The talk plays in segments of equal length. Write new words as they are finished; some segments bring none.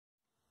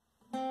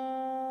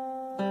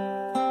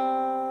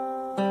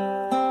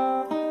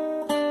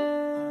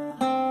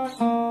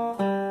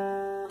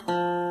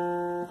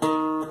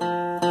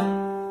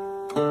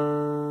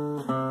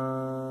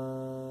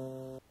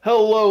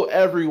Hello,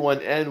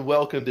 everyone, and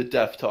welcome to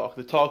DefTalk,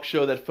 the talk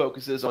show that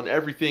focuses on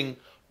everything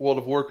World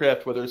of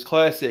Warcraft, whether it's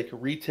classic,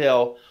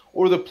 retail,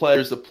 or the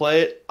players that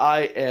play it.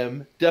 I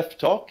am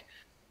DefTalk.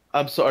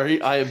 I'm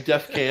sorry, I am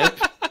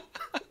Defcamp.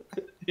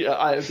 Yeah,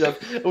 I am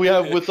Def. We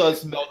have with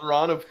us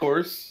Melderon, of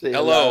course. Say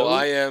Hello, hello.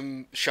 I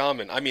am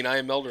Shaman. I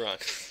am Melderon.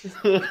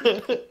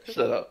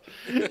 Shut up.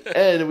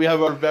 And we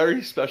have our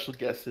very special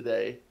guest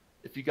today.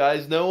 If you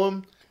guys know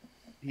him,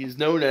 he's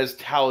known as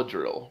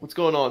Taladril. What's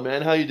going on,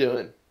 man? How you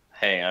doing?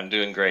 Hey, I'm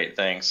doing great,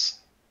 thanks.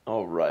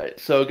 All right.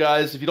 So,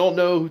 guys, if you don't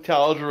know who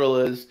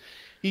Taladril is,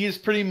 he is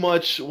pretty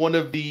much one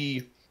of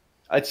the,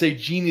 I'd say,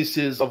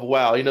 geniuses of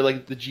WoW. You know,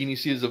 like the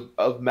geniuses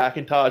of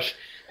Macintosh.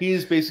 He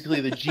is basically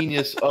the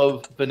genius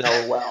of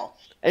vanilla WoW.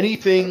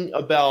 Anything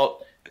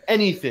about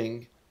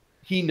anything,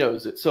 he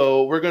knows it.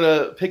 So we're going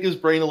to pick his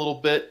brain a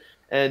little bit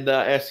and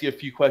ask you a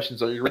few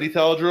questions. Are you ready,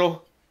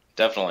 Taladril?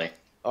 Definitely.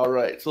 All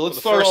right. So let's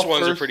The start first off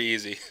ones first. are pretty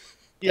easy.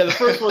 Yeah, the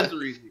first ones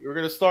are easy. We're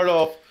going to start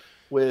off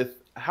with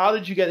how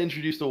did you get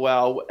introduced to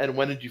WoW and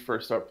when did you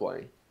first start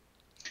playing?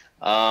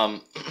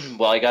 Well,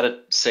 I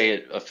gotta say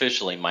it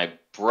officially. My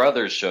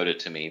brother showed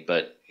it to me,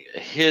 but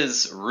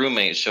his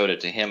roommate showed it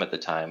to him at the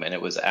time, and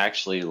it was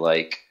actually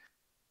like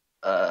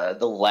the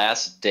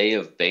last day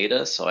of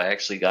beta, so I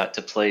actually got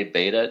to play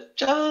beta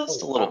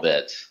just a little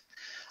bit.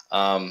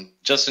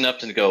 Just enough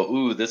to go,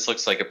 ooh, this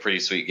looks like a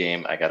pretty sweet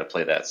game. I got to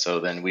play that. So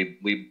then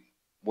we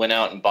went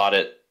out and bought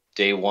it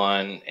day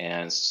one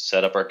and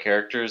set up our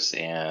characters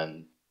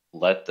and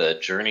let the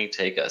journey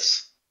take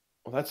us.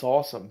 Well, that's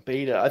awesome.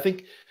 Beta. I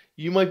think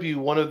you might be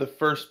one of the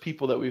first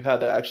people that we've had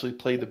that actually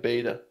play the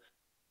beta.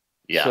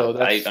 Yeah, So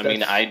I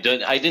mean, I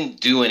didn't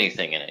do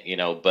anything in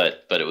it,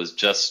 but it was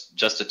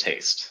just a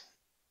taste.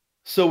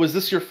 So was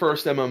this your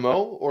first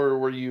MMO, or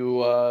were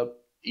you?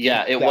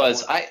 Yeah, it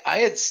was. one? I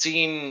had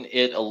seen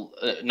it,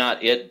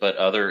 not it, but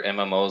other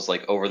MMOs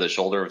like over the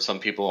shoulder of some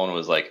people, and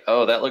was like,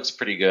 oh, that looks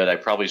pretty good. I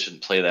probably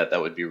shouldn't play that. That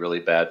would be really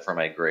bad for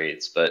my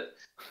grades. But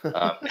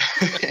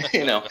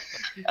you know,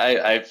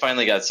 I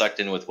finally got sucked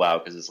in with WoW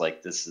because it's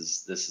like this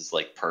is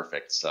like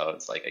perfect. So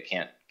it's like I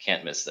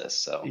can't miss this.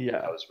 So Yeah.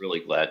 I was really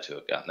glad to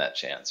have gotten that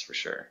chance for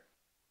sure.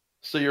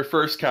 So your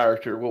first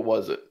character, what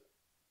was it?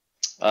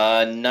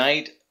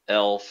 Knight,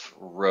 Elf,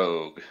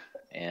 Rogue,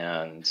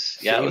 and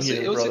yeah,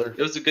 Same here, brother.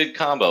 it was a good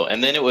combo.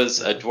 And then it was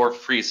a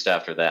Dwarf Priest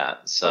after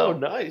that. So Oh,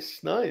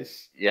 nice.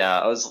 yeah,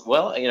 I was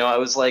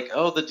like,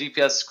 oh, the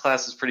DPS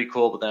class is pretty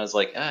cool, but then I was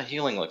like,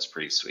 healing looks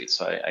pretty sweet,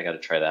 so I got to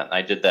try that. And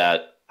I did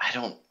that. I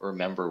don't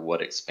remember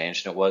what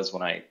expansion it was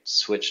when I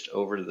switched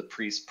over to the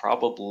priest.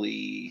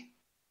 Probably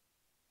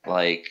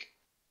like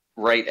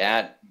right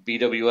at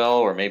BWL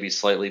or maybe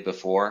slightly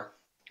before.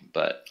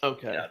 But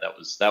Okay. yeah,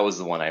 that was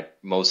the one I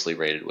mostly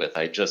rated with.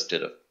 I just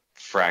did a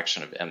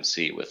fraction of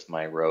MC with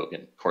my rogue,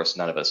 and of course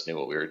none of us knew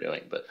what we were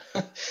doing. But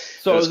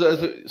So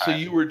so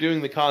you were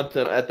doing the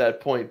content at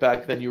that point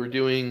back then. You were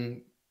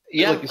doing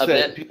like you a said,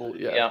 bit. people.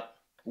 Yeah.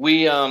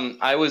 We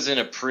I was in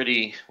a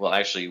pretty well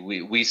actually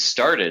we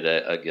started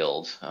a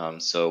guild,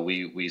 so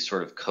we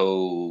sort of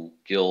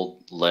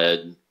co-guild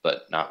led,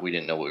 but we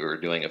didn't know what we were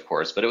doing, of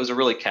course, but it was a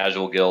really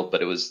casual guild,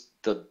 but it was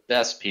the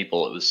best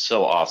people. It was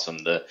so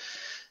awesome.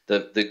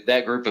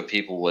 That group of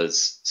people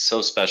was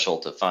so special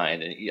to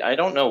find, and I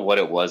don't know what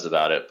it was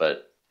about it,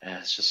 but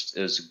it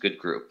was a good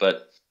group.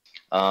 But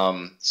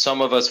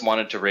some of us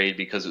wanted to raid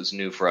because it was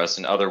new for us,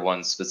 and other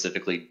ones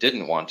specifically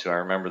didn't want to. I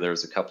remember there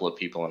was a couple of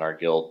people in our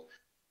guild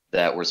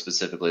that were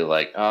specifically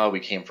like, oh, we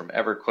came from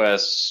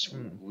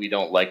EverQuest. We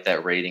don't like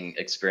that raiding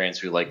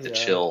experience. We like the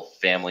chill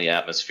family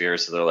atmosphere.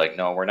 So they're like,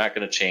 no, we're not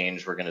going to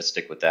change. We're going to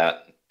stick with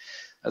that.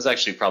 That was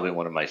actually probably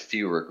one of my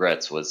few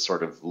regrets, was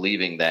sort of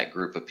leaving that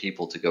group of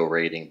people to go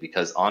raiding,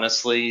 because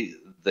honestly,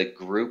 the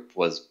group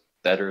was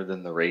better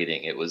than the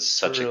raiding. It was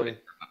such a great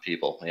group of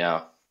people.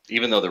 Yeah.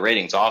 Even though the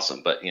rating's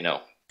awesome, but you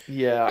know.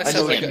 Yeah,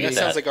 That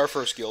sounds like our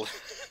first guild.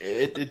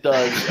 It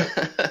does.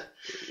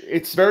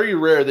 It's very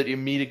rare that you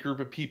meet a group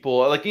of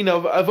people. Like,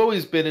 I've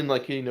always been in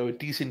like, a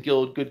decent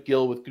guild, good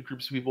guild with good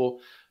groups of people.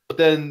 But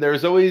then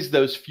there's always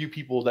those few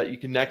people that you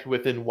connect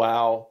with in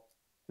WoW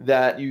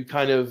that you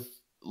kind of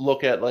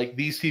look at like,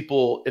 these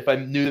people, if I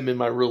knew them in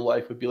my real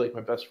life, would be like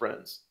my best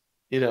friends,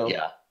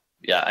 Yeah.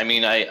 Yeah. I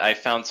mean, I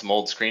found some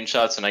old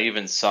screenshots, and I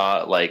even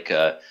saw like,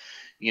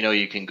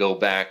 you can go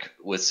back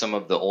with some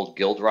of the old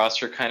guild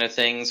roster kind of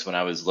things when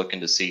I was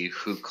looking to see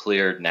who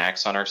cleared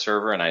Nax on our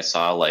server, and I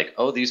saw like,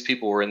 oh, these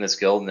people were in this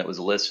guild, and it was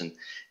a list, and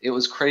it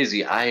was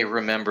crazy. I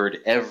remembered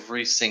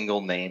every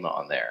single name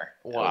on there.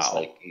 Wow. I was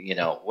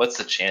like, what's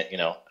the chance?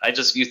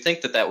 You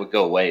think that would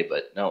go away,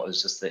 but no, it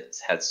was just that it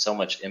had so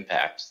much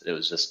impact that it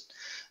was just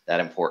that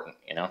important,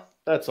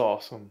 That's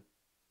awesome.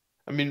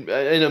 I mean,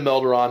 I know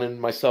Melderon and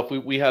myself,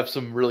 we have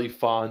some really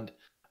fond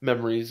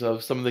memories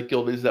of some of the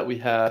guildies that we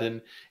had,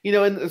 and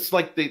and it's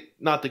like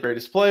not the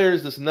greatest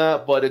players, this and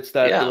that, but it's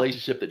that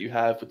relationship that you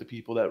have with the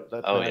people that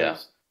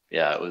matters.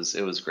 Yeah, it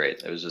was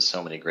great. There was just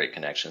so many great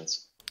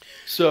connections.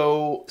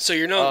 So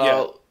you're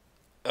known,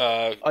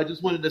 I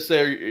just wanted to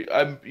say,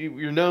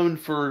 you're known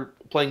for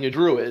playing a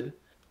druid.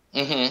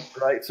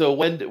 Mm-hmm. right? So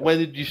when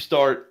did you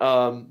start?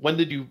 When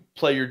did you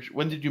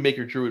make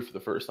your druid for the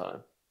first time?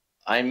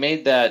 I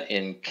made that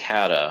in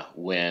Kata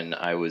when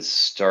I was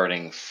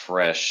starting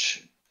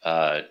fresh.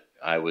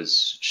 I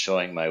was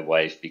showing my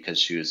wife because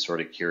she was sort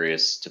of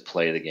curious to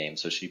play the game,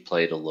 so she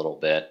played a little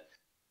bit.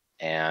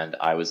 And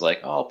I was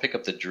like, oh, I'll pick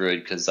up the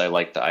druid because I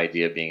like the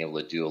idea of being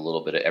able to do a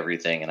little bit of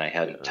everything, and I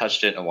hadn't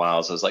touched it in a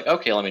while. So I was like,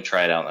 okay, let me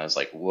try it out. And I was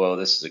like, whoa,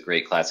 this is a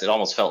great class. It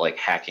almost felt like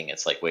hacking.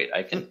 It's like, wait,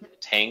 I can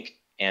tank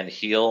and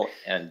heal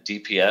and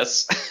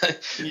DPS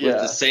with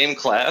the same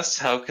class?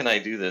 How can I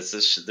do this?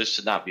 This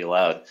should not be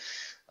allowed.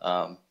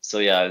 So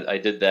yeah, I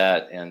did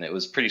that, and it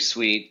was pretty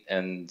sweet.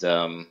 And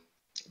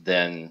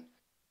then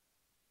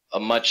a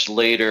much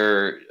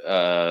later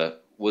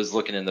was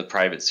looking in the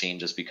private scene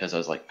just because I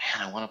was like,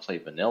 man, I want to play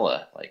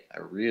vanilla. Like,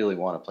 I really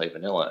want to play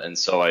vanilla. And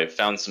so I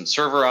found some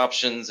server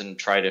options and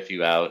tried a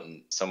few out,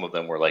 and some of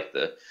them were like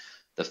the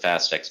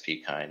fast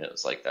XP kind. It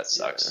was like, that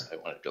sucks. I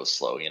want to go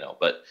slow,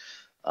 But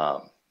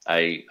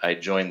I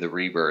joined the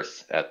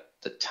Rebirth at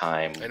the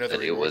time that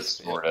it was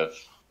sort of,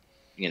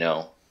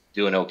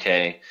 doing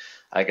okay.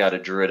 I got a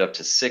druid up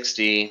to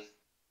 60.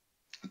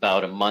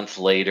 About a month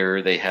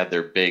later, they had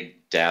their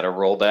big data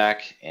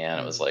rollback, and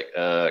it was like,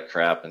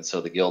 crap. And so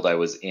the guild I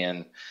was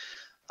in,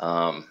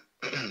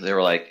 they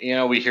were like,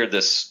 we hear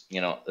this,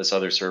 this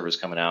other server's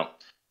coming out.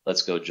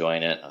 Let's go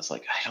join it. I was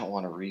like, I don't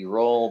want to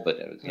re-roll,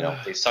 but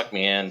they sucked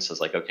me in. So I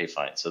was like, okay,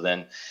 fine. So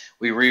then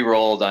we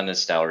re-rolled on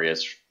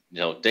Nostalrius,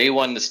 day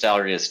one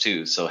Nostalrius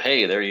 2. So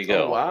hey, there you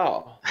go. Oh,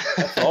 wow,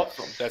 that's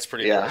awesome. That's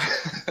pretty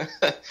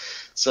impressive.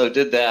 So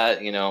did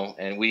that,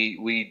 and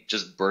we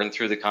just burned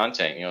through the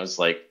content. It's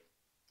like,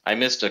 I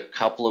missed a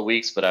couple of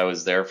weeks, but I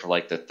was there for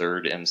like the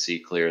third MC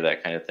clear,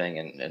 that kind of thing,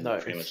 and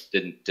nice. Pretty much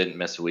didn't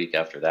miss a week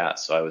after that.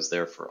 So I was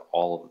there for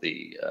all of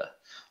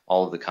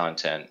the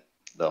content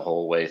the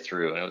whole way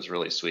through, and it was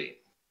really sweet.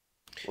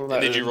 Well,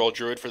 and did you roll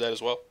druid for that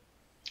as well?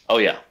 Oh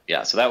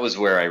yeah. So that was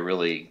where I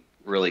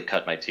really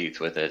cut my teeth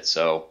with it.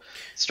 So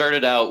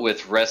started out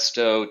with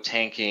resto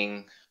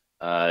tanking.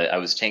 I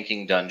was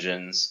tanking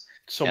dungeons,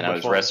 and I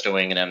was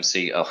restoing an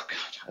MC. Oh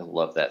god, I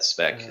love that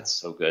spec. Yeah. It's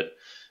so good.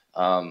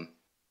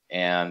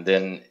 And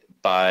then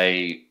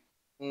by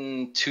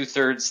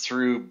 2/3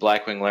 through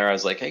Blackwing Lair, I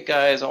was like, hey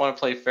guys, I want to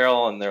play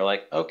Feral. And they're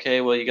like,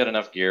 okay, well, you got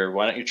enough gear.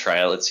 Why don't you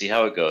try it? Let's see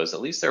how it goes.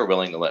 At least they were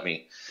willing to let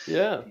me see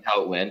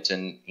how it went.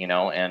 And,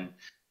 and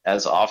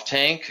as off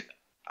tank,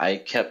 I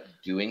kept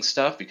doing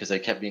stuff because I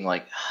kept being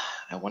like,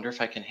 I wonder if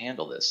I can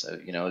handle this.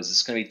 Is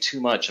this going to be too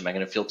much? Am I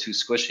going to feel too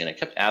squishy? And I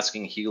kept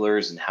asking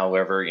healers and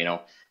however,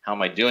 how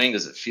am I doing?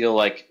 Does it feel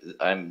like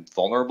I'm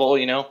vulnerable,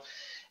 And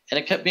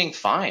it kept being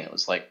fine. It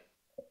was like,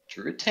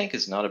 Druid tank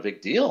is not a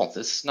big deal.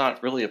 This is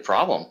not really a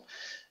problem.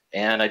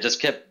 And I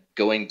just kept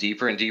going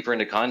deeper and deeper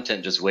into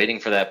content, just waiting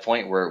for that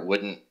point where it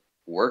wouldn't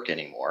work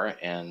anymore.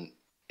 And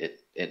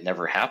it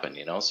never happened,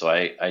 So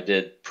I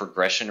did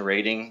progression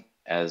rating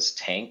as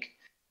tank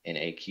in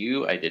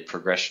AQ. I did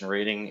progression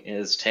rating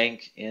as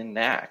tank in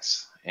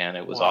Nax. And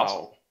it was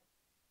awesome.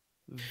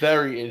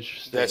 Very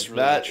interesting. That's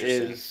really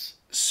interesting.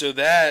 So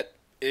that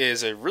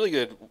is a really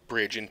good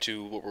bridge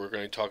into what we're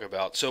going to talk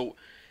about. So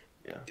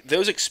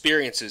those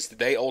experiences,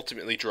 they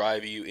ultimately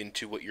drive you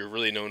into what you're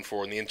really known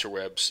for in the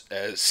interwebs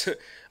as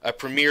a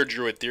premier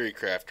druid theory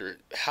crafter.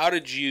 How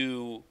did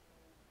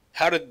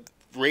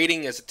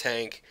raiding as a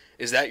tank,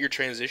 is that your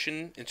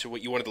transition into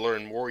what you wanted to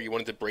learn more? You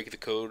wanted to break the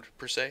code,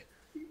 per se?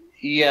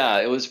 Yeah,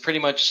 it was pretty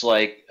much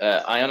like,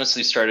 I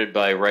honestly started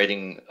by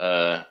writing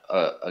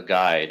a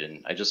guide,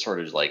 and I just sort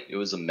of it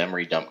was a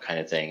memory dump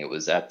kind of thing. It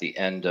was at the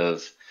end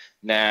of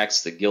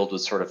Nax, the guild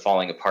was sort of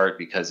falling apart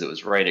because it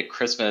was right at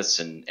Christmas,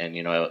 and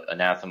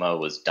Anathema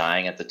was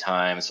dying at the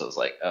time, so it was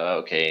like,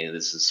 okay,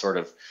 this is sort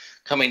of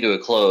coming to a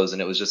close,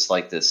 and it was just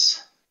like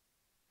this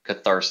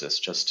catharsis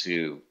just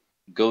to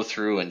go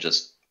through and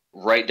just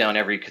write down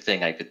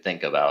everything I could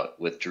think about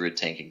with druid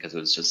tanking, because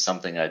it was just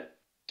something I'd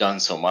done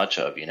so much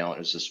of, it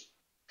was just,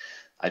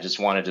 I just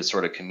wanted to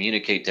sort of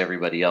communicate to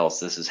everybody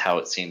else, this is how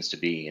it seems to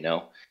be,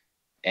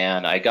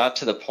 And I got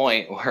to the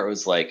point where it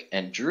was like,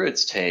 and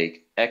druids take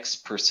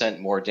X%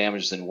 more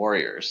damage than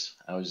warriors.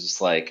 I was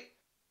just like,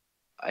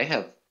 I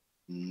have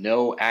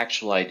no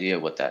actual idea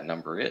what that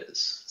number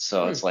is.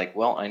 So it's like,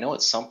 well, I know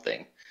it's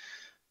something.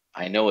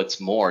 I know it's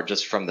more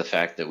just from the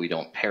fact that we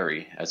don't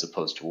parry as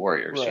opposed to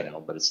warriors,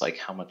 but it's like,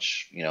 how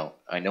much,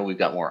 I know we've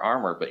got more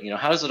armor, but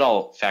how does it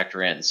all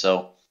factor in?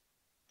 So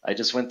I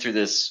just went through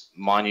this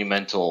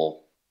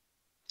monumental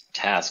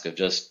task of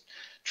just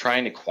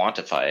trying to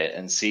quantify it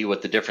and see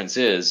what the difference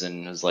is,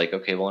 and it was like,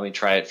 okay, well, let me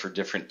try it for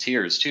different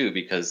tiers too,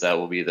 because that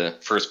will be the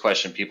first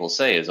question people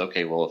say is,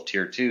 okay, well, if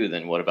tier 2,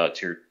 then what about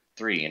tier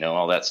 3,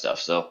 all that stuff.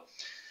 So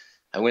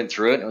I went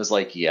through it and it was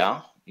like,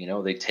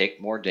 they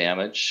take more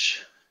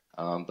damage,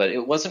 but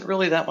it wasn't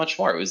really that much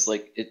more. It was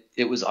like,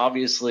 it was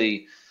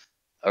obviously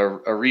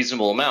a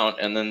reasonable amount.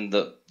 And then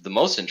the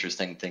most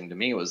interesting thing to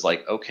me was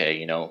like,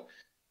 okay,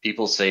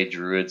 people say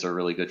druids are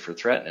really good for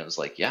threat, and it was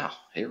like, yeah,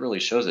 it really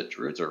shows that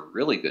druids are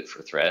really good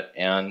for threat,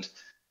 and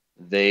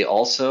they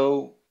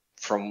also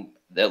from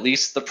at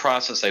least the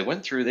process I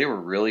went through, they were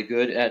really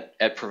good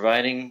at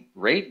providing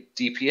raid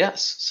DPS.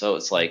 So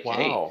it's like,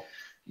 hey,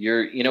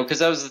 because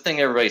that was the thing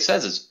everybody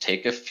says is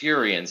take a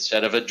Fury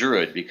instead of a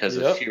Druid because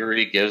a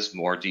Fury gives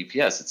more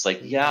DPS. It's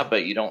like, yeah,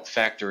 but you don't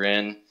factor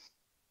in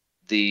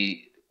you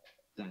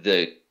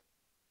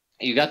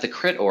got the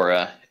crit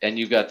aura and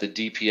you've got the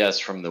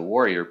DPS from the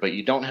warrior, but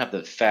you don't have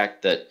the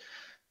fact that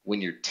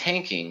when you're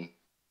tanking,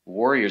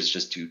 warriors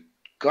just do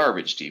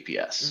garbage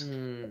DPS,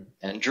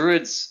 and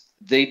druids,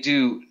 they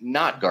do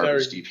not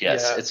garbage DPS.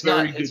 Yeah, it's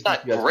not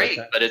DPS great,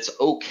 but it's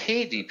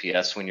okay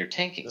DPS when you're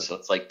tanking. So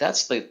it's like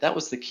that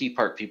was the key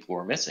part people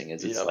were missing.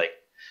 Is it's like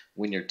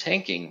when you're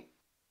tanking,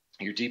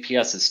 your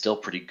DPS is still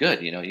pretty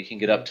good. You can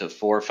get up to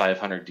 400 or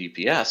 500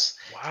 DPS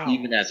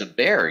even as a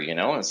bear. And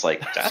it's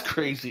like that's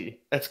crazy.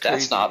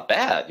 That's not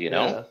bad.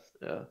 Yeah.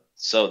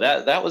 So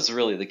that was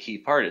really the key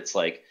part. It's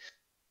like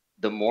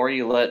the more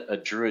you let a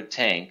druid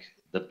tank,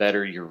 the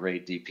better your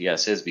raid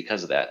DPS is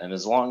because of that. And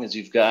as long as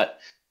you've got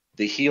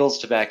the heals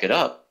to back it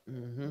up,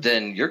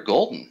 then you're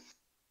golden.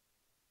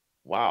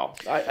 Wow.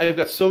 I've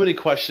got so many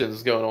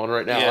questions going on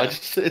right now. Yeah.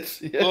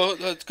 Well,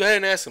 let's go ahead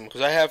and ask them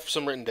because I have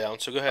some written down.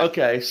 So go ahead.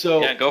 Okay,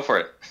 so yeah, go for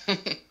it.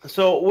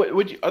 So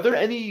are there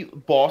any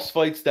boss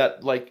fights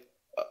that like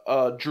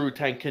a druid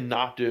tank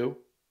cannot do?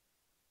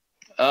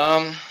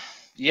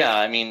 Yeah,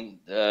 I mean,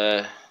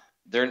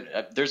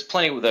 there's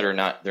plenty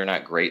that they're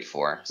not great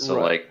for. So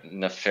like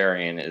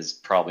Nefarian is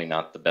probably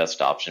not the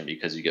best option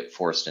because you get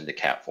forced into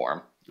cat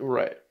form.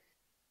 Right.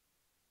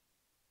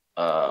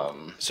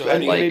 So how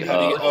do you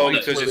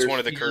because it's one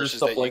of the curses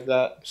stuff like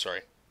that.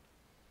 Sorry.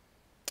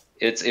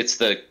 It's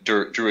the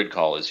druid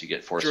call is you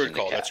get forced into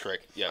call, cat. That's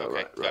correct. Yeah,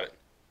 okay, got it.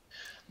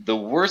 The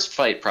worst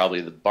fight,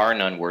 probably the bar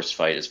none worst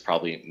fight, is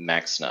probably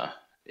Maxna.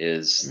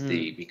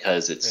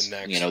 Because it's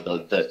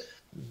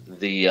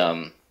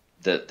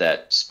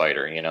that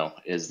spider,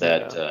 is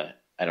that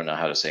I don't know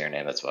how to say her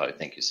name. That's why I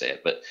think you say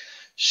it, but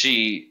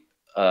she,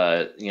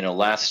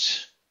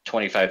 last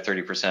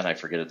 25-30%, I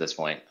forget at this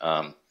point.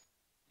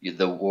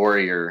 The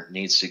warrior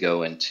needs to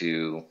go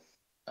into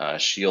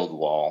shield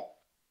wall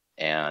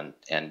and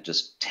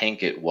just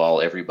tank it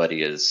while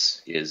everybody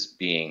is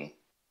being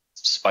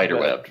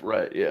spiderwebbed.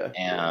 Right. Yeah.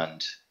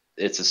 And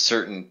it's a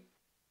certain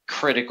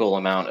critical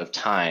amount of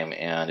time,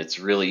 and it's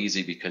really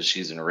easy because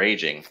she's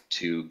enraging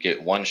to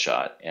get one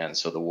shot, and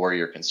so the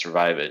warrior can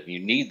survive it. You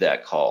need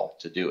that call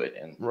to do it,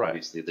 and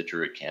obviously the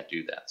druid can't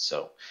do that.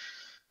 So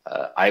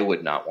I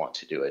would not want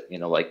to do it.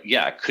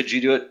 Could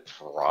you do it?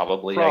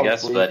 Probably I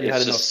guess, but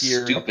it's just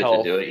stupid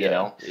to do it.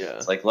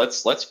 It's like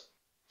let's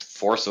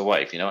force a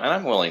wife. And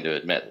I'm willing to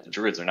admit the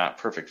druids are not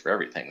perfect for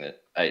everything.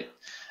 That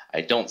I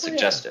don't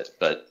suggest it,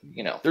 but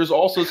there's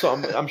also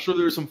I'm sure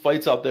there's some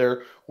fights out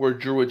there where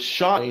druids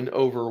shine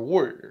over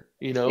warrior.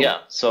 Yeah.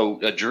 So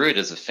a druid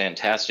is a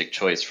fantastic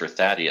choice for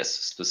Thaddeus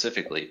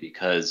specifically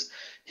because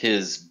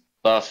his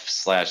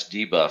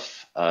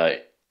buff/debuff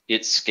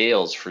it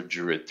scales for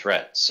druid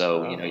threat.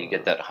 So you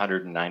get that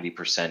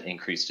 190%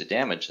 increase to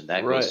damage, and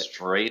that goes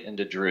straight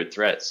into druid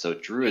threat. So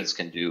druids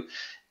can do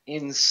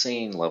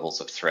insane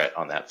levels of threat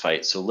on that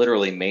fight. So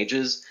literally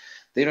mages,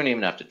 they don't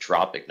even have to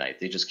drop ignite.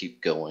 They just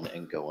keep going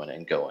and going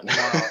and going.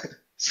 Wow.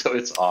 So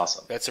it's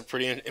awesome. That's a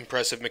pretty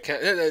impressive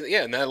mechanic.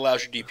 Yeah, and that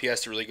allows your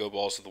DPS to really go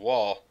balls to the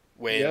wall.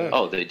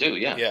 Oh, they do,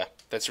 yeah. Yeah,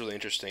 that's really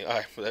interesting.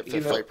 That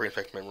fight brings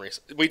back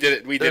memories. We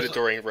did it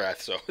during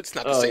Wrath, so it's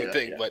not the same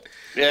thing, but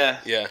yeah.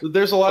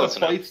 There's a lot of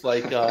fights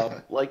like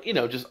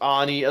just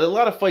Ani, a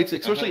lot of fights,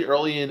 especially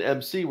early in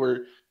MC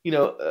where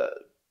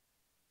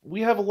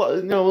we have a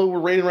lot. We're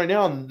raiding right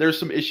now, and there's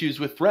some issues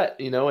with threat.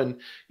 And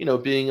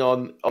being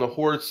on a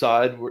horde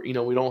side, where we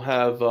don't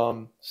have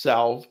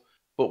salve,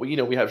 but we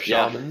have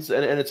shamans,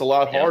 and it's a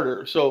lot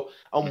harder. So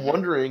I'm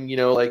wondering,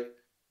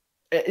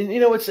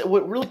 it's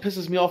what really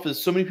pisses me off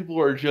is so many people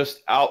are just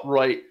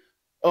outright,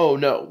 oh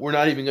no, we're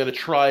not even going to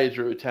try a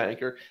druid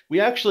tank. Or we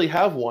actually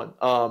have one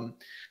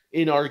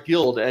in our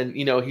guild, and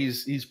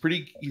he's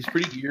pretty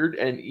geared,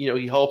 and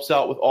he helps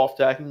out with off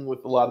tacking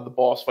with a lot of the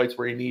boss fights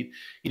where you need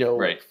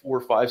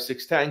 4, 5,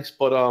 6 tanks.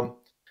 But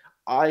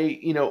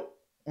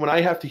when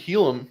I have to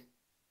heal him,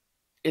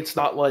 it's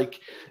not like,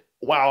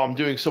 wow, I'm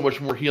doing so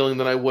much more healing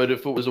than I would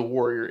if it was a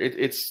warrior.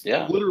 It's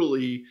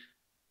literally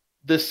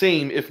the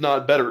same, if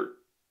not better.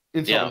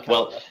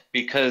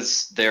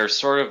 Because they're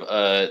sort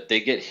of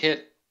they get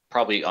hit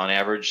probably on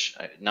average,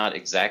 not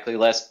exactly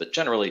less, but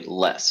generally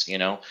less,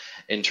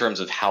 in terms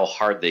of how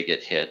hard they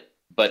get hit,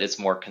 but it's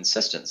more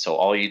consistent. So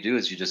all you do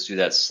is you just do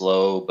that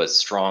slow but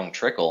strong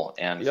trickle,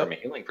 and from a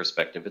healing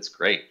perspective, it's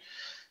great.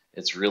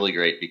 It's really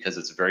great because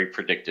it's very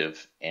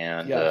predictive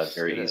and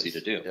very easy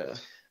to do.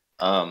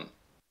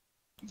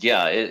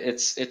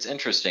 It's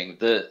interesting.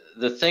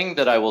 The thing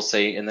that I will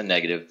say in the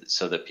negative,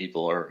 so that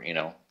people are,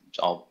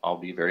 I'll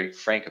be very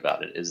frank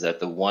about it, is that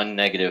the one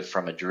negative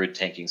from a druid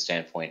tanking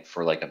standpoint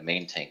for like a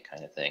main tank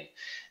kind of thing,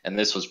 and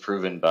this was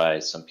proven by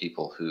some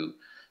people who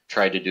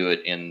tried to do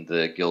it in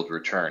the guild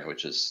return,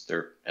 which is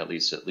at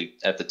least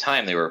at the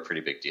time they were a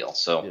pretty big deal.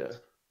 So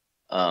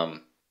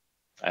I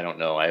don't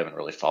know, I haven't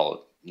really followed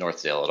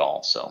Northdale at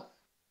all, so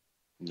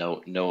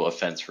No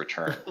offense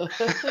returned.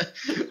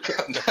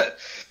 But,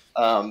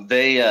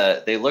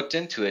 they looked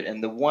into it,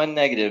 and the one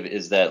negative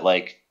is that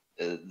like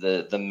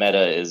the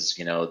meta is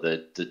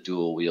the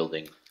dual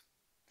wielding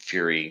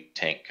Fury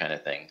tank kind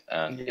of thing.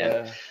 And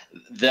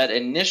that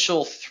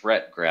initial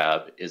threat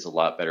grab is a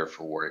lot better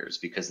for warriors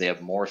because they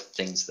have more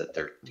things that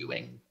they're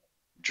doing.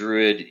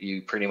 Druid,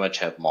 you pretty much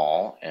have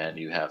maul and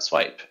you have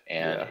swipe.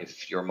 And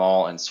if you're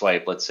maul and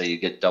swipe, let's say you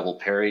get double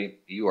parry,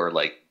 you are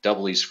like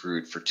doubly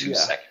screwed for 2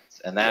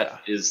 seconds. And that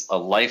is a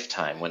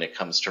lifetime when it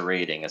comes to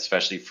raiding,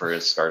 especially for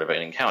a start of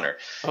an encounter.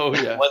 Oh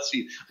yeah.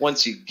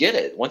 once you get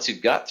it, once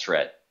you've got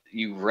threat,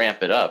 you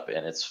ramp it up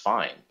and it's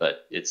fine.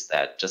 But it's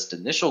that just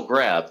initial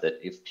grab that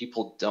if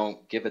people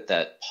don't give it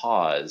that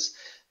pause,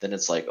 then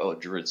it's like, oh,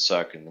 druids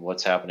suck and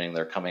what's happening?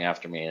 They're coming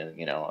after me, and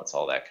it's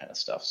all that kind of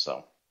stuff.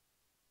 So.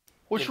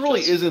 Which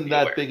really isn't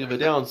that big of a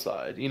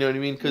downside, you know what I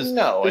mean? Because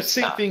the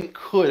same thing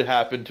could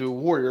happen to a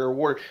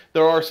warrior.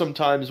 There are some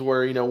times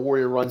where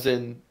warrior runs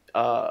in,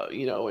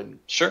 and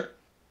sure,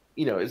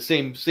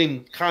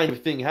 same kind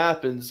of thing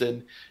happens,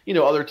 and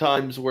other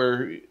times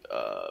where,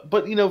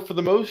 but for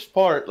the most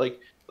part, like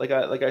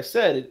I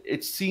said,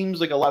 it seems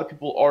like a lot of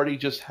people already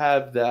just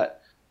have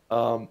that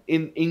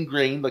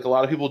ingrained. Like a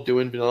lot of people do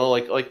in vanilla,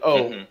 like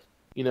oh. Mm-hmm.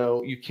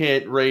 You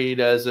can't raid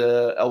as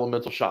a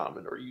elemental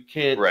shaman, or you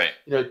can't,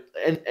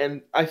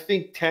 and I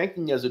think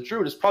tanking as a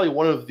druid is probably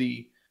one of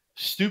the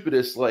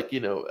stupidest,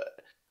 because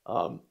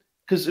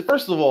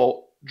first of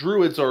all,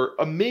 druids are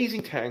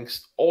amazing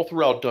tanks all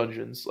throughout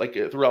dungeons, like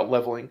throughout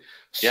leveling,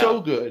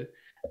 so good.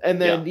 And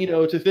then,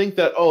 to think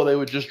that, they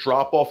would just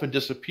drop off and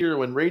disappear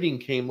when raiding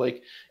came,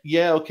 maybe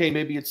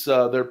it's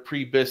their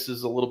pre-bis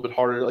is a little bit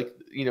harder,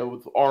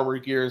 with armor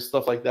gear and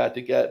stuff like that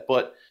to get,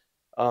 but,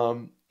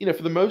 for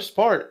the most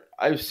part,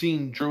 I've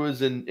seen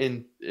druids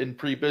in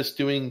pre-bis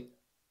doing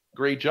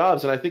great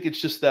jobs, and I think it's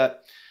just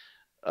that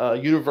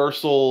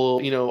universal,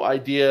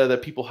 idea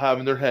that people have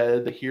in their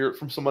head. They hear it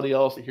from somebody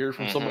else,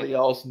 somebody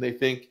else, and they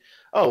think,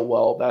 oh,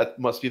 well, that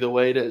must be the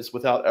way it is,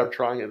 without ever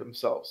trying it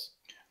themselves.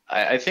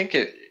 I think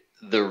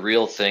the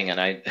real thing, and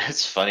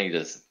it's funny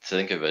to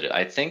think of it,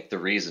 I think the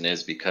reason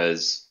is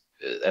because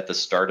at the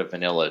start of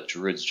vanilla,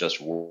 druids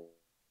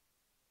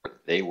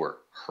they were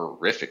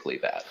horrifically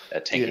bad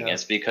at tanking.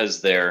 It's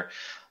because their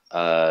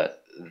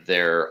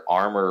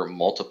armor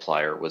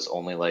multiplier was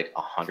only like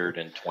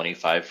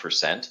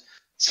 125%.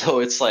 So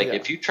it's like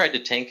if you tried to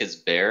tank as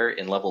bear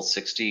in level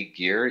 60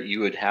 gear, you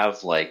would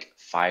have like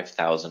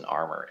 5,000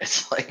 armor.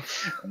 It's like,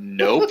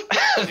 nope.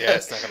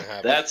 It's not gonna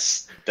happen.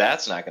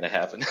 That's not gonna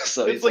happen.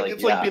 So it's like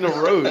being a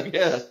rogue.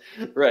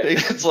 Right.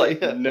 It's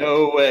like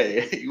no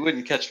way. You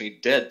wouldn't catch me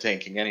dead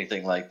tanking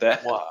anything like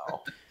that.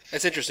 Wow.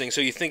 That's interesting.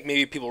 So you think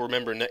maybe people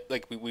remember,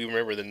 we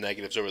remember the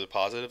negatives over the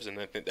positives, and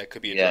I think that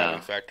could be a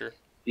driving factor?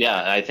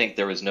 Yeah, I think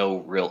there was no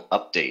real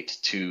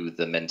update to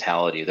the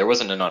mentality. There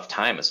wasn't enough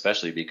time,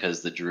 especially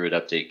because the Druid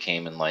update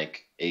came in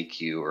like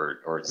AQ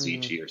or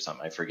ZG or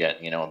something. I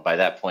forget, and by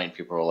that point,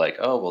 people were like,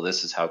 oh, well,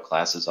 this is how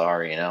classes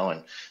are,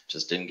 and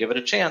just didn't give it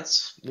a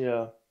chance.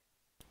 Yeah.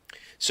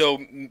 So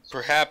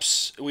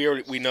perhaps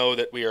we know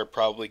that we are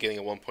probably getting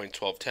a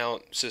 1.12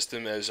 talent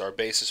system as our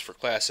basis for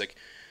Classic.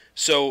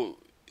 So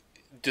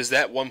does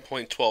that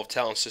 1.12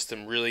 talent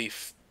system really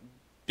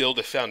build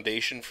a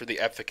foundation for the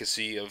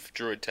efficacy of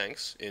druid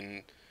tanks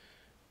in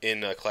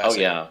Classic?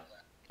 Oh yeah.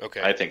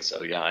 Okay. I think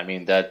so. Yeah. I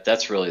mean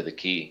that's really the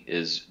key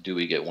is, do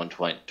we get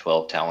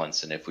 1.12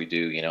 talents, and if we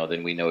do,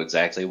 then we know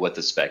exactly what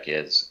the spec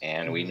is,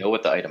 and we know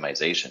what the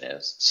itemization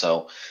is.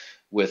 So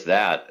with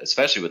that,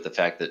 especially with the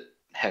fact that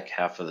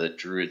half of the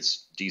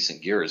druid's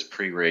decent gear is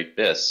pre-raid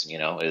bis,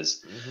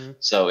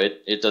 so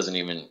it doesn't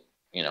even.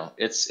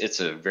 It's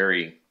a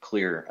very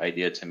clear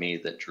idea to me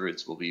that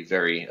druids will be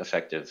very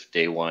effective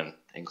day one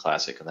in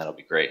Classic, and that'll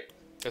be great.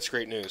 That's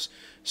great news.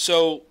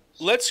 So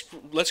let's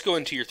go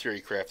into your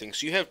theory crafting.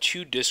 So you have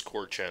 2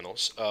 Discord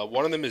channels.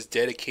 One of them is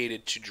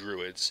dedicated to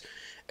druids,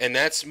 and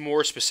that's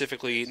more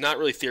specifically not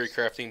really theory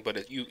crafting,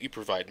 but you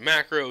provide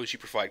macros, you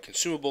provide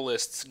consumable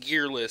lists,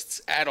 gear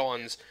lists,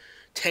 add-ons,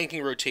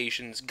 tanking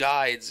rotations,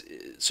 guides.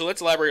 So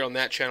let's elaborate on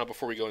that channel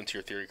before we go into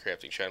your theory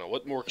crafting channel.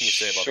 What more can you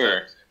say about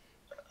that?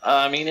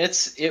 I mean,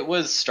 it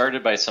was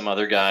started by some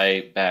other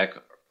guy back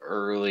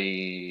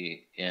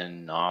early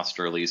in Nost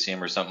or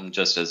Elysium or something,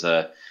 just as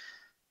a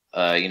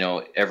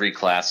every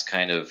class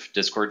kind of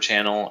Discord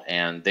channel,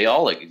 and they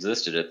all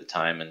existed at the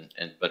time.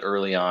 But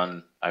early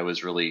on, I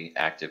was really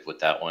active with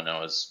that one. I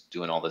was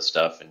doing all this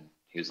stuff, and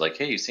he was like,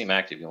 "Hey, you seem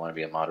active. You want to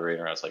be a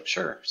moderator?" I was like,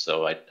 "Sure."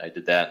 So I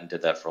did that and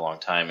did that for a long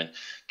time and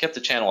kept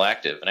the channel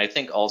active. And I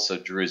think also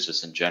druids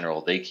just in general,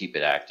 they keep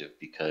it active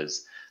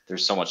because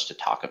there's so much to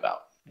talk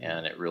about.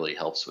 And it really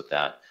helps with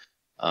that.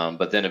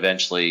 But then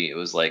eventually it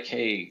was like,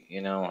 hey,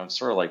 I'm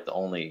sort of like the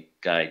only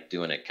guy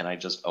doing it. Can I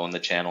just own the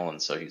channel? And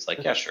so he's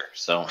like, yeah, sure.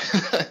 So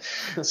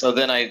so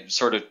then I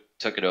sort of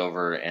took it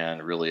over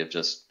and really have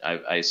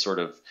I sort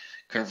of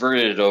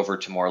converted it over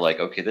to more like,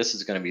 okay, this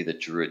is going to be the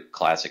Druid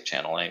Classic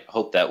channel. I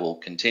hope that will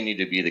continue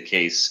to be the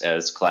case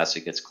as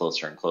Classic gets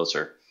closer and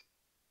closer,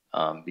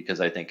 because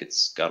I think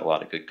it's got a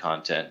lot of good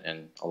content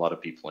and a lot of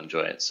people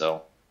enjoy it.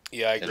 So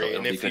Yeah, I agree. It'll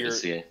And be if good to you're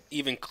see.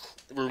 even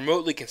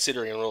remotely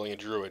considering enrolling a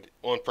Druid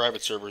on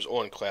private servers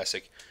or on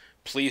Classic,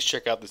 please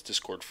check out this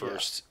Discord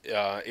first.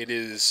 It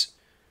is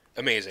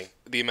amazing,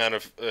 the amount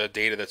of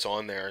data that's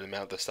on there and the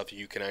amount of stuff that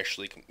you can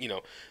actually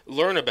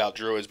learn about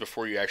Druids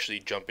before you actually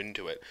jump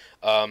into it.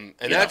 And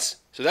that's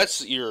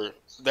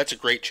a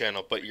great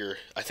channel. But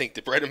I think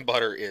the bread and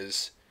butter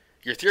is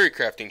your theory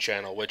crafting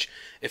channel, which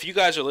if you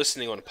guys are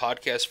listening on a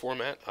podcast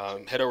format,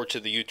 head over to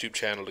the YouTube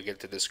channel to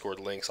get to Discord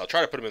links. I'll try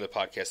to put them in the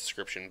podcast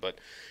description, but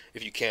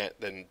if you can't,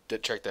 then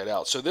check that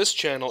out. So this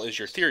channel is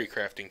your theory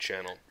crafting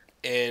channel,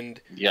 and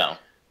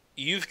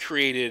you've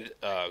created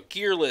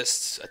gear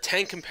lists, a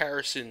tank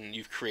comparison.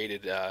 You've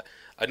created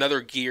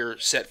another gear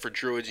set for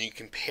Druids, and you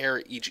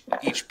compare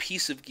each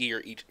piece of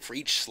gear for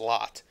each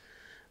slot,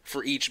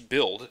 for each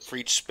build, for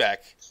each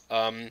spec.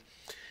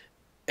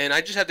 And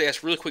I just have to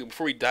ask really quick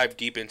before we dive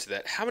deep into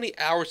that: how many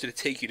hours did it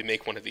take you to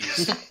make one of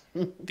these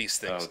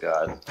things? Oh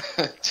God,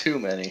 too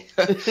many.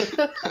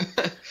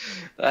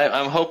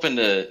 I'm hoping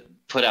to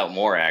put out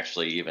more,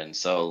 actually, even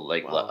so,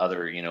 like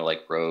other,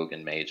 like Rogue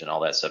and Mage and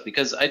all that stuff,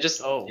 because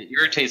it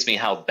irritates me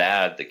how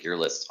bad the gear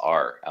lists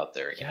are out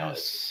there.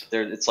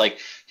 It's like,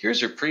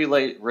 here's your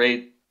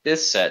pre-raid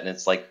this set, and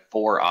it's like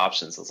 4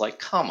 options. It's like,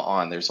 come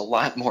on, there's a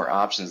lot more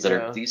options that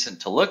are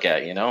decent to look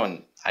at,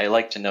 and I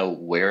like to know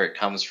where it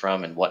comes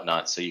from and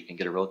whatnot, so you can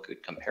get a real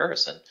good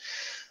comparison.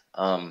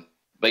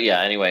 But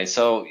yeah, anyway,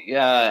 so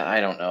yeah, I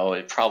don't know.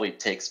 It probably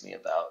takes me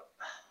about,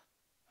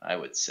 I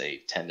would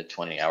say, 10 to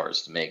 20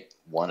 hours to make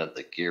one of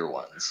the gear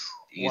ones.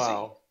 Easy.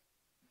 Wow.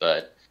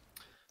 But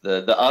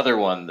the other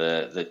one,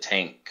 the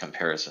tank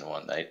comparison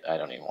one, I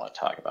don't even want to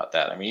talk about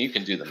that. I mean, you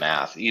can do the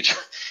math. Each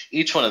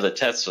one of the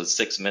tests was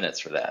 6 minutes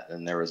for that,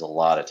 and there was a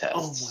lot of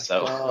tests.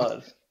 Oh my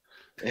God.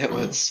 It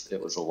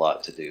was a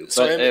lot to do,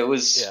 but it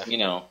was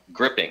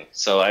gripping.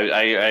 So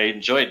I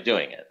enjoyed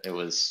doing it. It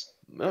was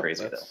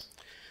crazy though.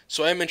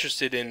 So I'm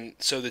interested in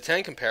the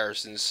tank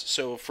comparisons.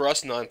 So for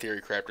us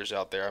non-theory crafters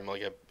out there,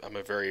 I'm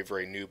a very,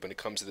 very noob when it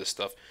comes to this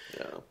stuff.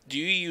 Yeah. Do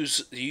you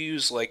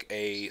use like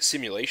a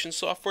simulation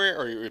software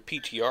or a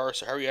PTR?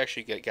 So how are you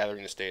actually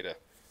gathering this data?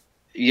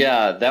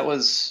 Yeah,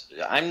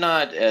 I'm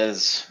not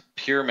as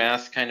pure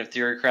math kind of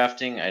theory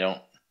crafting.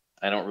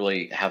 I don't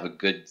really have a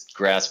good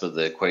grasp of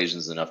the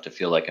equations enough to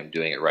feel like I'm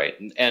doing it right.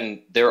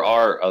 And there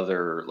are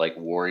other like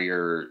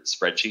warrior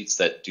spreadsheets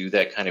that do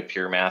that kind of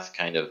pure math,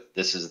 kind of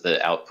this is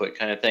the output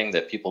kind of thing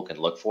that people can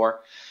look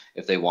for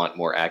if they want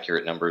more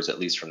accurate numbers, at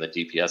least from the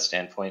DPS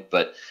standpoint.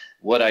 But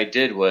what I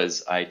did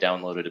was I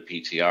downloaded a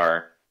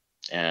PTR,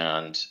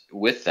 and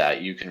with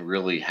that, you can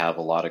really have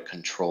a lot of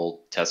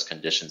controlled test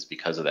conditions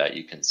because of that.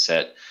 You can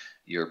set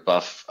your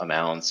buff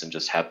amounts and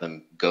just have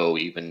them go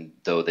even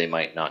though they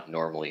might not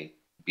normally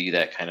be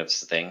that kind of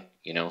thing,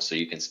 so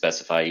you can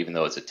specify, even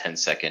though it's a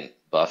 10-second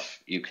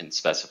buff, you can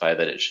specify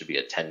that it should be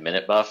a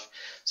 10-minute buff,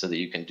 so that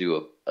you can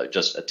do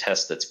just a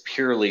test that's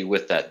purely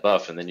with that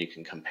buff, and then you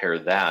can compare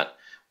that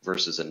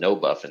versus a no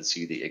buff and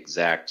see the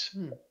exact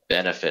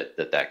benefit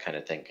that kind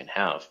of thing can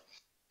have.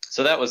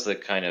 So that was the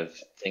kind of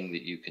thing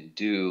that you can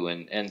do,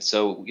 and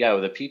so yeah,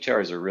 the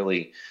PTRs are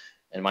really,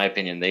 in my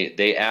opinion,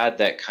 they add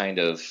that kind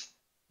of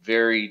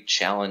very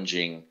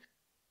challenging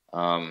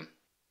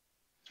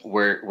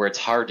where it's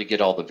hard to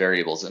get all the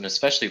variables, and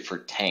especially for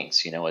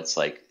tanks, it's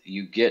like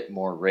you get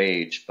more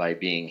rage by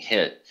being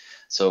hit.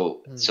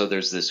 So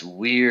there's this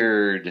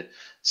weird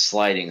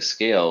sliding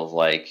scale of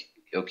like,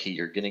 okay,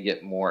 you're going to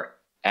get more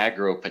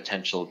aggro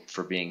potential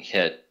for being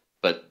hit,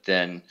 but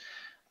then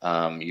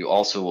you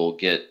also will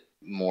get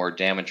more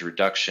damage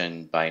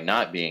reduction by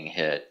not being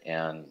hit,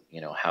 and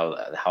how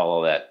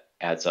all that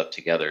adds up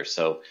together.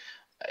 So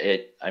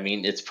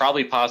it's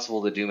probably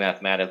possible to do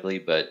mathematically,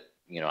 but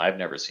I've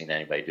never seen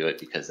anybody do it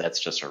because that's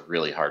just a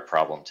really hard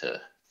problem to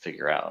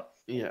figure out.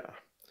 Yeah.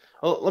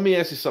 Well, let me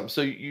ask you something.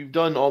 So you've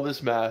done all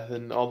this math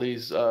and all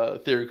these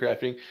theory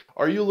crafting.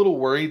 Are you a little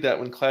worried that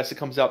when Classic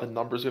comes out, the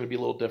numbers are going to be a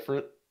little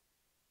different?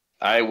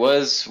 I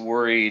was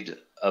worried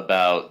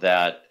about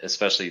that,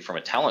 especially from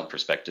a talent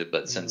perspective,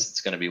 but since it's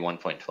going to be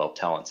 1.12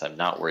 talents, I'm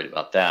not worried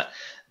about that.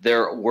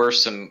 There were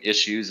some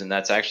issues, and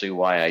that's actually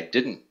why I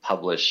didn't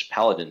publish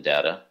Paladin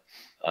data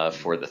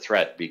for the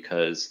threat,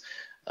 because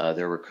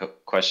there were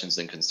questions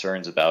and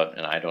concerns about,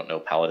 and I don't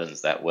know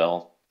Paladins that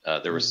well.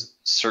 There was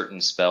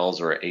certain spells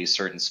or a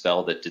certain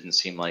spell that didn't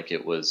seem like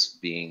it was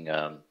being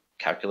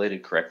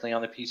calculated correctly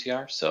on the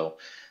PTR, so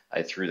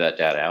I threw that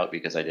data out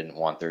because I didn't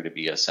want there to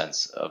be a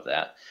sense of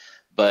that.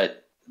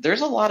 But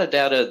there's a lot of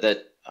data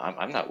that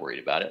I'm not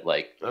worried about it.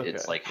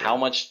 It's like, how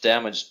much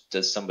damage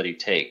does somebody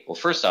take? Well,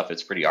 first off,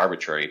 it's pretty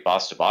arbitrary.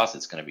 Boss to boss,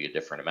 it's going to be a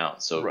different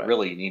amount. So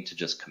really you need to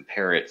just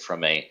compare it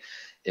from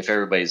if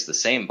everybody's the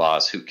same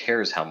boss, who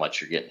cares how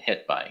much you're getting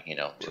hit by,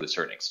 to a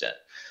certain extent.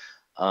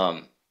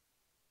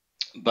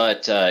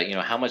 But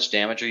how much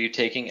damage are you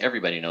taking?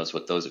 Everybody knows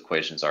what those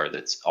equations are.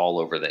 That's all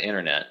over the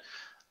internet.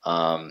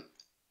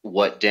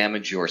 what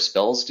damage your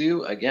spells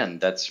do, again,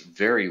 that's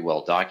very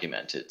well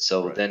documented.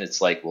 So then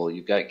it's like, well,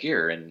 you've got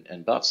gear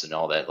and buffs and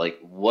all that. Like,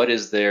 what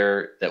is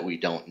there that we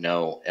don't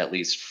know, at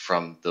least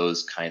from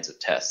those kinds of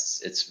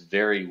tests? It's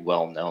very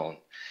well known.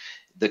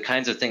 The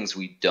kinds of things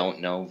we don't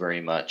know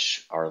very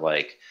much are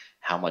like,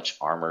 how much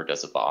armor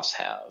does a boss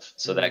have?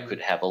 So that could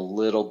have a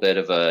little bit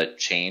of a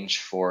change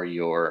for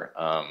your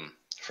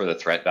for the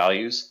threat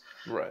values.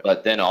 Right.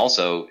 But then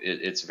also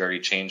it's very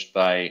changed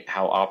by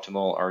how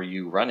optimal are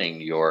you running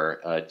your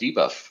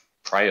debuff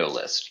prio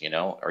list. You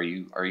know, are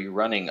you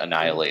running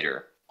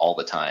Annihilator all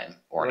the time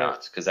or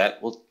not? Because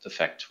that will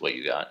affect what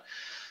you got.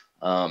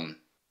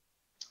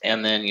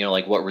 And then, you know,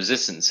 like what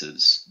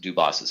resistances do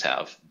bosses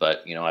have?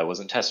 But, you know, I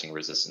wasn't testing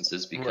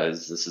resistances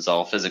because this is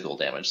all physical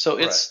damage. So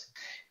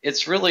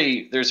it's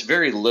really, there's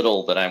very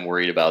little that I'm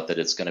worried about that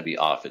it's going to be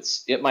off.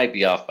 It might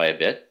be off by a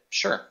bit,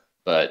 sure,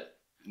 but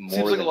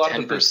more than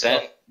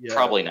 10%,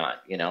 probably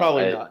not. You know,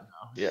 probably not. No.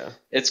 Yeah,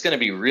 it's going to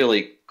be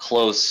really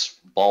close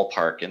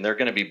ballpark, and they're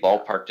going to be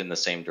ballparked in the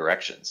same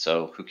direction.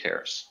 So who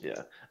cares?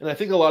 Yeah, and I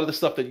think a lot of the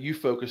stuff that you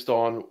focused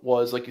on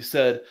was, like you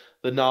said,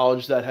 the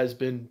knowledge that has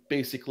been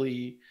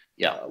basically.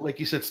 Yeah, like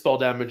you said, spell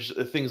damage,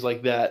 things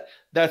like that.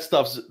 That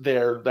stuff's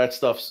there. That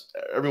stuff's,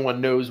 everyone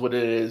knows what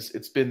it is.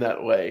 It's been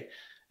that way,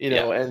 you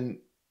know, and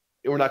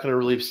we're not going to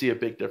really see a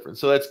big difference.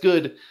 So that's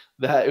good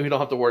that we don't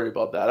have to worry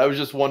about that. I was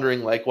just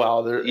wondering, like,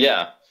 wow,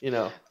 you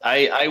know,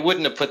 I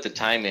wouldn't have put the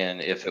time in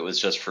if it was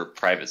just for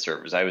private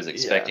servers. I was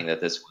expecting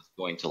that this was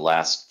going to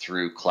last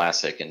through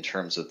Classic in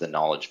terms of the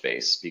knowledge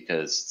base,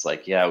 because it's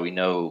like, yeah, we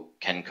know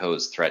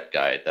Kenko's threat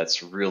guide.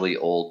 That's really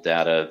old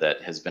data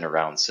that has been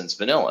around since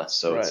vanilla.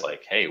 So it's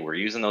like, hey, we're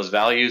using those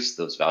values.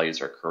 Those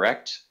values are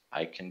correct.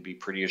 I can be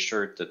pretty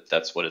assured that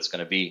that's what it's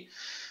going to be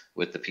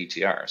with the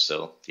PTR.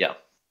 So, yeah.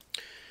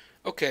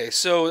 Okay,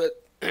 so,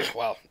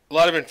 wow, a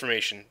lot of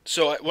information.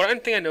 So one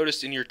thing I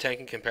noticed in your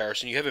tanking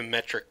comparison, you have a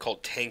metric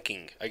called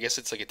tanking. I guess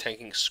it's like a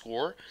tanking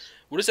score.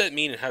 What does that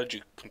mean, and how did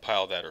you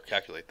compile that or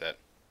calculate that?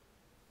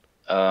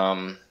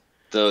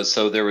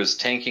 So there was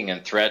tanking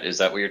and threat. Is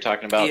that what you're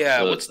talking about?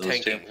 Yeah, what's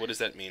tanking? What does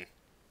that mean?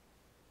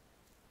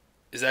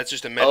 Is that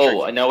just a metric?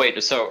 Oh, no,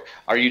 wait. So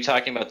are you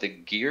talking about the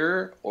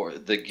gear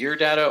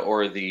data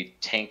or the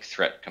tank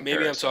threat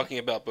comparison? Maybe I'm talking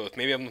about both.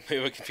 Maybe I'm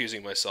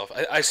confusing myself.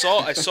 I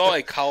saw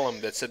a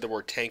column that said the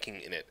word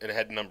tanking in it, and it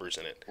had numbers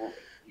in it.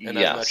 And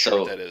I'm not sure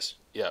what that is.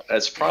 Yeah.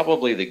 That's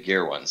probably the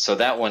gear one. So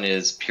that one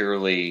is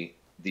purely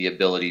the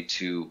ability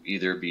to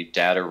either be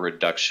data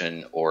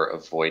reduction or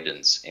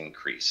avoidance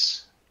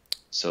increase.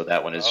 So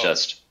that one is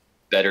just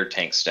better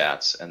tank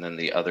stats, and then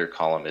the other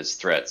column is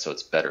threat, so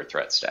it's better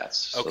threat stats.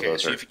 So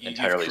those are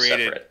entirely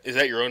separate. Is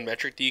that your own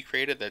metric that you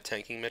created, that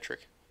tanking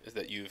metric? Is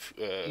that you've...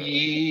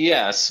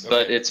 Yes,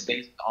 but it's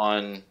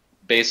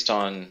based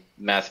on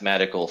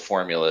mathematical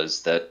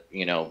formulas that,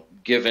 you know,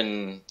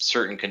 given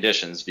certain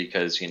conditions,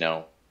 because, you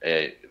know,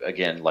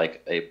 again,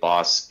 like a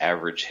boss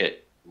average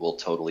hit will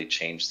totally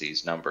change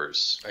these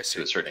numbers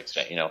to a certain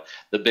extent. You know,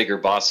 the bigger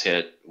boss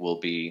hit will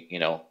be, you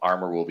know,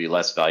 armor will be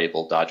less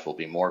valuable, dodge will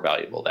be more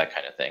valuable, that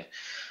kind of thing.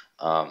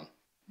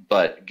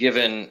 But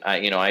given,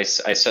 you know, I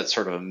set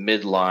sort of a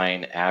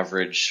midline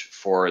average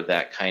for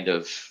that kind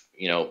of,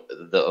 you know,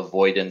 the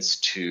avoidance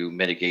to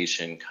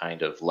mitigation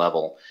kind of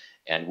level.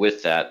 And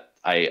with that,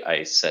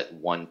 I set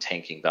one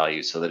tanking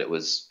value so that it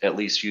was at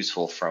least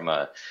useful from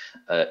a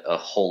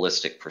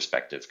holistic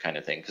perspective kind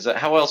of thing. Because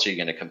how else are you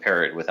going to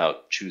compare it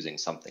without choosing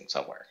something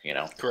somewhere, you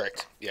know?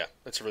 Correct. Yeah,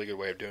 that's a really good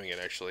way of doing it,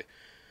 actually.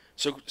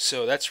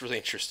 So that's really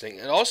interesting.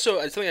 And also,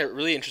 something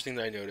really interesting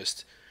that I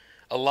noticed,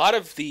 a lot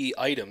of the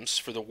items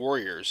for the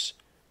warriors,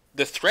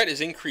 the threat is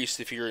increased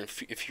if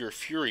you're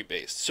Fury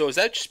based. So is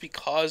that just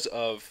because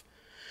of...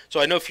 So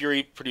I know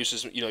Fury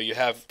produces, you know, you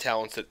have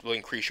talents that will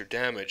increase your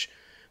damage,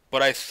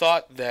 but I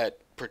thought that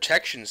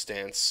protection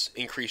stance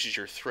increases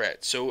your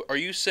threat. So are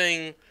you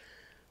saying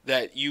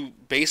that you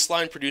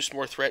baseline produce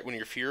more threat when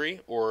you're Fury,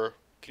 or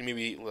can you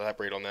maybe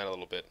elaborate on that a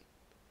little bit?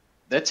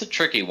 That's a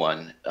tricky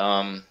one.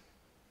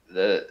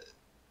 The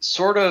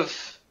sort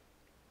of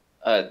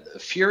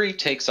Fury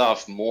takes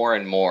off more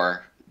and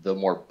more the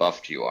more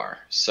buffed you are.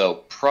 So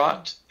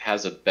Prot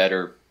has a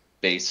better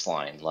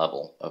baseline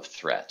level of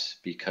threat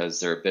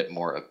because they're a bit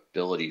more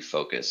ability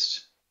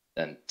focused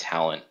than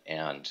talent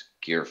and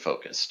gear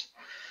focused.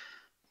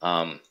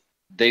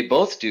 They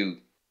both do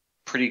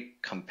pretty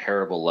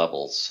comparable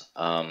levels,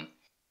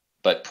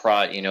 but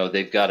Prot, you know,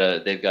 they've got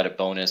a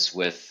bonus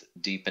with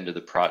deep into the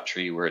Prot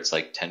tree where it's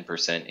like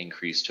 10%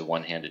 increase to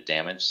one-handed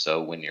damage.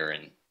 So when you're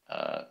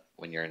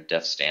in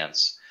Def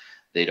Stance,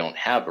 they don't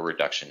have a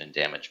reduction in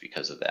damage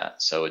because of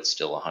that. So it's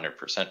still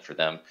 100% for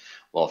them.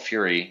 While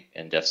Fury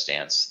in Def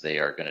Stance, they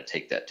are going to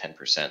take that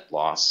 10%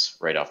 loss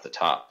right off the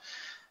top.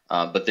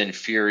 But then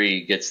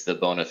Fury gets the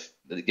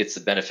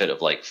benefit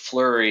of like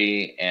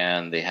Flurry,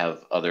 and they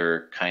have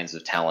other kinds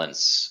of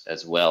talents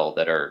as well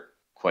that are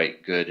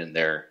quite good in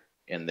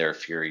their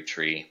Fury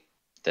tree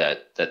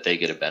that they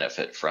get a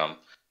benefit from.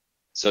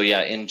 So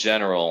yeah, in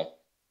general,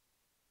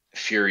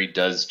 Fury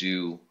does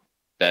do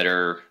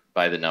better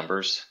by the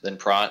numbers than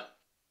Prot,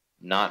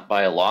 not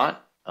by a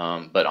lot,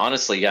 But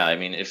honestly, yeah, I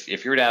mean, if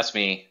you were to ask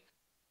me,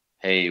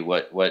 hey,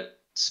 what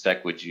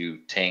spec would you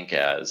tank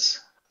as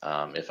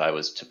if I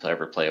was to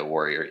ever play a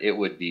warrior, it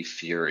would be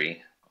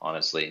Fury,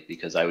 honestly,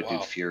 because I would do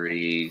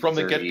Fury from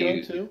 30, the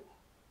get-go too.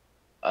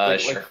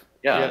 Sure.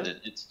 Yeah,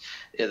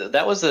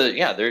 that was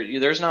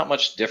there's not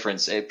much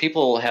difference.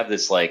 People have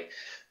this like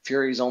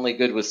Fury's only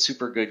good with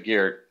super good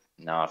gear.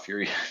 Nah,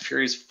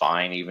 Fury's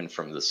fine even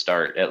from the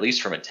start, at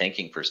least from a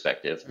tanking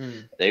perspective.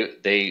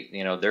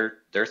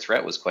 Their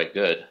threat was quite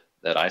good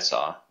that I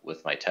saw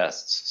with my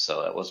tests,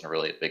 so that wasn't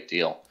really a big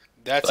deal.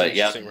 That's an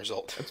interesting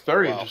result. That's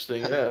very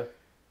interesting. Yeah.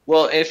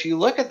 Well, if you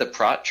look at the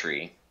prot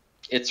tree,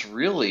 it's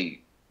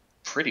really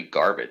pretty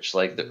garbage.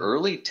 Like the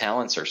early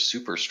talents are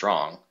super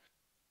strong.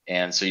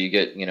 And so you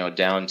get,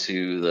 down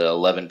to the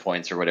 11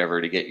 points or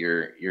whatever to get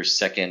your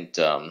second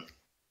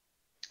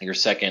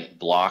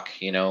block,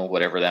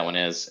 whatever that one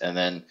is,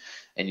 and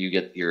you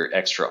get your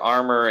extra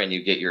armor and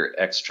you get your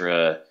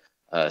extra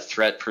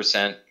threat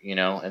percent,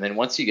 and then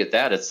once you get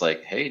that, it's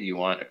like, hey, do you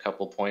want a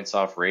couple points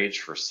off rage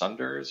for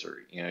Sunders, or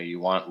you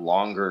want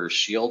longer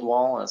shield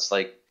wall? And it's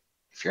like,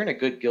 if you're in a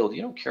good guild,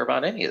 you don't care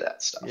about any of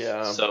that stuff.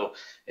 Yeah. So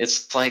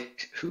it's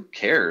like, who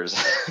cares?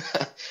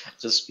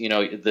 Just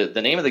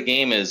the name of the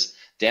game is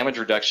damage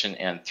reduction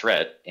and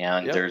threat,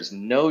 and there's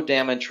no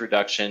damage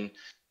reduction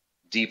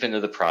deep into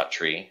the prot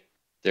tree.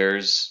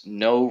 There's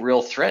no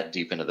real threat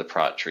deep into the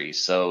prot tree,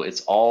 so it's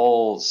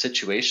all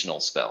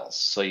situational spells.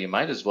 So you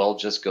might as well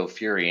just go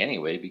Fury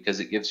anyway, because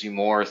it gives you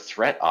more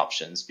threat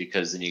options,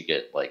 because then you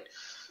get like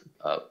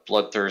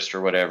Bloodthirst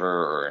or whatever,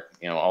 or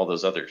all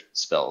those other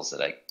spells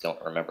that I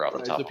don't remember off the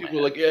top of my head. People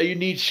are like, yeah, you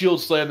need shield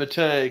slam the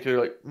tank.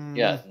 They're like,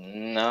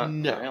 not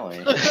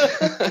really.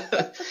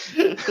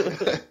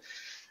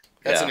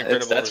 That's an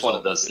incredible that's one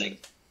of those things.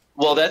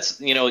 Well, that's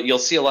you'll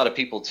see a lot of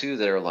people too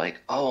that are like,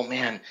 oh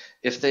man,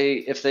 if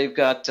they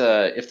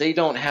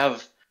don't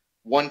have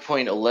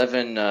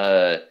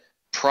 1.11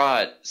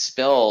 prot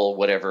spell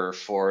whatever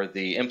for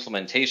the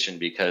implementation,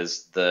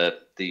 because the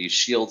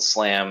shield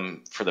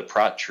slam for the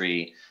prot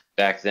tree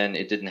back then,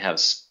 it didn't have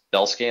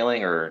spell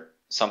scaling or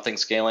something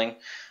scaling,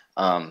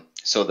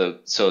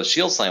 so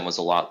shield slam was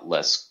a lot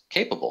less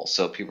capable.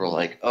 So people are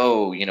like,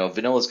 oh,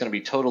 vanilla is going to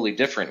be totally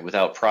different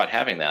without prot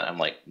having that. I'm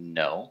like,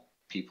 no,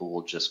 people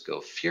will just go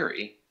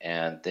Fury,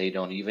 and they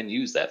don't even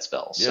use that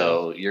spell. Yeah.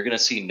 So you're going to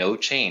see no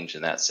change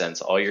in that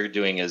sense. All you're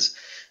doing is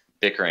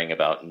bickering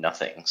about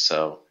nothing.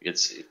 So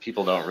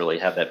people don't really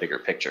have that bigger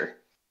picture.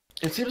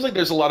 It seems like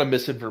there's a lot of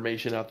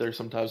misinformation out there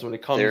sometimes when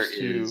it comes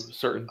to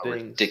certain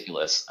things.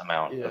 Ridiculous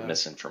amount of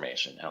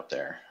misinformation out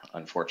there,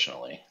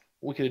 unfortunately.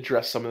 We can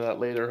address some of that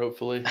later,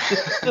 hopefully.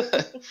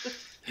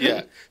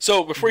 Yeah.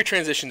 So before we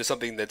transition to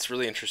something that's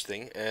really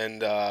interesting,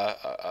 and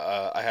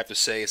I have to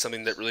say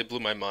something that really blew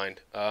my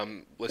mind,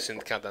 listening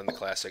to Countdown the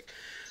Classic.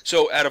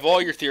 So out of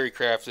all your theory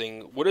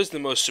crafting, what is the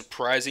most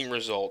surprising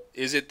result?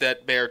 Is it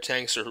that bear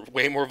tanks are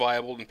way more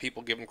viable than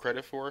people give them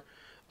credit for?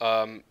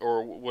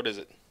 Or what is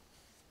it?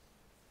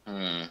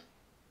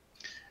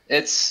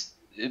 It's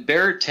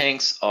bear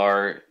tanks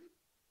are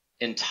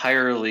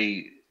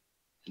entirely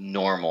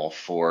normal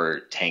for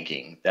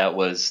tanking. That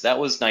was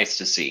nice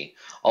to see.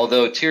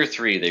 Although tier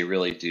 3, they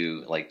really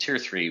do, like tier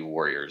 3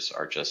 warriors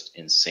are just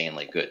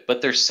insanely good,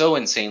 but they're so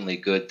insanely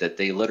good that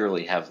they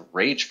literally have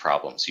rage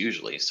problems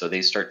usually. So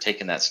they start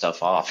taking that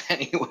stuff off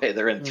anyway.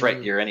 They're in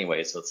threat gear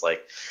anyway. So it's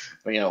like,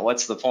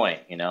 what's the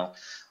point?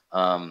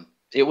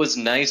 It was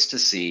nice to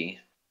see,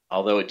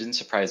 although it didn't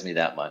surprise me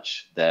that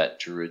much, that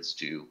druids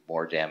do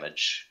more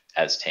damage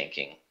as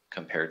tanking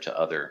compared to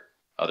other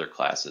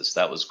classes.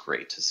 That was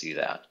great to see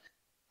that.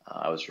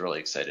 I was really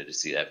excited to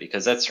see that,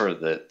 because that's sort of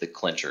the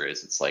clincher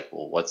is, it's like,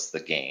 well, what's the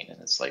gain? And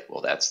it's like,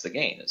 well, that's the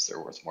gain, is they're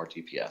worth more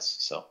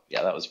DPS. So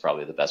yeah, that was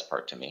probably the best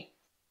part to me.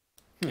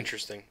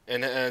 Interesting.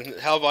 And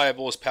how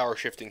viable is power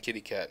shifting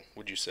Kitty Cat,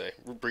 would you say,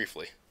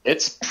 briefly?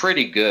 It's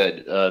pretty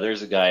good.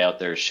 There's a guy out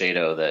there,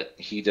 Shado, that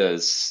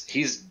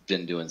he's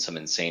been doing some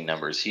insane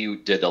numbers. He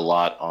did a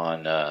lot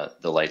on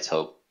the Lights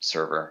Hope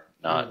server,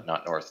 not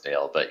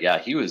Northdale, but yeah,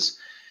 he was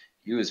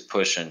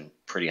pushing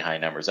pretty high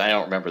numbers. I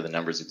don't remember the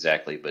numbers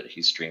exactly, but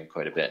he streamed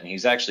quite a bit, and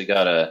he's actually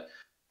got a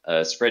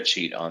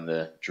spreadsheet on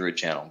the Druid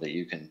channel that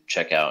you can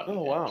check out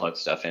and plug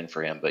stuff in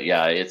for him. But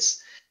yeah,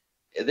 it's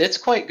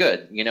quite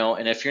good,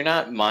 and if you're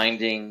not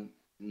minding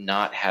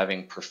not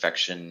having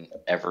perfection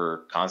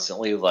ever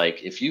constantly,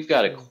 like if you've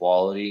got a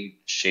quality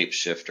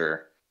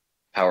shapeshifter,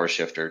 power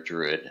shifter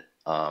Druid,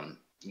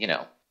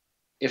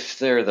 if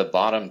they're the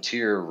bottom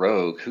tier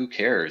rogue, who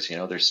cares?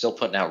 They're still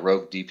putting out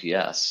rogue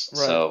DPS.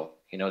 Right. So,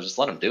 just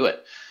let them do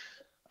it.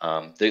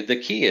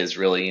 The key is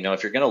really,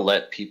 if you're going to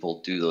let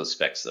people do those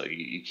specs, though,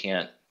 you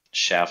can't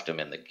shaft them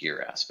in the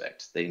gear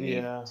aspect. They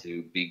need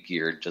to be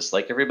geared just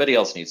like everybody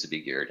else needs to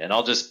be geared. And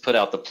I'll just put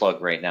out the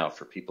plug right now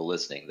for people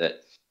listening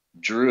that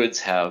druids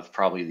have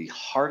probably the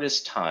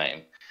hardest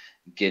time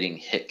getting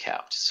hit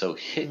capped. So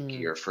hit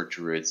gear for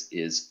druids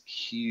is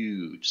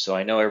huge. So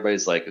I know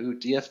everybody's like, ooh,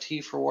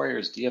 DFT for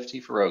warriors,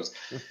 DFT for rogues.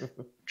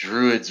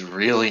 Druids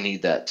really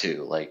need that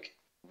too. Like,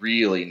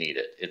 really need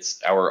it.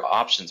 Our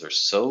options are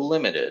so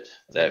limited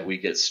that we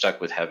get stuck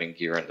with having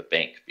gear in the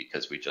bank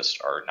because we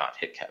just are not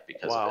hit cap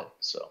because of it.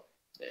 So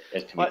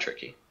it can be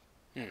tricky.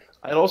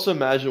 I'd also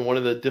imagine one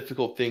of the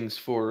difficult things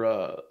for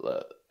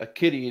a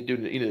kitty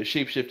doing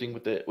shape shifting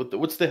with the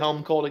what's the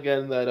helm called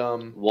again? That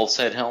Wolf's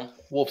Head helm.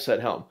 Wolf's Head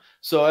helm.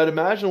 So I'd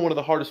imagine one of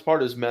the hardest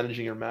part is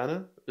managing your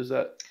mana. Is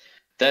that?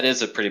 That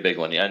is a pretty big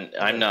one.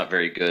 I'm not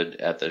very good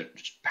at the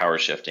power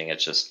shifting.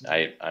 It's just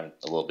I'm a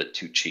little bit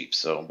too cheap,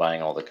 so I'm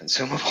buying all the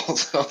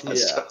consumables. All that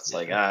stuff. It's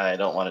like I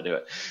don't want to do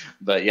it.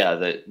 But yeah,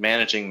 the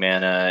managing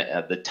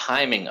mana, the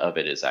timing of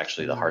it is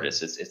actually the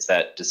hardest. It's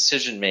that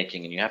decision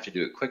making, and you have to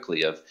do it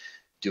quickly. Of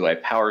do I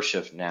power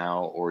shift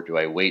now, or do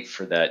I wait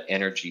for that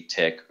energy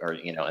tick, or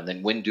and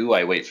then when do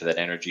I wait for that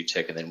energy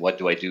tick, and then what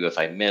do I do if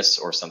I miss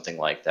or something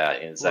like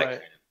that? And it's that kind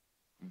of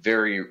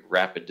very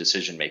rapid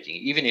decision making.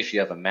 Even if you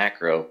have a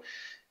macro,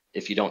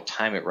 if you don't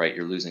time it right,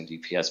 you're losing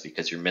DPS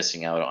because you're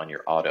missing out on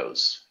your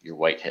autos, your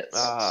white hits.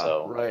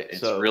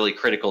 It's really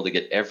critical to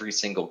get every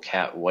single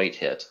cat white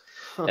hit.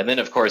 And then,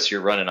 of course,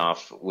 you're running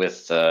off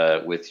with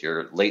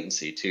your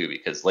latency, too,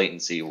 because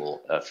latency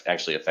will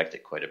actually affect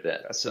it quite a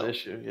bit. That's an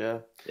issue, yeah.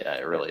 Yeah,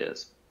 it really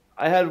is.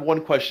 I had one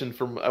question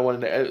I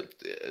wanted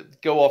to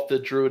go off the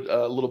Druid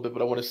a little bit,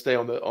 but I want to stay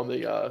on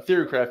the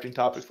theory crafting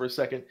topic for a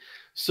second.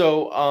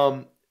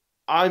 So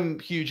I'm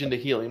huge into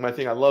healing.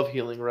 I love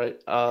healing, right?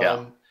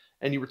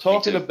 And you were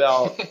talking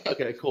about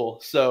okay, cool.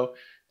 So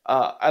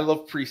I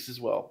love priests as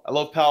well. I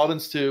love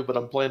paladins too, but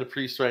I'm playing a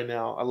priest right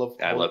now. I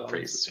love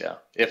priests. Yeah,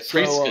 if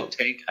priests could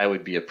tank, I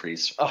would be a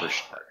priest for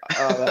sure.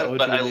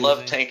 But I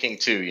love tanking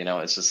too.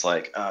 It's just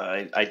like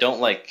I don't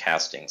like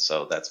casting,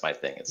 so that's my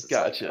thing. It's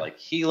gotcha. Like, I like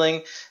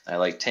healing, I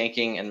like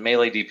tanking, and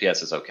melee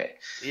DPS is okay.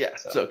 Yeah,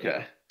 so, it's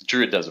okay.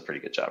 Druid does a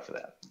pretty good job for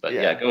that. But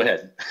yeah go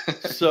ahead.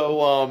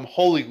 So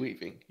holy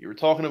weaving, you were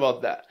talking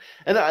about that,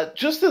 and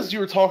just as you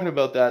were talking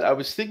about that, I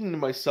was thinking to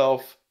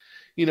myself,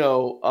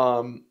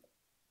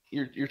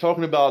 you're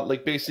talking about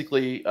like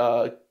basically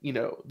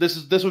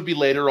this would be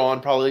later on,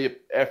 probably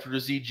after the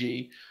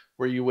ZG,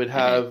 where you would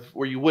have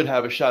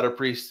a shadow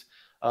priest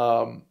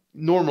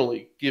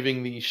normally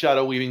giving the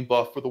shadow weaving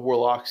buff for the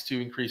warlocks to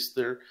increase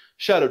their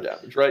shadow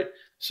damage, right?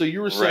 So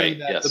you were saying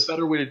that the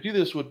better way to do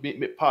this would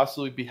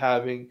possibly be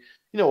having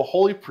a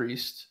holy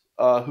priest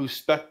who's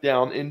spec'd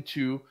down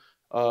into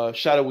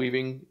shadow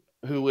weaving,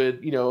 who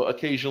would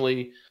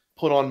occasionally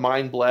put on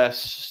mind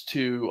blasts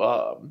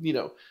to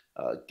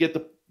get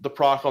the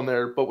proc on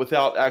there, but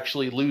without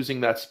actually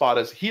losing that spot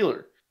as a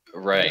healer.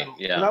 Right.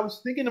 Yeah. And I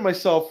was thinking to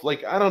myself,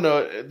 like, I don't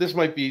know, this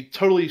might be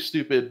totally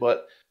stupid,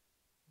 but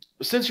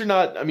since you're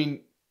not,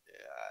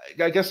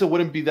 I guess it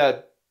wouldn't be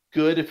that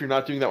good if you're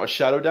not doing that much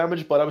shadow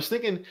damage, but I was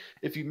thinking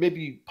if you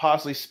maybe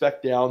possibly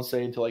spec down,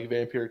 say, into like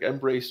Vampiric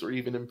Embrace or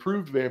even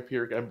improved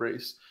Vampiric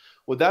Embrace,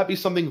 would that be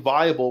something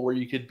viable where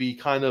you could be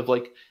kind of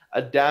like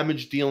a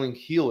damage dealing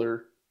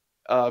healer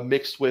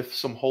mixed with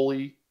some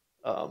holy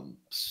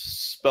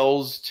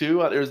spells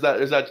too? Or is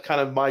that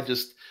kind of my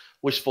just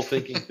wishful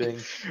thinking thing?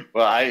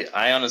 Well,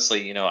 I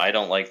honestly, I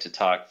don't like to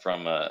talk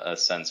from a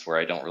sense where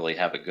I don't really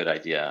have a good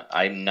idea.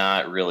 I'm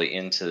not really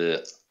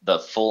into the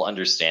full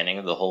understanding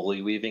of the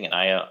holy weaving, and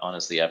I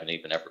honestly haven't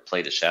even ever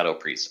played a shadow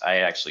priest.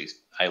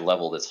 I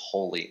leveled as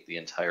holy the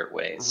entire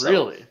way. So,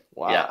 really?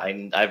 Wow.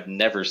 Yeah, I've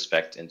never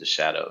spec'd into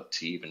shadow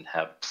to even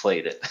have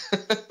played it.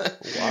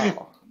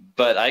 Wow.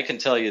 But I can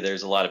tell you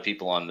there's a lot of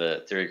people on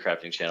the theory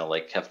crafting channel,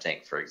 like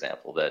KevTank, for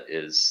example,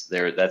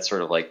 that's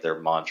sort of like their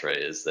mantra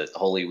is that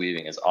holy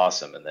weaving is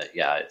awesome and that,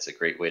 it's a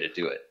great way to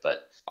do it.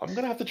 But I'm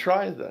going to have to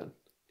try it then.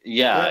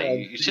 Yeah,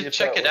 you should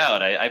check it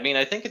out.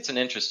 I think it's an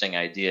interesting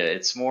idea.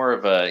 It's more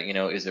of a,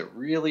 is it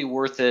really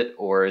worth it,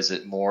 or is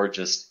it more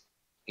just,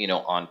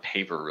 on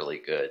paper really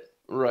good?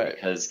 Right.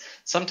 Because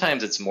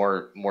sometimes it's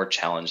more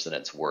challenge than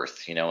it's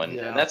worth, and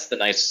that's the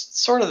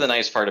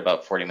nice part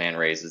about 40-man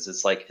raises.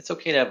 It's like, it's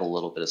okay to have a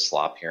little bit of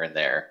slop here and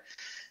there,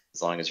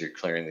 as long as you're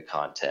clearing the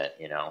content,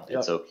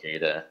 It's okay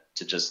to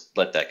just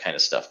let that kind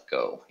of stuff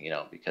go,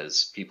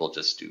 because people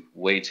just do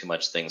way too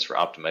much things for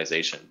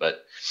optimization.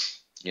 But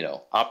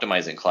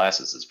optimizing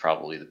classes is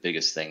probably the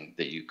biggest thing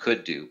that you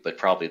could do, but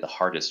probably the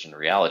hardest in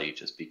reality,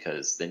 just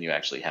because then you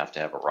actually have to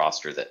have a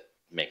roster that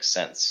makes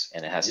sense,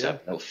 and it has to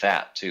have no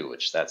fat too,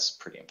 which that's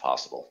pretty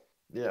impossible.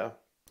 Yeah.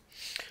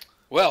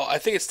 Well, I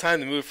think it's time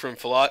to move from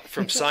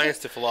science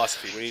to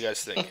philosophy. What do you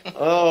guys think?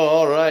 Oh,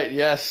 all right.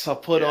 Yes, I'll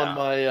put on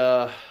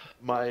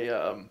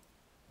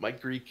my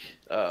Greek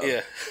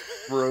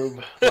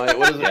robe.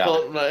 What is it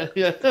called?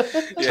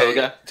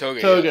 Toga.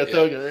 Toga.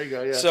 There you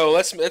go. Yeah.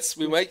 So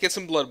we might get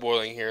some blood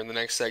boiling here in the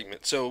next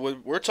segment. So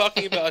what we're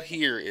talking about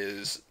here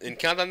is in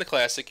Countdown to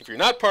Classic. If you're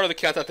not part of the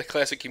Countdown to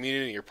Classic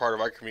community and you're part of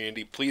our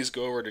community, please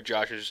go over to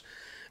Josh's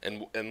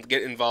and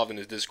get involved in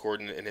his Discord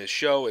and his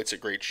show. It's a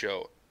great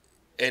show.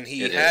 And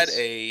he had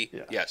a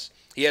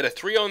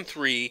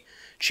 3-on-3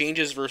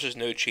 changes versus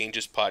no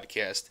changes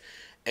podcast.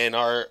 And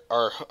our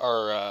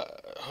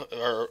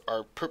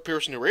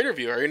person who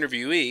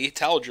interviewee,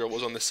 Taladril,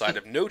 was on the side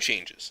of no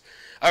changes.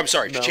 I'm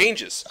sorry,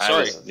 changes.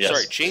 Sorry,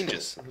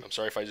 changes. I'm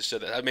sorry if I just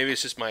said that. Maybe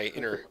it's just my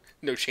inner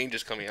No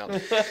changes coming out.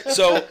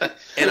 So,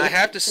 and I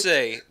have to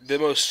say, the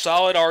most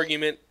solid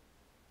argument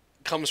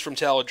comes from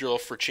Taladril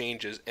for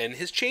changes, and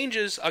his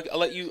changes, I'll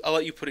let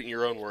you put it in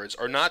your own words,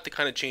 are not the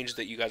kind of changes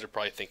that you guys are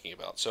probably thinking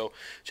about. So,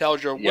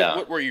 Taladril,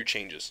 what were your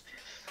changes?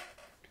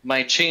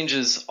 My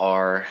changes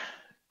are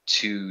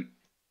to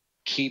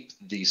keep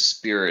the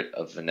spirit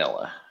of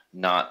vanilla,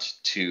 not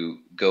to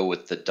go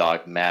with the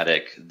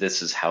dogmatic,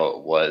 this is how it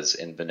was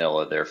in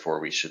vanilla,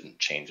 therefore we shouldn't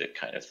change it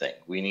kind of thing.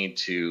 We need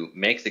to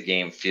make the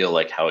game feel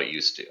like how it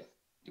used to.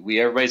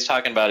 Everybody's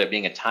talking about it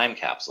being a time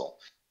capsule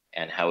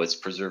and how it's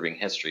preserving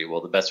history. Well,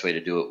 the best way to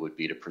do it would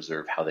be to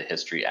preserve how the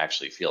history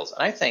actually feels.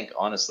 And I think,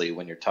 honestly,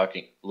 when you're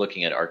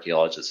looking at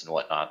archaeologists and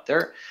whatnot,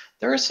 there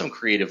is some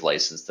creative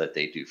license that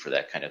they do for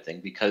that kind of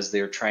thing, because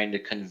they're trying to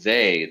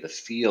convey the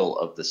feel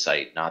of the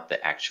site, not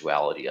the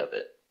actuality of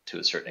it, to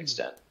a certain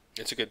extent.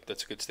 That's a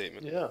good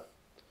statement. Yeah.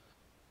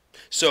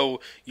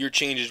 So your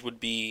changes would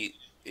be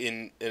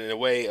in a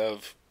way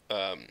of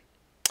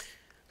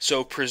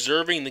so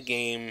preserving the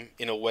game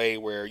in a way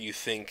where you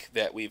think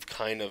that we've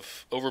kind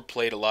of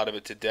overplayed a lot of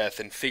it to death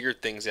and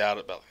figured things out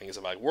about things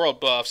like world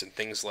buffs and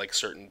things like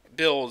certain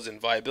builds and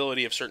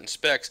viability of certain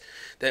specs,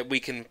 that we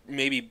can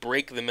maybe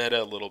break the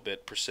meta a little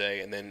bit per se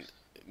and then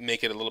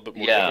make it a little bit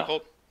more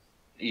difficult?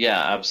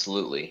 Yeah,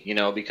 absolutely.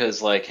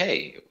 Because like,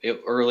 hey,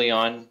 early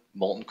on,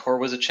 Molten Core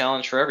was a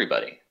challenge for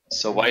everybody.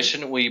 So why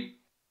shouldn't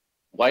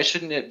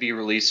it be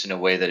released in a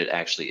way that it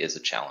actually is a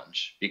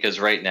challenge? Because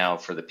right now,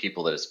 for the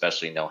people that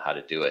especially know how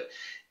to do it,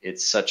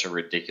 it's such a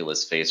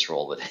ridiculous face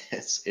roll that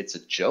it's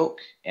a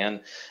joke. And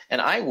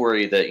I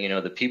worry that,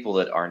 the people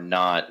that are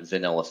not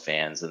vanilla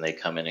fans and they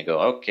come in and go,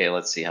 okay,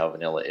 let's see how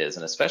vanilla is.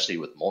 And especially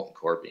with Molten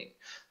Core being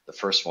the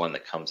first one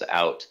that comes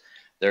out,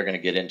 they're going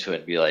to get into it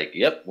and be like,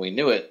 yep, we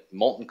knew it.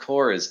 Molten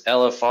Core is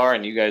LFR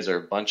and you guys are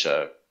a bunch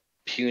of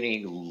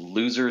puny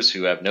losers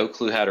who have no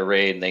clue how to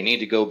raid, and they need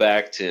to go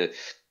back to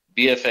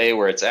BFA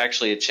where it's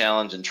actually a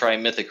challenge and try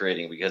mythic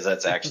raiding because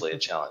that's actually a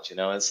challenge.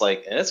 It's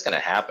like, and it's going to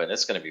happen.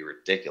 It's going to be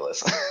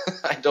ridiculous.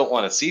 I don't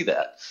want to see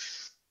that.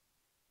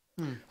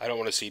 I don't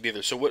want to see it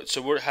either.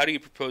 So how do you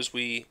propose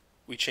we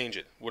change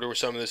it? What are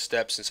some of the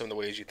steps and some of the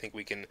ways you think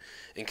we can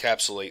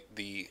encapsulate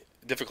the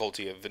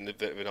difficulty of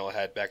vanilla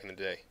had back in the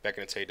day, back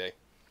in its heyday?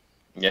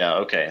 Yeah.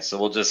 Okay. So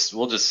we'll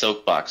just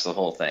soapbox the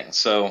whole thing.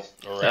 So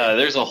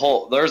there's a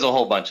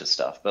whole bunch of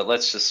stuff, but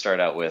let's just start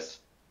out with,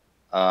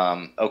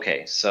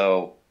 okay.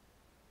 So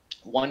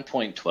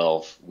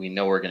 1.12, we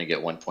know we're going to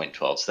get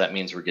 1.12. So that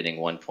means we're getting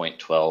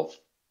 1.12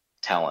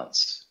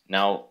 talents.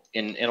 Now,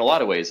 in a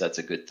lot of ways, that's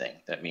a good thing.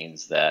 That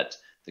means that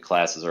the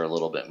classes are a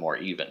little bit more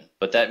even,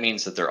 but that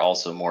means that they're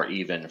also more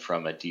even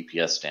from a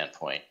DPS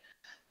standpoint,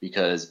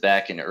 because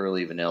back in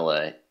early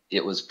vanilla,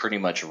 it was pretty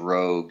much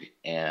rogue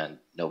and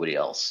nobody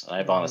else. And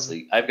I've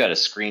got a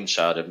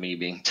screenshot of me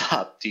being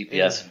top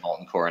DPS in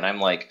Molten Core, and I'm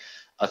like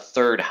a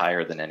third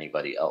higher than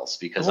anybody else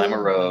because I'm a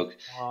rogue,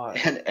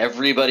 and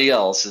everybody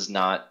else is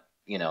not,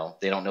 they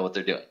don't know what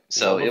they're doing.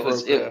 So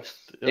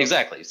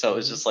exactly. So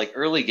it's just like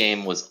early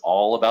game was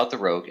all about the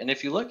rogue. And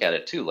if you look at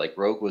it too, like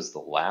rogue was the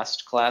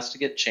last class to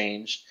get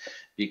changed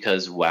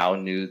because WoW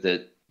knew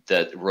that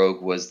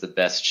rogue was the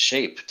best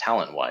shape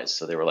talent wise.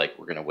 So they were like,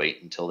 we're going to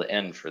wait until the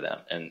end for them.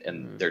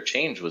 And their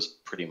change was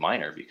pretty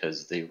minor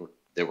because they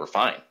were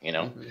fine,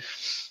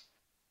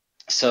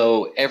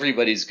 So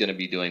everybody's going to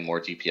be doing more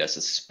DPS,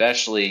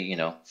 especially,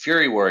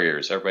 Fury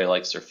Warriors. Everybody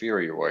likes their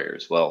Fury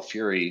Warriors. Well,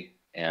 Fury,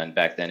 and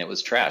back then it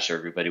was trash.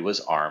 Everybody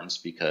was arms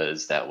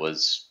because that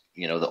was,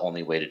 the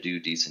only way to do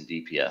decent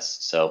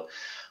DPS. So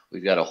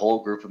we've got a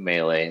whole group of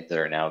melee that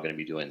are now going to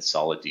be doing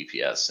solid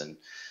DPS. And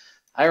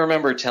I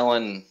remember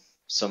telling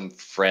some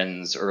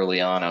friends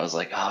early on, I was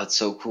like, oh, it's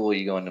so cool.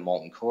 You go into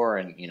Molten Core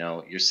and,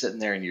 you're sitting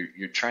there and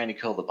you're trying to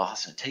kill the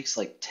boss, and it takes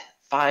like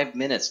 5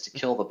 minutes to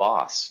kill the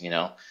boss,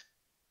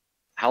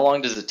 How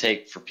long does it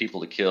take for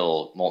people to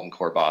kill Molten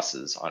Core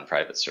bosses on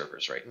private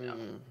servers right now?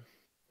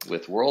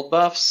 With world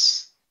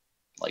buffs,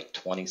 like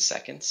 20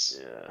 seconds.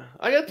 Yeah,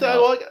 I got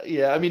that.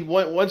 Yeah, I mean,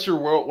 once you're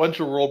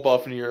world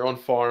buff and you're on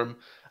farm.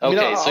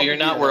 So you're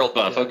not world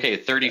buff. Yeah, okay,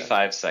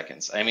 35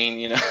 seconds. I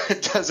mean,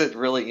 it doesn't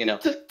really,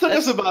 Took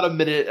us about a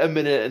minute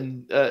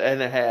and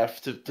a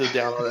half to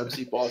down our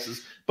MC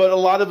bosses. But a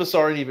lot of us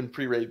aren't even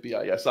pre-raid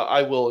BIS.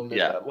 I will admit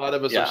that. A lot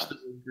of us are still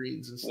in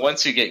greens and stuff.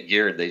 Once you get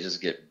geared, they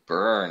just get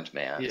burned,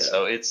 man. Yeah.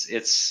 So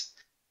it's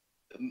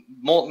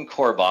Molten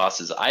Core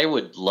bosses. I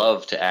would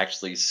love to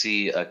actually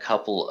see a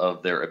couple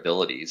of their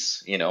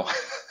abilities,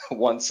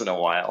 once in a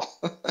while.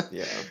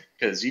 Yeah.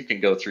 Because you can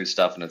go through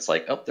stuff and it's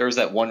like, oh, there's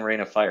that one rain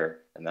of fire,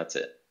 and that's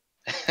it.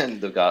 And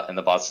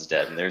the boss is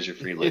dead, and there's your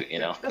free loot,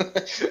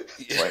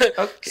 It's like,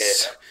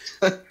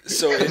 okay.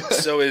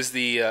 So is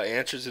the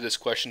answer to this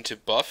question to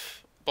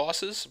buff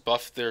bosses,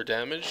 buff their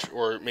damage,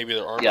 or maybe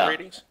their armor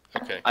ratings?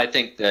 Okay. I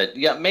think that,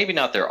 maybe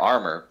not their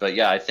armor, but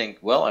I think,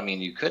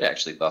 you could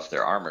actually buff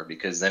their armor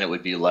because then it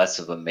would be less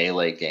of a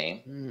melee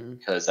game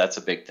because that's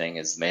a big thing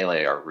is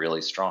melee are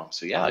really strong.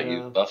 So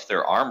you buff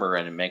their armor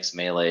and it makes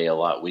melee a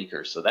lot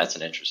weaker. So that's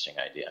an interesting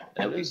idea.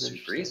 That would be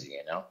super easy,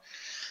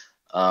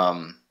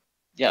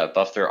 yeah,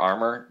 buff their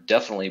armor,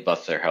 definitely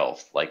buff their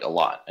health, like a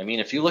lot. I mean,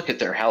 if you look at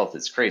their health,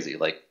 it's crazy.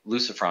 Like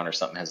Lucifron or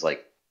something has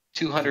like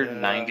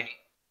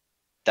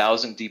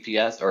 290,000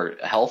 DPS or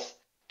health,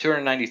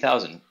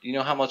 290,000. You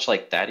know how much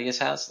like Thaddeus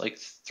has? Like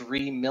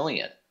 3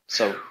 million.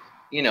 So,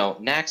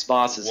 Nax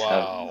bosses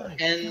have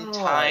 10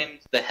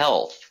 times the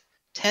health.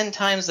 10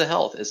 times the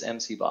health as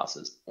MC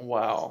bosses.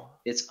 Wow.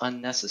 It's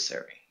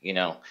unnecessary,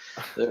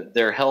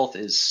 Their health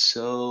is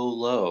so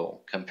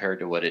low compared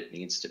to what it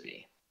needs to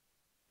be.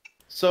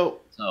 So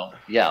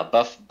yeah,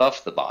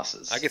 buff the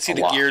bosses. I can see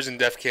the gears in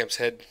Defcamp's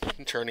head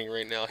turning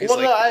right now. He's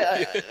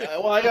I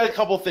got a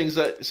couple things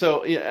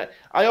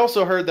I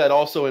also heard that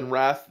also in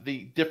Wrath,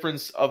 the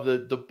difference of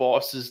the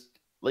bosses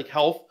like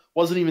health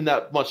wasn't even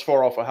that much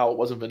far off of how it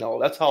was in vanilla.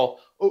 That's how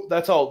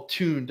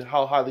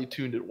highly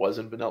tuned it was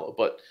in vanilla.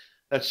 But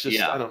that's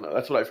just I don't know.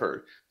 That's what I've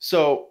heard.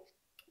 So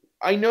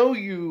I know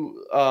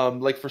you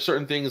like for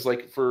certain things,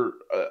 like for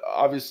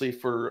obviously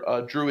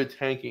for druid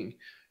tanking,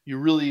 you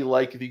really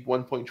like the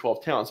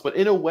 1.12 talents. But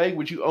in a way,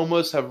 would you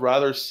almost have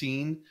rather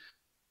seen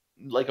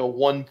like a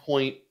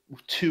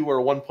 1.2 or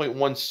a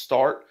 1.1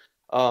 start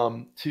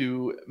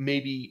to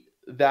maybe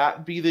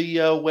that be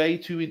the way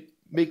to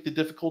make the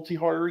difficulty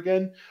harder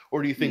again?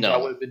 Or do you think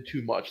that would have been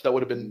too much? That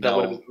would have been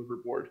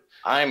overboard.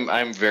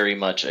 I'm very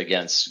much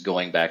against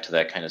going back to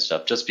that kind of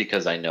stuff, just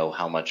because I know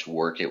how much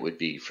work it would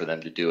be for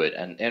them to do it,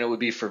 and it would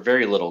be for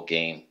very little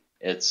gain.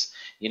 It's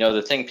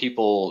the thing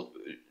people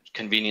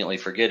conveniently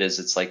forget is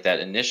it's like that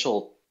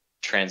initial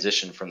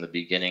transition from the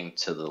beginning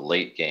to the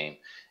late game.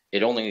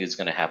 It only is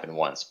going to happen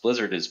once.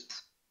 Blizzard is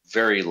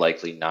very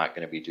likely not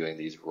going to be doing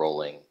these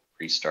rolling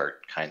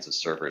restart kinds of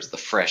servers, the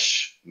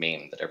fresh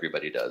meme that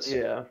everybody does.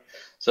 Yeah.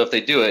 So if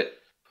they do it,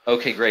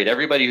 okay, great.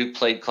 Everybody who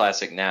played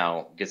Classic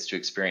now gets to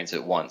experience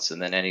it once,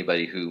 and then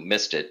anybody who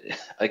missed it,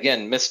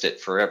 again, missed it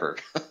forever.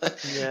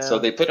 Yeah. So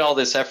they put all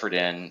this effort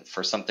in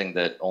for something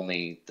that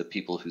only the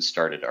people who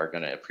started are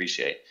going to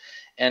appreciate.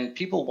 And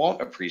people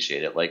won't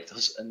appreciate it. Like,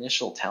 those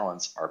initial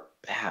talents are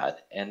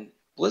bad. And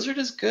Blizzard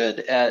is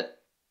good at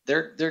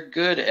they're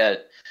good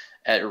at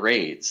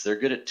raids. They're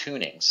good at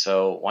tuning.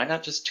 So why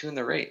not just tune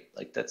the raid?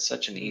 Like, that's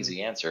such an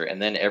easy answer.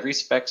 And then every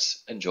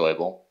spec's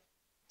enjoyable.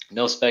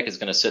 No spec is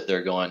going to sit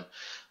there going,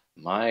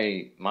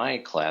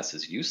 my class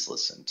is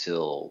useless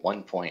until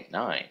 1.9.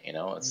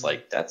 It's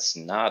like, that's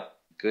not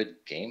good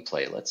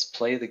gameplay. Let's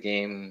play the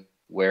game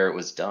where it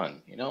was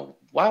done.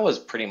 WoW was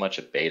pretty much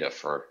a beta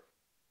for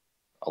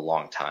a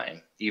long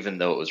time. Even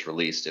though it was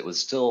released, it was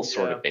still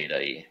sort of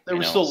beta-y. They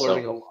were still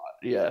learning a lot.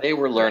 Yeah, they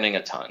were learning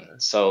a ton.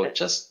 So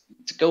just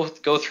to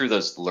go through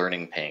those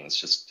learning pains,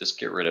 just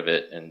get rid of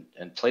it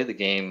and play the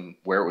game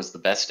where it was the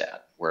best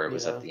at, where it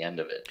was at the end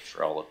of it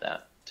for all of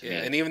that.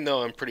 And even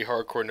though I'm pretty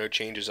hardcore no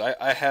changes,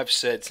 I have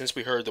said, since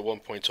we heard the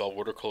 1.12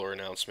 watercolor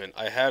announcement,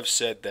 I have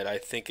said that I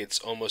think it's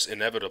almost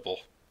inevitable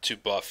to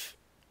buff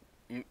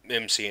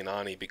MC and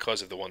Ani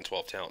because of the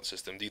 112 talent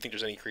system. Do you think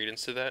there's any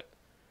credence to that?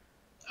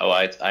 Oh,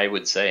 I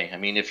would say. I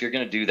mean, if you're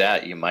going to do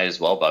that, you might as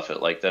well buff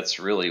it. Like, that's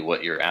really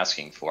what you're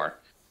asking for.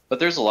 But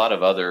there's a lot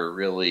of other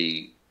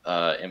really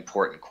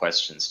important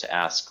questions to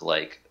ask,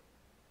 like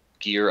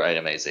gear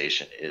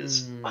itemization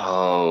is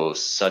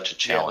such a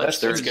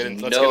challenge. Let's get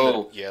into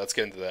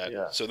that.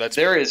 Yeah. So that's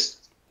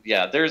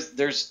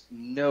there's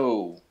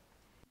no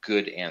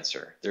good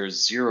answer.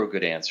 There's zero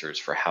good answers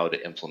for how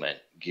to implement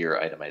gear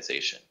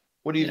itemization.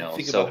 What do you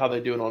think about how they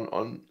do it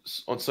on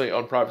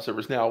private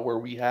servers now, where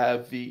we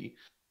have the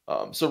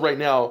so right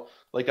now,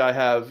 like I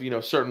have,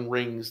 certain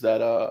rings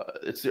that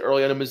it's the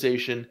early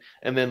itemization,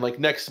 and then like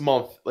next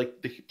month, like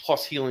the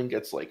plus healing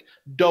gets like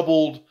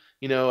doubled.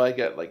 I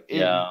get like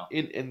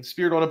in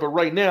spirit on it, but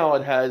right now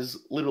it has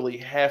literally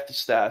half the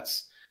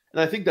stats, and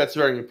I think that's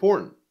very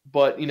important.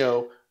 But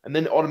and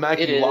then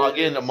automatically log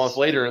in a month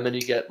later, and then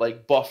you get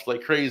like buffed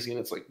like crazy, and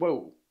it's like,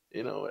 whoa,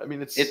 I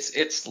mean,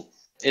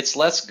 it's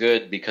less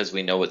good because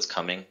we know what's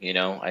coming.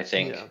 I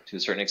think to a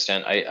certain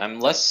extent, I'm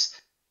less.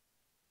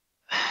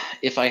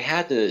 If I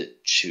had to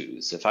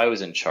choose, if I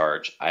was in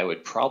charge, I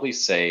would probably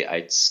say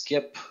I'd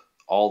skip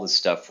all the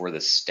stuff where the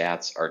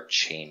stats are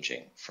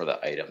changing for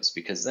the items,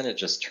 because then it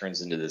just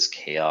turns into this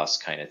chaos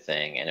kind of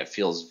thing, and it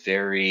feels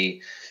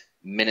very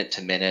minute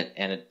to minute,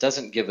 and it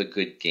doesn't give a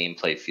good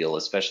gameplay feel,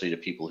 especially to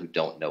people who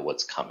don't know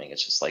what's coming.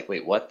 It's just like,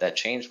 wait, what? That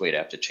changed? Wait, I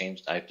have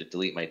to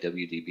delete my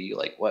WDB?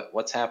 Like,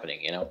 what's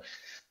happening?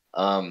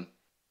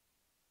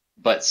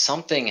 But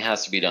something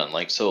has to be done.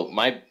 Like, so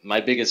my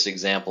biggest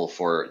example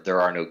for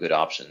there are no good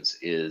options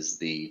is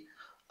the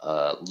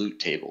loot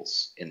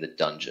tables in the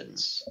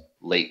dungeons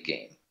late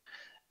game.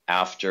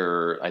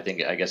 After, I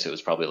guess it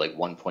was probably like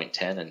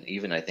 1.10 and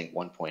even I think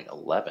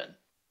 1.11,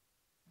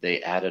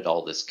 they added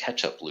all this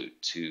catch-up loot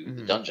to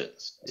the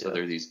dungeons. So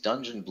there are these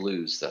dungeon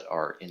blues that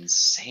are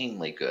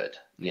insanely good.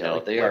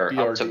 Like they are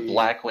BRD, up to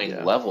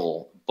Blackwing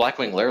level,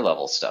 Blackwing lair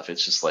level stuff.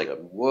 It's just like,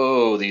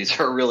 whoa,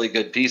 these are really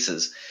good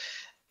pieces.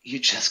 You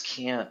just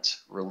can't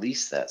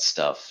release that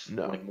stuff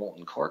when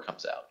Molten Core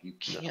comes out. You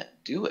can't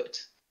do it.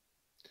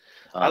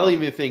 I don't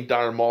even think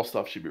Dire Maul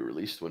stuff should be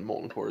released when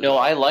Molten Core is No,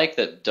 out. I like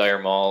that Dire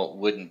Maul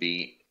wouldn't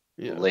be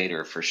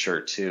later for sure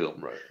too.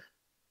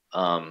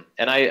 Right.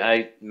 And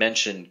I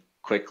mentioned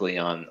quickly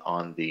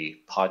on the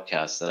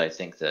podcast that I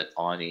think that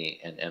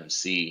Ani and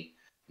MC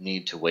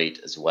need to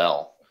wait as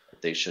well.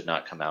 They should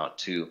not come out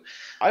too.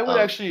 I would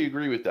actually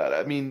agree with that.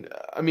 I mean,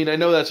 I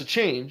know that's a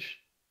change,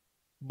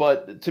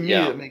 but to me,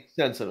 it makes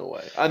sense in a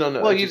way. I don't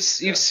know. Well, you've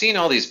seen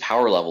all these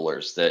power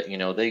levelers that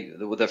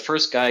the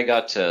first guy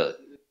got to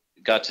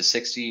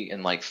 60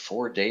 in like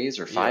 4 days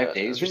or 5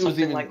 days or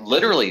something, like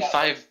literally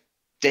 5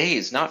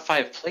 days, not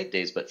 5 plate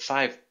days, but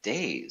 5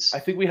 days. I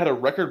think we had a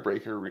record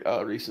breaker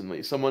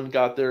recently. Someone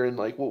got there in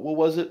like what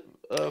was it,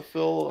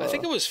 Phil? I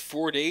think it was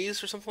 4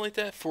 days or something like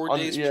that. 4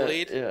 days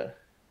played. Yeah.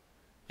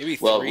 Maybe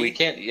 3. Well, we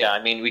can't. Yeah,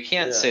 I mean, we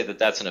can't say that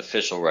that's an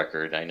official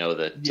record. I know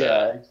that.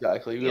 Yeah,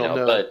 exactly. We don't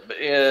know.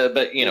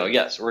 But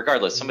yes.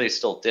 Regardless, somebody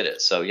still did it.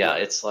 So yeah,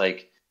 it's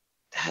like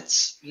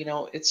that's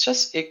it's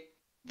just it.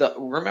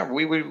 Remember,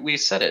 we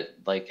said it,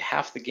 like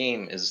half the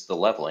game is the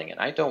leveling, and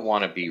I don't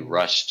want to be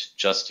rushed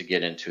just to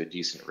get into a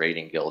decent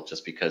raiding guild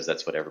just because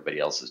that's what everybody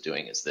else is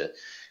doing, is the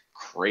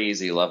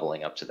crazy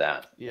leveling up to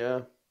that.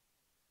 Yeah.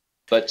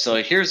 But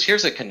so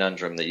here's a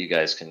conundrum that you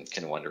guys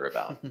can wonder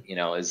about.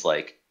 Is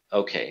like,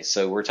 okay,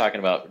 so we're talking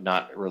about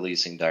not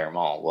releasing Dire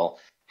Maul. Well,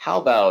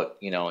 how about,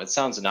 it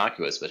sounds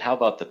innocuous, but how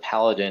about the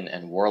Paladin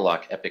and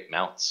Warlock epic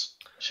mounts?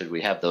 Should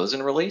we have those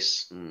in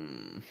release?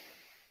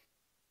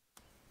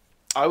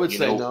 I would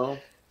say no.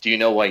 Do you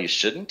know why you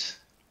shouldn't?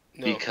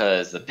 No.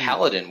 Because the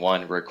Paladin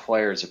one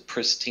requires a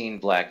pristine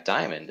black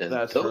diamond, and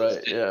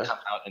those didn't come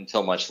out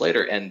until much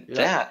later, and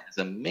that has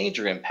a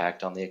major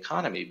impact on the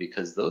economy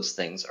because those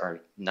things are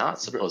not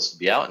supposed to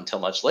be out until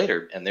much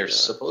later, and they're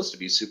supposed to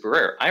be super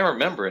rare. I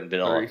remember in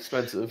vanilla, very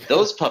expensive.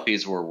 Those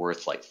puppies were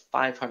worth like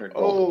 500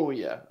 gold.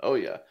 Oh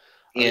yeah.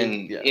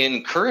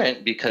 In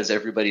current, because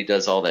everybody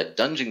does all that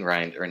dungeon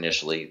grind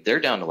initially, they're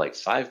down to like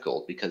 5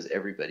 gold because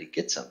everybody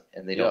gets them,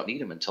 and they don't need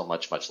them until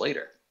much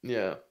later.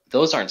 Yeah.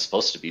 Those aren't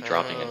supposed to be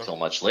dropping until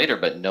much later,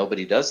 but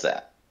nobody does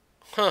that.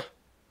 Huh.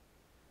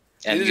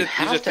 And you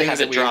have to have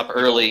it drop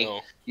early.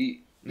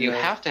 You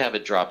have to have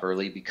it drop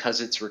early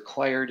because it's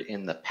required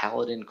in the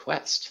Paladin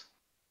quest.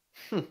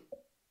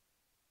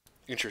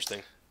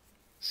 Interesting.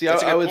 See,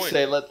 I would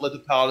say let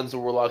the Paladins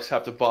and Warlocks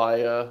have to buy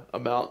a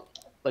mount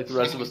like the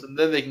rest of us, and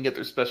then they can get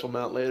their special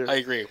mount later. I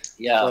agree.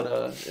 Yeah. But,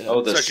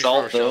 Oh, the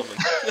salt, though.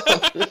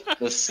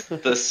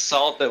 the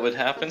salt that would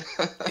happen.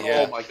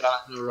 Yeah. Oh, my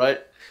God. Right?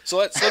 So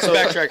let's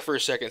backtrack for a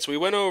second. So we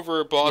went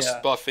over boss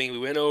buffing. We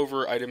went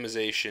over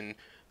itemization.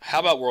 How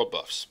about world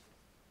buffs?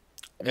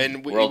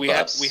 And we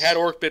had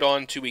Orc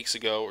on 2 weeks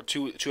ago, or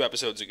two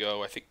episodes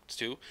ago, I think it's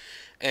 2.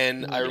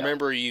 And I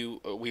remember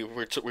we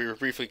were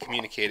briefly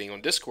communicating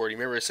on Discord. You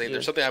remember saying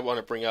there's something I want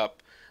to bring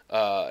up,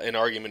 an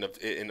argument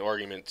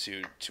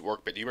to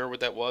Orc-Bit. Do you remember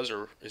what that was,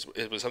 or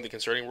it was something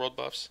concerning world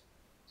buffs?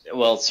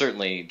 Well,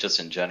 certainly just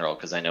in general,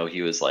 because I know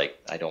he was like,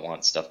 I don't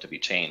want stuff to be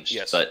changed.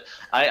 Yes. But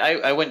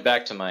I went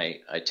back to my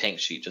tank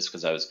sheet just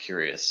because I was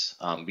curious.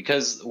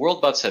 Because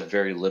world buffs have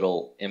very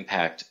little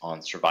impact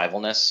on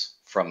survivalness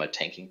from a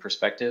tanking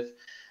perspective.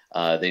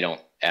 They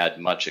don't add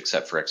much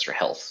except for extra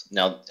health.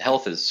 Now,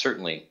 health is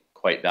certainly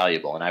quite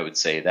valuable, and I would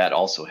say that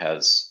also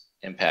has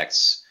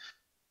impacts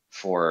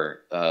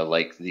for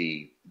like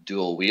the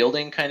dual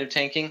wielding kind of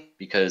tanking,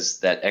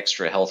 because that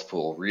extra health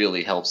pool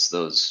really helps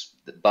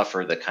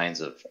buffer the kinds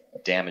of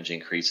damage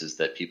increases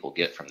that people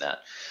get from that.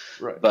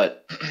 Right.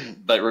 But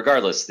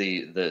regardless,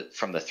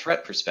 from the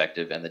threat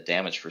perspective and the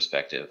damage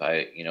perspective,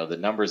 the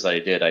numbers that I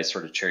did, I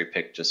sort of cherry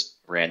picked just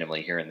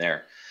randomly here and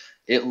there.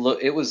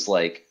 It was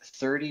like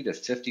 30 to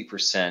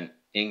 50%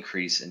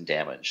 increase in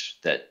damage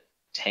that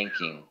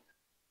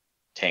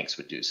tanks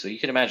would do. So you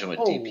can imagine what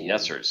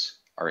DPSers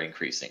are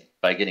increasing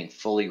by getting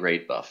fully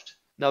raid buffed.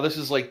 Now this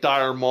is like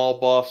Dire Maul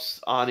buffs,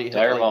 Ani Head.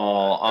 Dire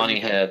Maul, Ani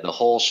Head, the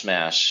whole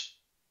smash.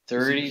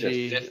 30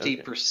 to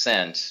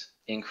 50%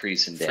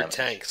 increase in damage. For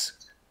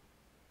tanks.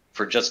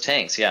 For just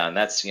tanks, yeah. And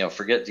that's,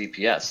 forget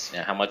DPS.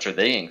 How much are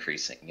they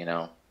increasing,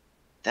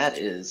 That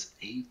is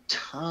a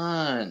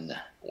ton.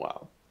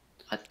 Wow.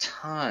 A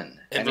ton.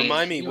 And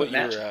remind me what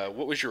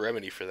was your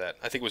remedy for that?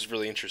 I think it was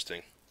really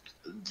interesting.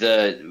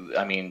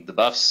 The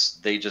buffs,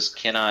 they just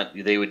cannot.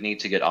 They would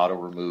need to get auto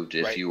removed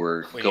if you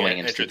were going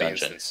into the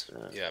dungeon.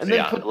 Yeah, and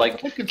then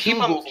keep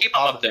them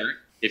up there.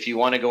 If you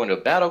want to go into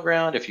a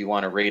battleground, if you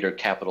want to raid a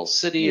capital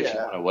city, if you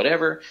want to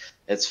whatever,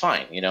 it's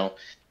fine.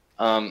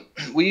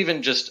 We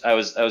even I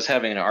was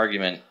having an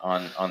argument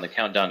on the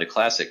Countdown to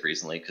Classic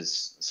recently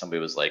because somebody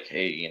was like,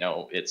 hey,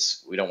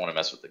 we don't want to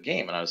mess with the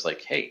game, and I was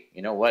like, hey,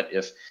 you know what?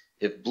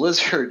 If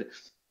Blizzard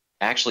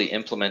actually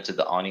implemented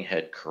the Ani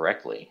Head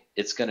correctly,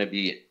 it's going to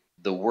be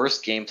the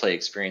worst gameplay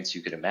experience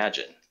you could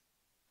imagine,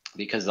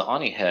 because the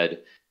Ani Head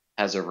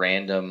has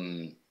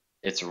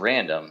it's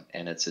random,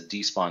 and it's a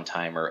despawn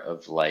timer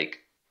of like,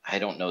 I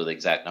don't know the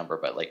exact number,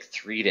 but like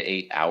 3 to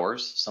 8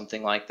 hours,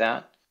 something like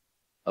that.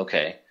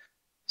 Okay.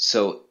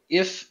 So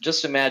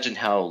just imagine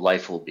how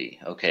life will be.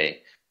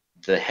 Okay.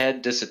 The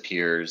head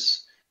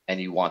disappears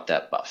and you want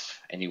that buff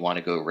and you want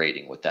to go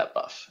raiding with that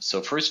buff.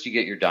 So first you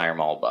get your Dire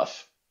Maul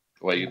buff.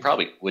 Well, you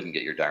probably wouldn't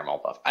get your dire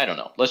maul buff. I don't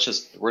know.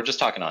 We're just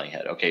talking on your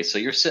head. Okay, so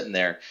you're sitting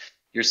there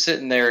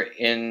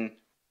in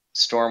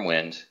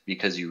Stormwind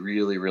because you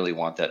really, really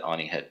want that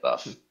Ani head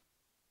buff.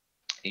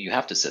 And you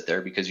have to sit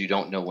there because you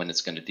don't know when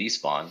it's going to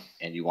despawn,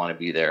 and you want to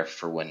be there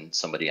for when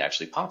somebody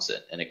actually pops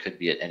it, and it could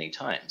be at any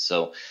time.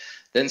 So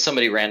then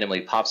somebody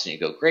randomly pops and you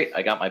go, great,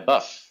 I got my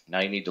buff.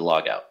 Now you need to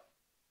log out.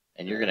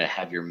 And you're going to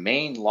have your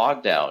main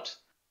logged out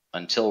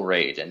until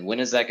raid. And when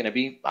is that going to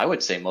be? I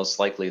would say most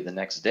likely the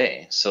next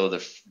day. So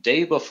the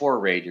day before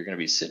raid, you're going to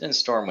be sitting in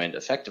Stormwind,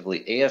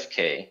 effectively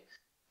AFK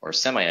or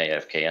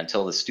semi-AFK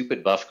until the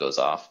stupid buff goes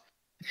off.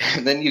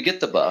 And then you get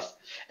the buff,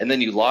 and then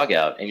you log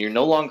out, and you're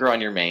no longer on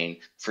your main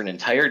for an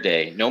entire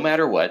day, no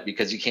matter what,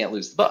 because you can't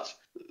lose the buff.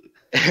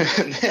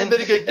 and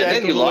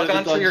then you log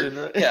on for your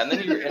right? Yeah, and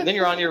then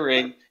you're on your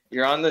raid.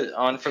 You're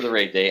on for the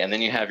raid day, and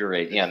then you have your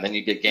raid. Yeah, and then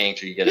you get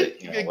ganked, or you get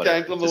it. You get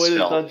ganked on the way to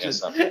the dungeon,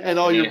 and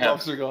all your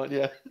buffs are gone.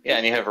 Yeah. Yeah,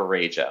 and you have a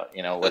rage out.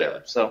 Whatever.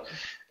 Yeah. So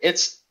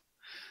it's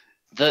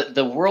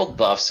the world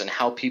buffs and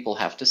how people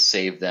have to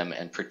save them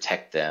and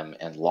protect them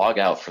and log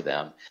out for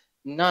them.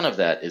 None of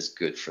that is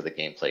good for the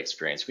gameplay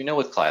experience. We know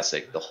with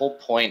Classic, the whole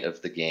point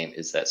of the game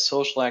is that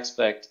social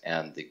aspect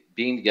and the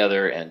being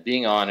together and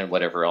being on and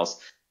whatever else.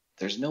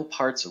 There's no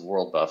parts of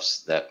world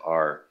buffs that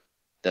are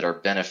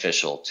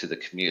beneficial to the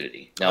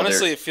community. Now,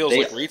 honestly, it feels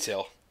like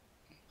retail.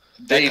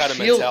 That kind of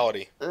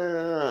mentality.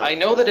 I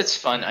know that it's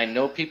fun. I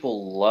know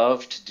people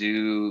love to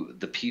do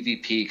the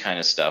PvP kind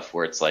of stuff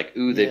where it's like,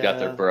 ooh, they've got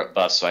their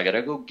buffs, so I got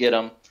to go get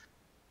them.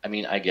 I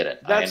mean, I get it.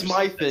 That's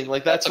my thing.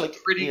 Like that's a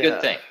pretty good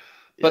thing.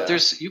 But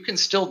you can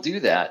still do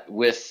that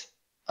with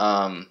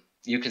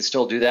you can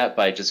still do that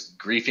by just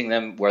griefing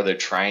them where they're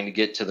trying to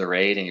get to the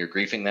raid and you're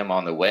griefing them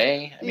on the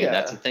way. I mean,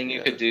 that's a thing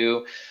you could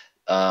do.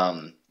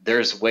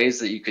 There's ways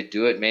that you could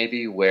do it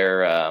maybe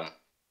where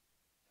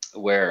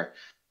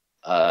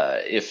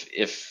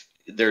if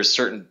there's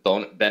certain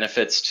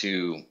benefits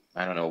to,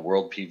 I don't know,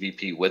 world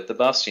PvP with the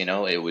buffs,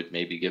 it would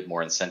maybe give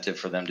more incentive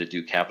for them to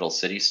do capital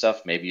city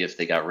stuff. Maybe if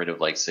they got rid of,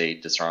 like, say,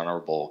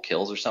 dishonorable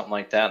kills or something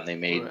like that, and they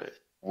made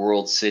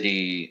world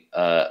city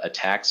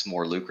attacks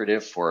more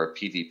lucrative for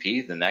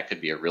PvP, then that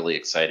could be a really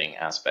exciting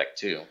aspect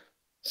too.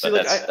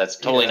 But that's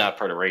totally not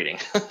part of rating.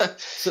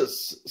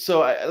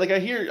 so I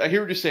hear what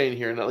you're saying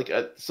here,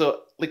 and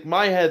so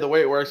my head, the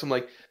way it works, I'm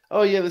like,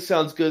 oh yeah, this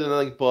sounds good, and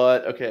I'm like,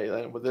 but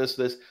okay, with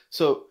this,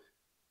 so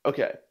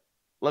okay,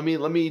 let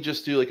me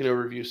just do like an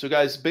overview. So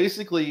guys,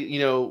 basically,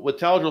 what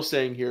Taladril's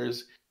saying here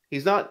is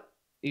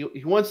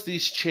he wants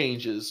these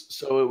changes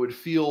so it would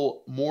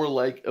feel more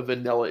like a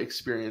vanilla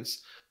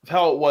experience of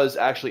how it was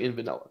actually in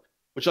vanilla,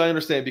 which I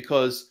understand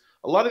because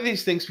a lot of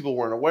these things people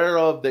weren't aware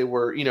of. They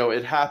were,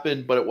 it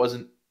happened, but it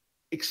wasn't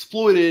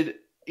exploited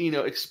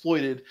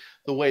the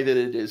way that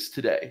it is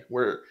today,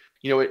 where,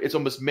 it's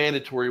almost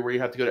mandatory where you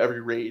have to go to every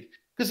raid.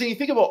 Because then you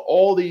think about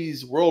all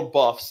these world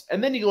buffs,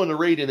 and then you go into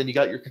raid, and then you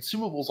got your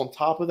consumables on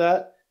top of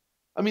that.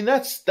 I mean,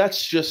 that's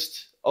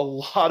just a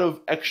lot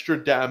of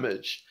extra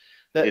damage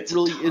that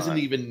really isn't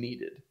even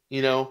needed,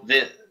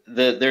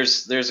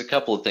 There's a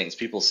couple of things.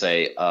 People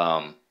say,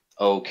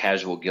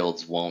 casual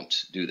guilds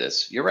won't do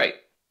this. You're right.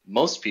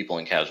 Most people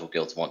in casual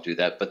guilds won't do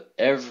that, but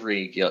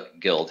every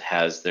guild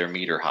has their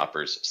meter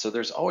hoppers. So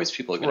there's always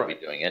people who are going to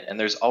be doing it, and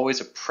there's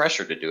always a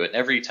pressure to do it. And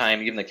every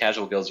time, even the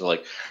casual guilds are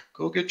like,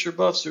 go get your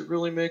buffs. It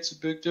really makes a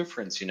big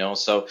difference,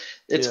 So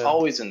it's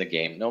always in the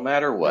game, no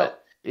matter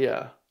what.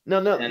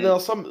 No.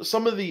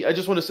 Some of the, I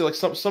just want to say, like,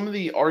 some of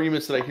the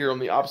arguments that I hear on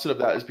the opposite of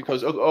that is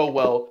because,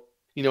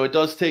 it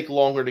does take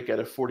longer to get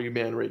a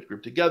 40-man raid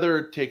group together.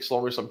 It takes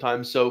longer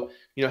sometimes. So,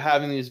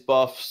 having these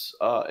buffs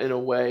in a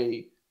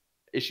way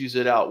issues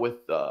it out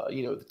with,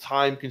 the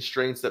time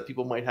constraints that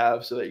people might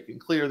have so that you can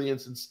clear the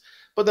instance.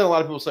 But then a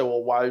lot of people say,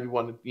 well, why do you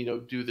want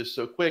to, do this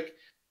so quick?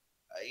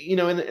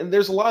 And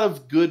there's a lot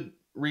of good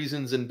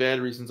reasons and bad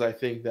reasons, I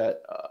think,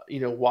 that,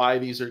 why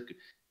these are.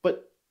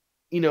 But,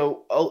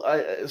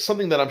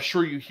 something that I'm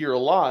sure you hear a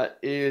lot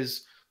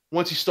is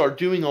once you start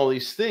doing all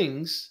these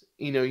things,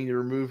 you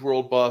remove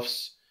world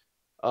buffs.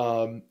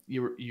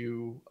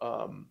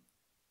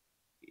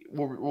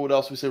 What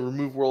else we say?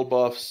 Remove world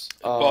buffs.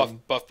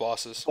 Buff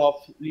bosses.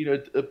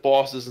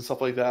 Bosses and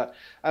stuff like that.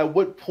 At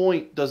what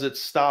point does it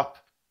stop?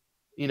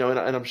 And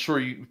I'm sure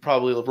you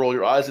probably roll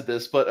your eyes at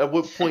this, but at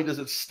what point does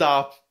it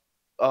stop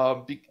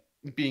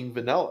being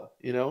vanilla?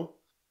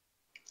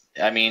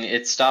 I mean,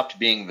 it stopped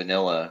being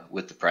vanilla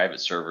with the private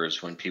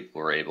servers when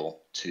people were able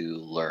to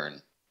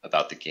learn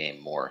about the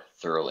game more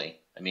thoroughly.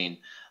 I mean,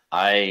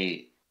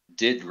 I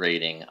did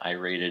raiding. I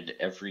raided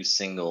every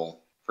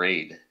single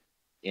raid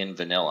in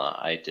vanilla.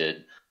 I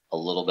did a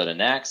little bit of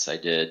Nax. I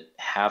did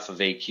half of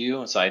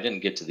AQ, so I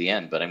didn't get to the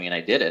end, but I mean,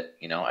 I did it.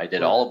 I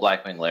did all of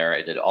Blackwing Lair.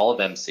 I did all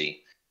of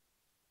MC.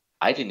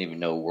 I didn't even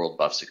know world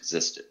buffs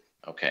existed.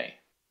 Okay.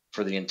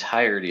 For the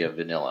entirety of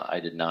vanilla, I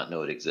did not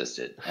know it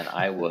existed, and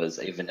I was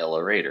a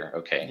vanilla raider.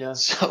 Okay. Yeah.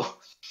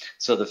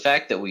 So the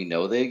fact that we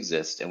know they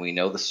exist and we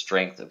know the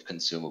strength of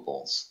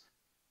consumables,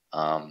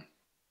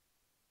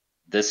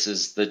 this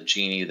is the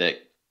genie that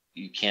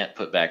you can't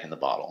put back in the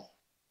bottle.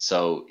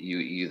 So you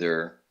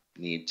either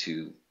need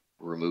to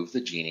remove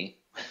the genie,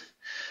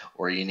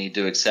 or you need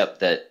to accept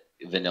that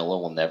vanilla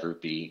will never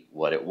be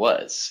what it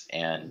was.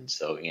 And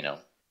so,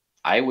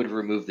 I would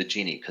remove the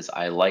genie because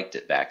I liked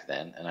it back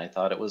then and I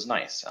thought it was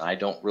nice. And I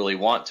don't really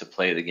want to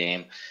play the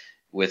game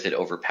with it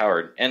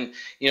overpowered. And,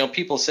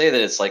 people say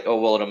that it's like, oh,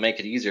 well, it'll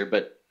make it easier.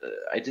 But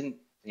I didn't,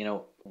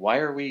 why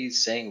are we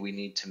saying we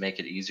need to make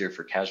it easier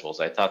for casuals?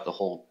 I thought the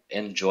whole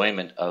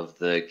enjoyment of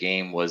the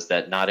game was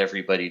that not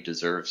everybody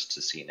deserves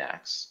to see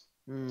Nax.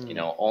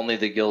 Only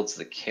the guilds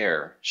that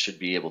care should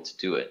be able to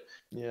do it.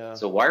 Yeah.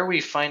 So why are we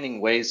finding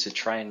ways to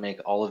try and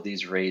make all of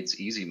these raids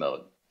easy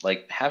mode?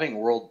 Like having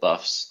world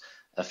buffs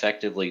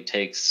effectively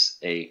takes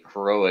a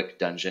heroic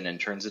dungeon and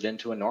turns it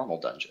into a normal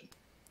dungeon.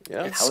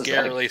 Yeah, it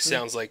scarily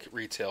sounds like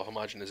retail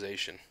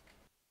homogenization.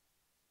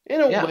 In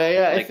a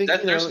way, I think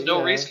there's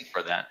no reason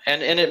for that,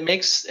 and it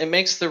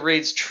makes the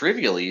raids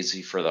trivial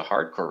easy for the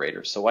hardcore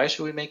raiders. So why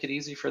should we make it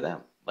easy for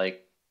them?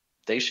 Like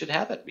they should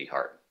have it be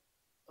hard.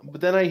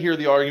 But then I hear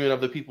the argument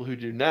of the people who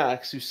do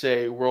Nax who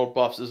say world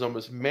buffs is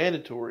almost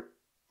mandatory.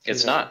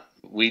 It's not.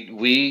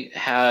 We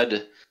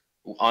had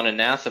on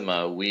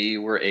Anathema, we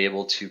were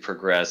able to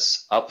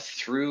progress up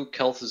through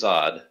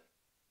Kel'Thuzad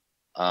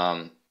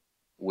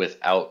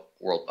without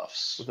world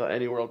buffs. Without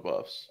any world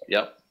buffs.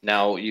 Yep.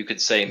 Now, you could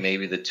say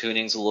maybe the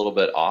tuning's a little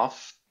bit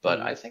off, but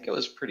I think it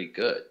was pretty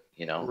good,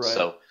 Right.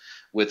 So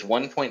with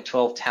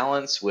 1.12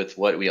 talents, with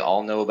what we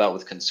all know about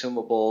with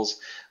consumables,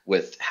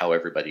 with how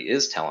everybody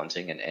is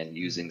talenting and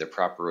using the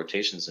proper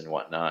rotations and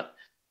whatnot,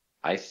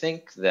 I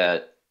think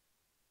that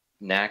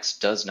Nax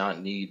does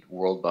not need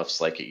world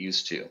buffs like it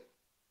used to.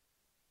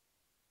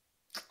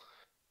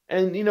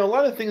 And, a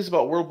lot of things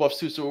about world buffs,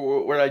 too,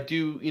 so where I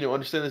do,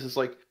 understand this is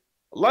like,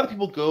 a lot of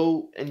people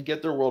go and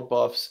get their world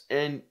buffs,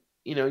 and,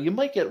 you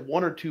might get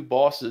one or two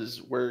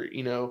bosses where,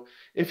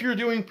 if you're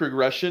doing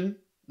progression,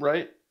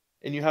 right,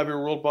 and you have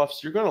your world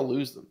buffs, you're going to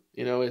lose them.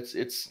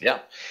 It's Yeah,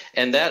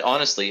 and that,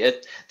 honestly,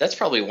 that's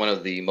probably one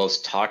of the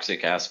most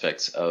toxic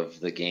aspects of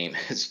the game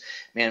is,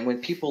 man, when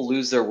people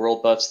lose their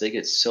world buffs, they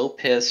get so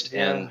pissed,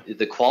 and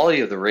the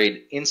quality of the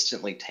raid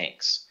instantly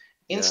tanks.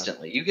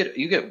 Instantly. Yeah.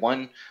 You get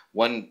one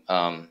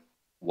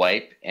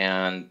wipe,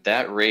 and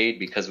that raid,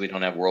 because we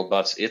don't have world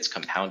buffs, it's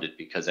compounded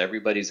because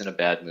everybody's in a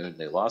bad mood.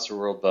 They lost their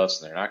world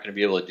buffs, and they're not going to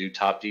be able to do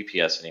top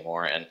DPS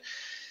anymore. And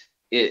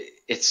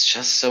it's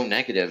just so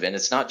negative. And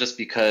it's not just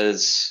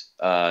because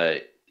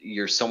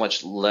you're so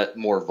much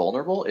more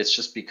vulnerable. It's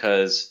just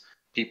because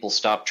people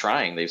stop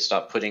trying. They've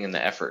stopped putting in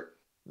the effort.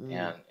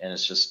 And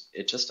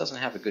it just doesn't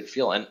have a good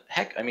feel. And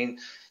heck, I mean,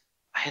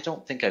 I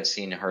don't think I've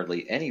seen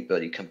hardly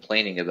anybody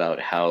complaining about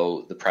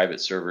how the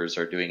private servers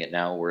are doing it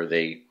now where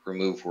they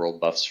remove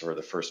world buffs for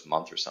the first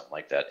month or something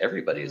like that.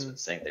 Everybody has been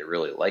saying they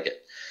really like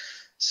it.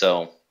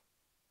 So,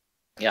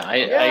 yeah,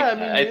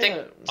 I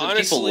think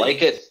honestly, people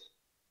like it.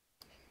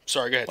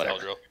 Sorry, go ahead,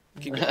 Taladril.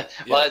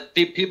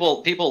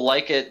 Well, people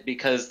like it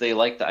because they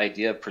like the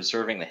idea of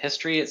preserving the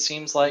history, it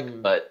seems like.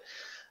 But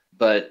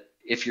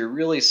if you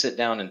really sit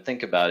down and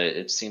think about it,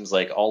 it seems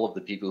like all of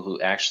the people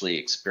who actually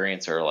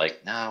experience are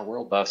like, nah,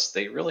 world buffs,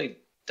 they really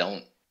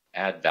don't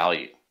add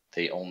value.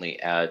 They only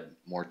add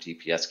more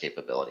DPS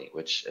capability,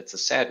 which it's a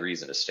sad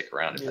reason to stick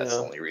around if that's the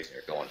only reason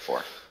you're going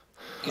for.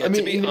 Yeah,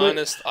 to be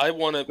honest, I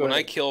want to when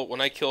I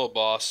kill a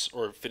boss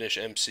or finish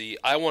MC,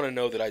 I want to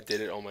know that I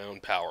did it on my own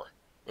power,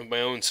 with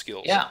my own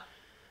skills. Yeah.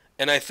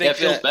 And I think it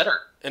feels better.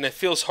 And it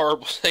feels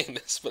horrible saying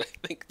this, but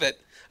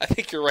I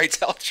think you're right,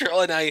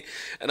 Taladril,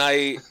 and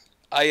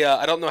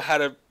I don't know how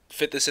to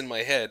fit this in my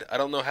head. I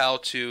don't know how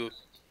to.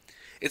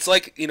 It's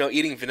like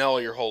eating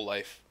vanilla your whole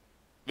life,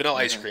 vanilla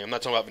ice cream. I'm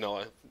not talking about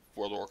vanilla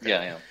World of Warcraft.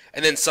 Yeah.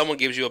 And then someone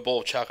gives you a bowl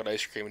of chocolate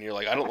ice cream, and you're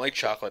like, I don't like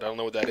chocolate. I don't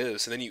know what that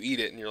is. And then you eat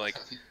it, and you're like,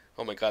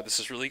 oh my god, this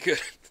is really good.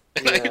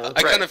 And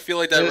I kind of feel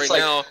like that right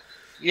now.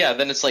 Yeah,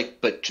 then it's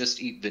like, but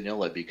just eat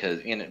vanilla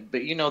because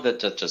but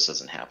that just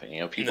doesn't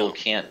happen. People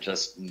can't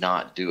just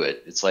not do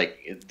it. It's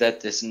like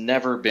that has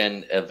never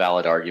been a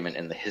valid argument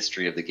in the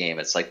history of the game.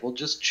 It's like, well,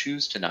 just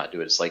choose to not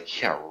do it. It's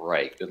like, yeah,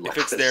 right. Good luck.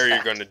 If it's there,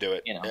 you're going to do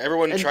it.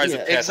 Everyone tries to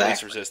pass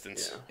least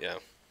resistance. Yeah.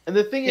 And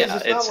the thing is,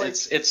 it's not like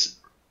it's.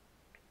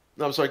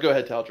 No, I'm sorry. Go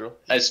ahead, Taladril.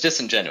 It's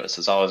disingenuous.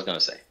 Is all I was going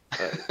to say.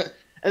 Right.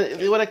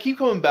 And what I keep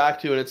coming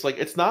back to, and it's like,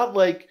 it's not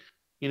like.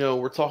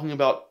 We're talking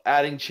about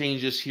adding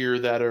changes here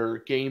that are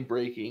game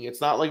breaking.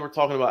 It's not like we're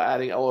talking about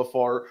adding LFR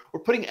or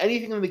putting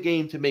anything in the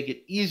game to make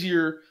it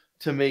easier,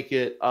 to make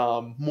it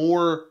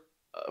more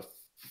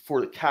for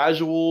the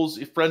casuals,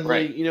 friendly.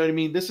 Right. You know what I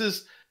mean? This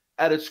is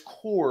at its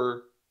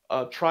core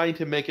trying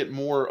to make it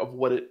more of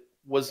what it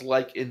was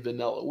like in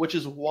vanilla, which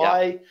is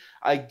why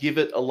I give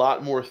it a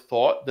lot more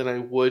thought than I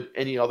would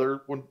any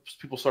other when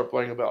people start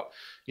playing about,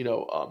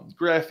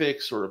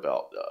 graphics or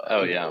about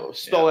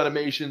spell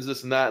animations,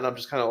 this and that, and I'm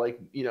just kind of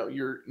like,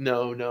 you're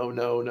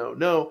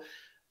no.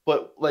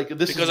 But like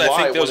this because is why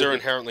I think those are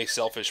inherently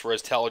selfish,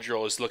 whereas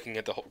Taladril is looking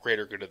at the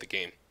greater good of the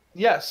game.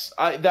 Yes,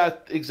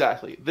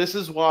 exactly. This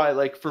is why,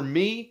 like for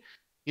me,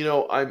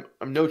 I'm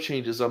no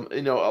changes. A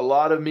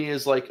lot of me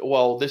is like,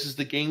 well, this is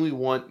the game we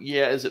want.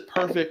 Yeah, is it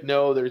perfect?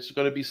 No, there's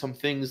going to be some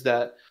things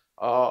that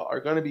are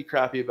going to be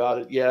crappy about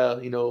it. Yeah,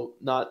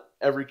 not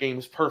every game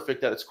is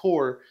perfect at its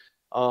core,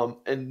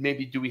 and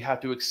maybe do we have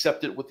to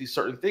accept it with these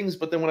certain things?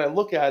 But then when I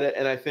look at it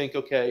and I think,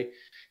 okay,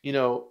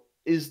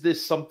 is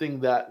this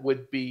something that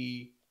would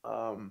be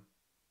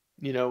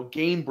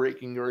game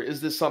breaking, or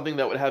is this something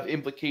that would have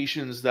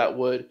implications that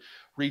would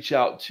reach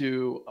out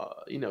to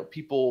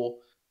people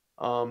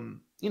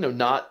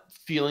not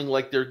feeling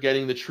like they're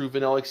getting the true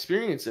vanilla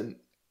experience? And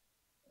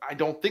I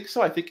don't think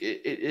so. I think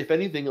if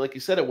anything, like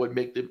you said, it would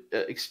make the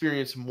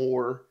experience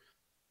more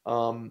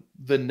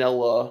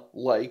vanilla,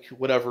 like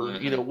whatever,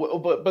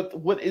 but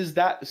what is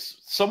that?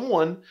 Some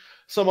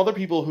other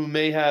people who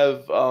may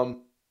have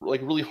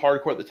like really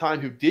hardcore at the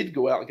time, who did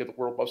go out and get the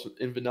world buffs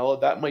in vanilla,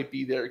 that might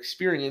be their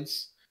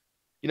experience,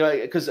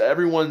 because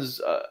everyone's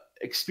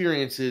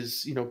experience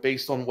is,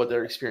 based on what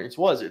their experience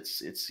was.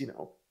 It's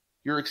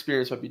your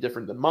experience might be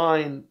different than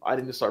mine. I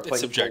didn't start playing.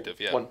 It's subjective,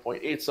 yeah. 1.8.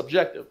 It's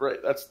subjective, right?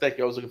 Thank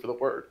you. I was looking for the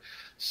word.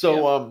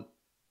 So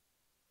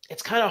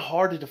it's kind of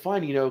hard to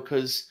define,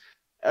 because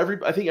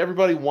I think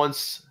everybody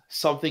wants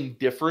something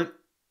different,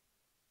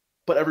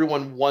 but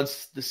everyone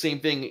wants the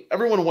same thing.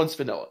 Everyone wants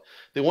vanilla.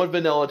 They want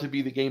vanilla to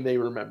be the game they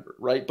remember,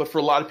 right? But for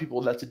a lot of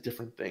people, that's a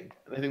different thing.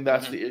 And I think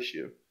that's the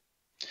issue.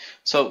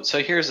 So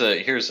here's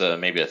a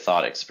maybe a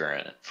thought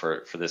experiment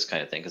for this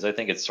kind of thing, because I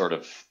think it's sort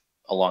of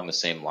along the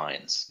same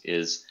lines.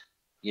 Is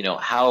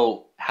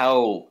how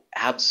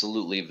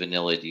absolutely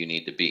vanilla do you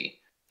need to be?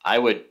 I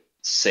would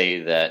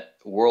say that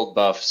world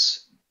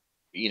buffs,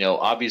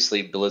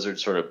 obviously Blizzard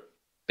sort of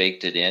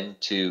baked it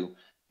into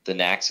the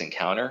Naxx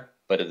encounter,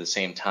 but at the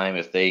same time,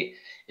 if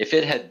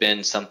it had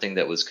been something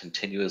that was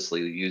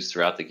continuously used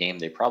throughout the game,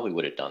 they probably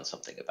would have done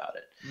something about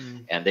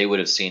it, and they would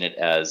have seen it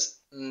as,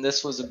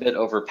 this was a bit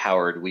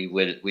overpowered. We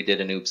did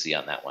an oopsie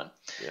on that one.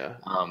 Yeah.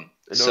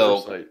 So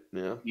oversight.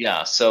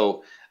 Yeah.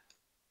 So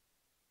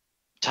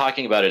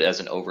talking about it as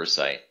an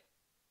oversight,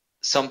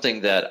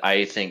 something that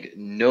I think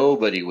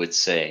nobody would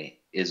say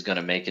is going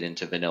to make it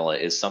into vanilla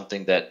is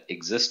something that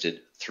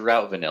existed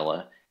throughout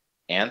vanilla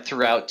and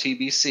throughout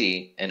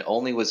TBC and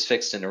only was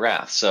fixed in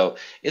Wrath. So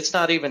it's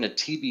not even a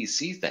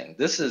TBC thing.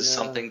 This is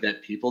something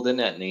that people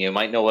didn't, and you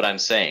might know what I'm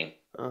saying.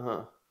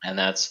 And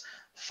that's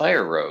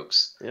fire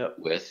rogues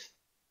with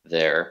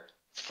their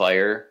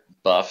fire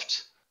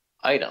buffed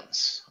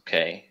items.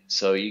 Okay,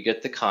 so you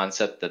get the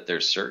concept that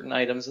there's certain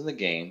items in the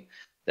game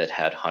that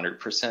had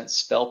 100%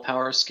 spell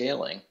power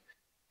scaling,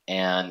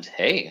 and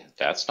hey,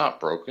 that's not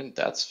broken,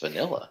 that's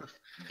vanilla.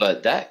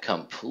 But that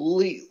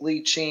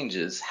completely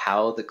changes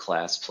how the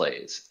class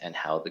plays and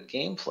how the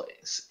game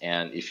plays.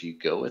 And if you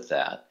go with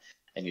that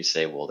and you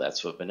say, well,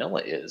 that's what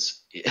vanilla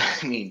is,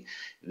 I mean,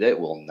 that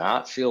will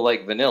not feel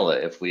like vanilla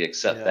if we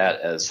accept that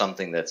as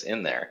something that's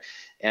in there.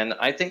 And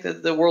I think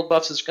that the world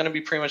buffs is going to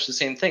be pretty much the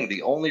same thing.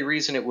 The only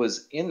reason it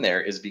was in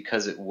there is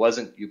because it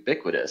wasn't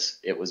ubiquitous.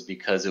 It was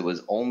because it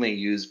was only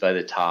used by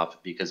the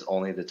top, because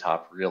only the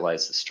top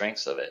realized the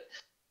strengths of it.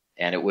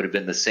 And it would have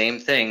been the same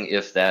thing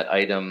if that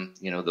item,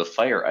 the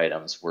fire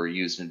items, were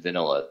used in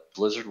vanilla.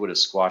 Blizzard would have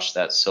squashed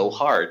that so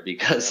hard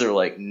because they're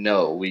like,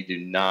 no, we do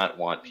not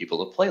want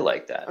people to play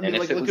like that. I mean,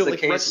 and if it was the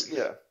case,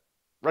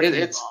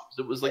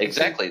 it was like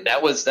exactly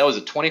that was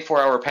a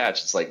 24-hour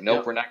patch. It's like,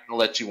 nope, we're not going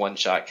to let you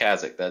one-shot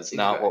Kazakh. That's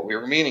not what we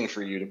were meaning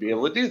for you to be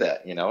able to do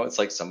that. It's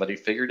like somebody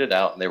figured it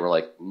out and they were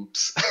like,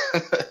 oops.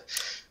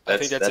 I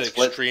think that's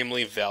an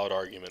extremely valid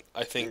argument.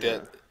 I think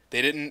that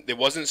they didn't. It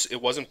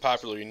wasn't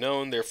popularly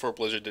known. Therefore,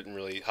 Blizzard didn't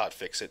really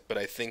hotfix it. But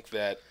I think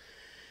that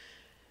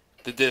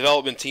the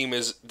development team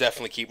is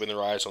definitely keeping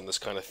their eyes on this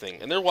kind of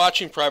thing, and they're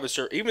watching private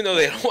server. Even though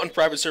they don't want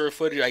private server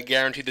footage, I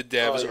guarantee the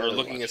devs are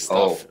looking at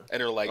stuff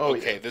and are like,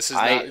 okay, this is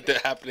not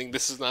happening.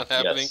 This is not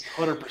happening.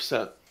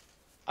 100%.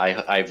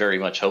 I very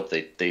much hope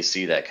they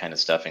see that kind of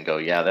stuff and go,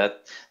 yeah,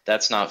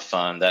 that's not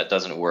fun. That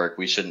doesn't work.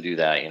 We shouldn't do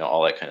that.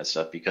 All that kind of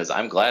stuff. Because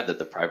I'm glad that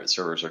the private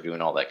servers are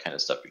doing all that kind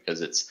of stuff, because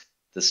it's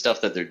the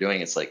stuff that they're doing.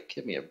 It's like,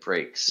 give me a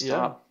break.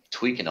 Stop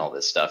tweaking all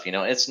this stuff.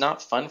 It's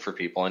not fun for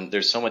people, and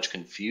there's so much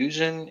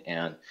confusion,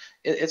 and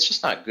it's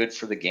just not good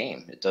for the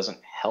game. It doesn't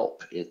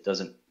help. It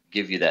doesn't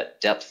give you that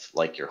depth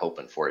like you're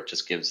hoping for. It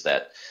just gives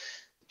that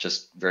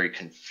just very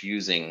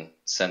confusing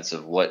sense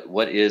of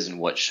what is and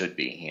what should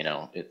be.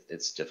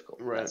 It's difficult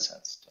in that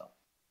sense. So.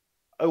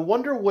 I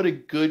wonder what a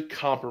good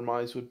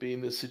compromise would be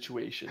in this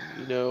situation.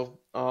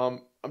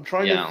 I'm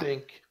trying to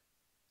think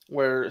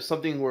where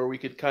we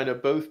could kind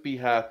of both be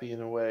happy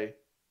in a way.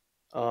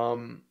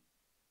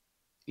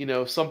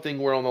 Something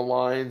where on the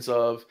lines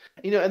of,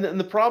 and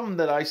the problem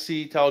that I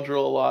see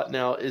Taladril a lot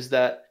now is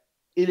that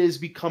it is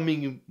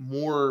becoming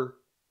more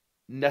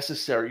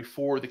necessary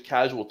for the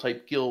casual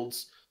type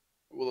guilds,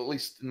 well, at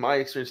least in my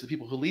experience, the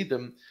people who lead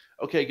them.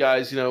 Okay,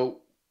 guys,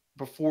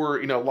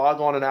 before,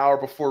 log on an hour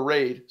before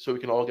raid so we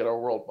can all get our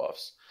world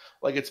buffs.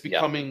 Like, it's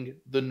becoming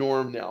the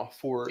norm now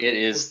It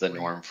is the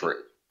norm for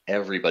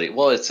everybody.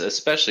 Well, it's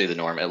especially the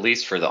norm, at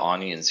least for the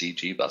Ani and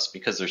ZG buffs,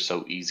 because they're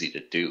so easy to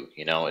do.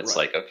 It's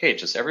like, okay,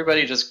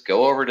 everybody just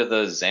go over to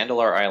the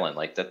Zandalar Island.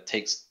 Like, that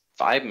takes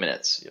 5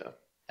 minutes. Yeah.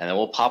 and then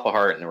we'll pop a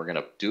heart, and then we're going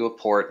to do a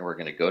port, and we're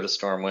going to go to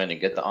Stormwind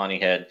and get the Ani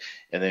head,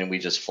 and then we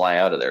just fly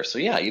out of there. So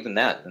yeah, even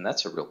that, and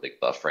that's a real big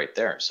buff right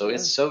there. So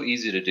it's so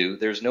easy to do.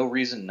 There's no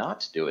reason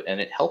not to do it,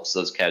 and it helps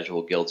those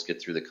casual guilds get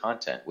through the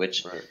content,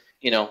 which,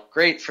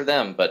 great for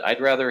them, but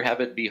I'd rather have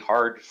it be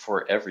hard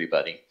for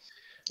everybody,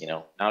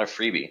 not a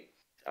freebie.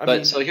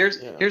 So here's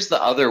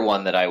the other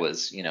one that I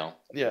was,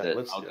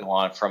 I'll go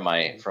on from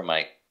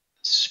my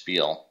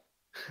spiel.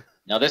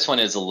 Now this one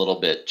is a little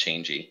bit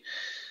changey.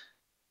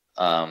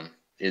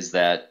 Is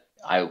that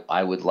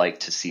I would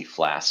like to see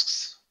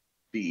flasks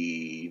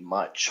be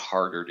much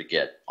harder to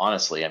get.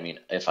 Honestly, I mean,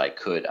 if I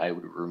could, I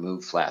would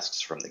remove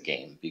flasks from the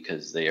game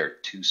because they are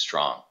too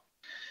strong.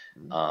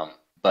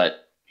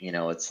 But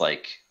it's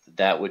like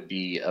that would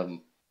be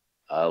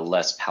a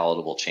less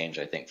palatable change,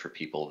 I think, for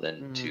people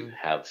than to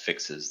have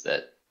fixes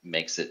that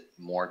makes it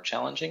more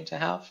challenging to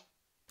have.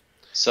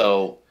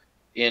 So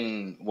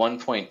in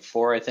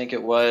 1.4, I think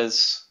it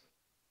was,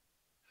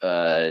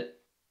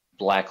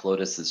 Black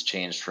Lotus has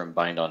changed from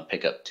bind on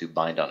pickup to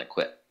bind on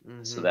equip.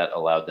 So that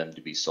allowed them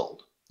to be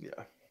sold.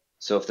 Yeah.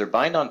 So if they're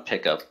bind on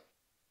pickup,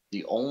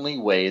 the only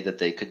way that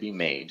they could be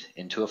made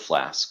into a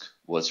flask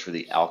was for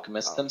the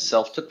alchemist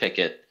themselves to pick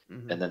it,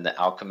 and then the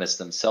alchemist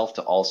themselves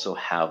to also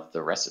have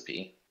the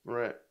recipe.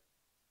 Right.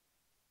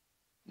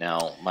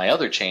 Now, my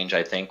other change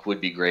I think would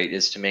be great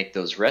is to make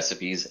those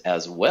recipes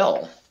as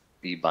well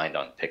be bind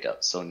on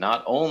pickup. So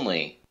not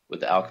only would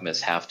the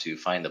alchemist have to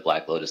find the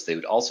Black Lotus, they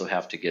would also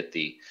have to get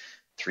the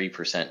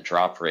 3%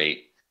 drop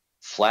rate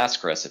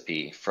flask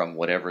recipe from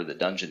whatever the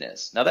dungeon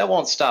is. Now that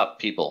won't stop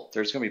people.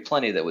 There's going to be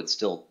plenty that would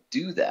still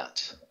do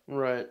that.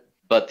 Right.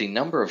 But the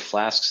number of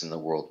flasks in the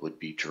world would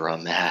be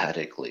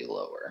dramatically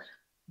lower.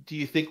 Do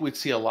you think we'd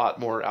see a lot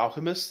more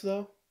alchemists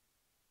though?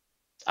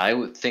 I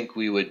would think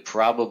we would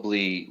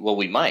probably,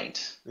 we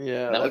might.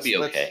 Yeah. That would be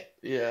okay.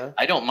 Yeah.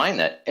 I don't mind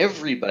that.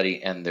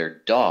 Everybody and their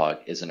dog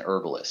is an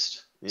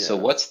herbalist. Yeah. So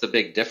what's the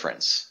big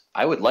difference?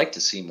 I would like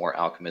to see more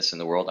alchemists in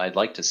the world. I'd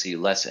like to see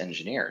less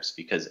engineers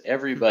because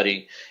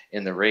everybody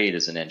in the raid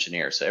is an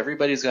engineer. So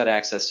everybody's got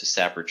access to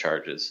sapper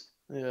charges.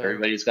 Yeah.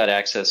 Everybody's got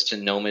access to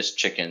gnomish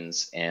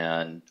chickens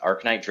and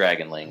Arcanite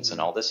dragonlings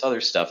and all this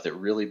other stuff that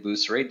really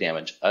boosts raid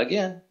damage.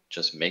 Again,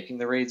 just making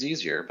the raids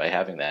easier by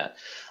having that.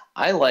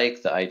 I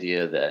like the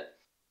idea that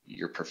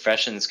your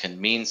professions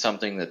can mean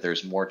something, that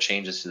there's more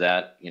changes to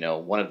that.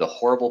 One of the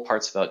horrible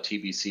parts about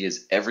TBC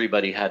is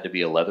everybody had to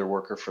be a leather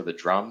worker for the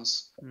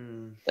drums.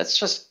 That's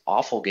just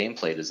awful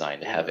gameplay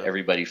design to have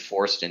everybody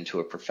forced into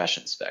a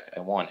profession spec.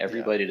 I want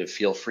everybody to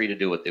feel free to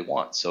do what they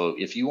want. So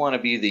if you want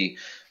to be the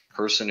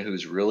person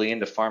who's really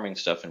into farming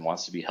stuff and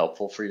wants to be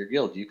helpful for your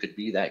guild, you could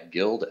be that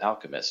guild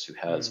alchemist who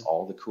has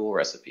all the cool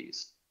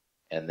recipes.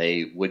 And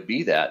they would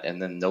be that, and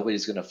then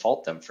nobody's going to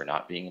fault them for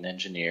not being an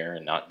engineer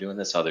and not doing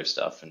this other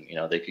stuff, and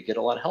they could get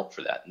a lot of help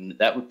for that. And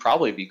that would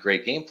probably be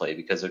great gameplay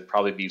because there'd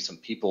probably be some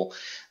people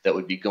that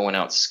would be going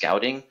out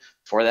scouting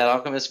for that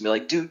alchemist and be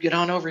like, dude, get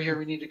on over here,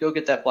 we need to go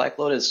get that Black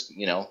Lotus,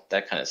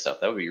 that kind of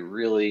stuff. That would be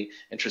really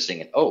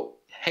interesting. And oh,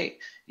 hey,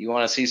 you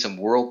want to see some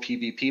world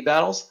PvP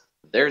battles?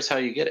 There's how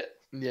you get it.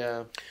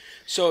 Yeah.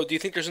 So do you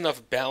think there's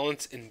enough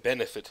balance and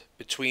benefit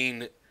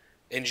between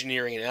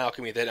engineering and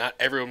alchemy that not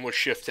everyone would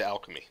shift to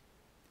alchemy?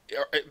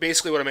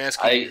 Basically, what I'm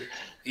asking,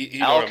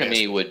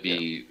 alchemy would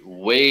be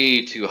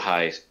way too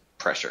high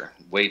pressure,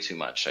 way too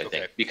much, I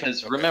think.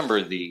 Because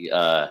remember,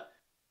 the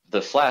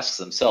flasks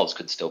themselves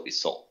could still be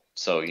sold,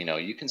 so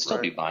you can still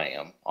be buying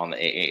them on the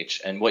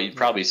AH. And what you'd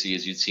probably see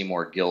is you'd see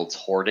more guilds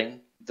hoarding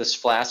this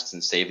flasks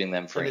and saving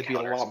them for encounters.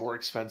 They'd be a lot more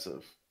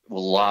expensive. A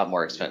lot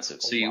more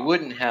expensive. So you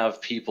wouldn't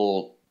have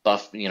people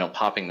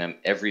popping them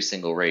every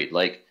single raid.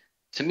 Like,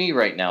 to me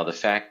right now, the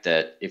fact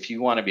that if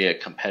you want to be a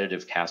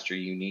competitive caster,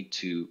 you need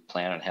to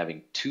plan on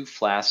having 2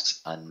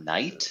 flasks a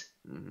night.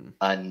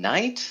 A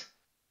night?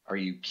 Are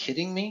you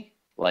kidding me?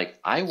 Like,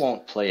 I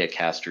won't play a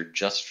caster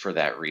just for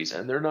that reason.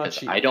 And they're not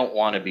cheap. I don't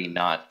want to be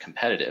not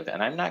competitive.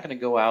 And I'm not going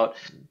to go out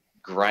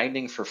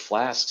grinding for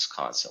flasks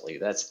constantly.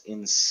 That's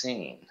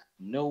insane.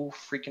 No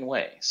freaking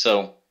way.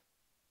 So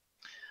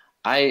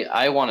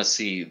I want to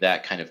see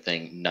that kind of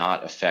thing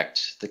not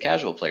affect the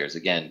casual players,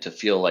 again, to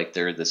feel like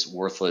they're this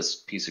worthless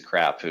piece of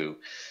crap who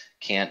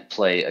can't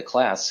play a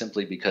class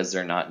simply because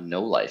they're not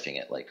no-lifing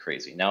it like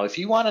crazy. Now, if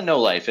you want to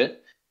no-life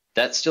it,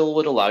 that still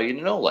would allow you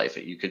to no-life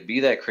it. You could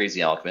be that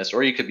crazy alchemist,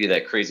 or you could be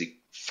that crazy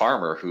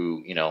farmer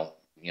who,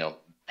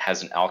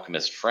 has an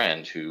alchemist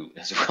friend who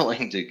is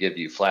willing to give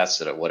you flasks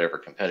at whatever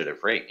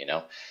competitive rate,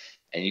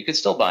 And you can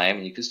still buy them,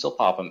 and you can still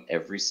pop them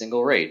every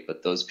single raid,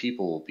 but those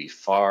people will be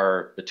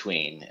far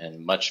between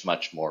and much,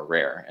 much more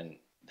rare, and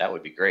that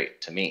would be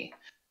great to me.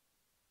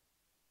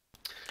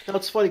 Now,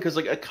 it's funny because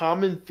a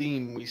common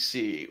theme we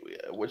see,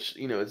 which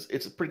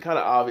it's pretty kind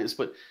of obvious,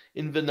 but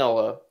in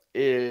vanilla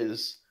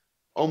is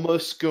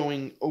almost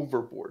going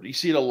overboard. You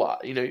see it a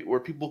lot, where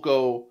people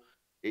go,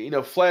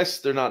 flasks,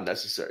 they're not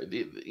necessary.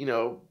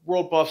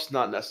 World buffs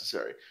not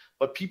necessary.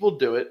 But people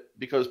do it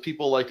because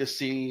people like to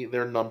see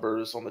their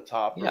numbers on the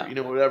top,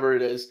 or whatever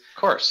it is. Of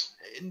course.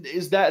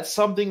 Is that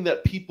something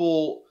that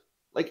people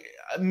like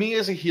me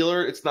as a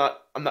healer,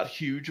 I'm not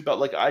huge about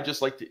like I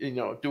just like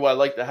to do I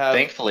like to have.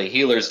 Thankfully,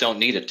 healers don't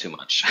need it too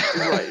much.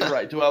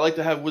 right. Do I like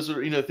to have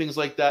wizard things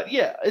like that?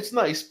 Yeah, it's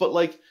nice, but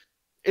like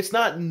it's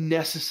not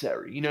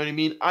necessary. You know what I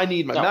mean? I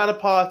need my mana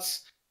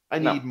pots. I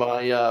need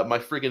my my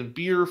friggin'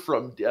 beer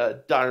from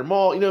Dire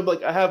Mall.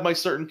 Like I have my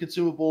certain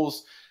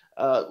consumables,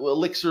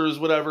 elixirs,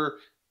 whatever,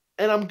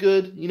 and I'm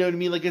good. You know what I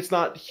mean? Like it's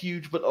not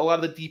huge, but a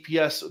lot of the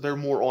DPS they're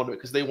more on it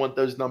because they want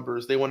those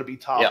numbers. They want to be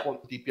top on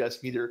the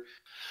DPS meter.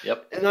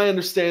 Yep. And I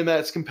understand that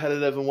it's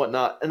competitive and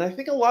whatnot, and I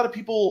think a lot of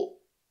people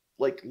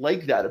like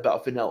that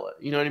about vanilla.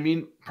 You know what I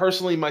mean?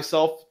 Personally,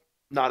 myself,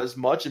 not as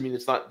much. I mean,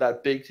 it's not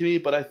that big to me,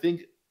 but I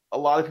think a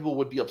lot of people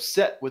would be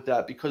upset with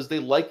that because they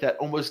like that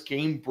almost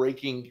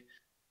game-breaking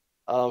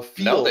feel.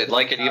 No, they'd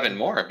like it even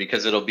more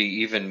because it'll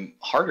be even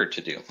harder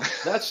to do.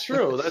 That's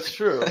true.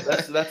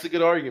 That's a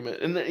good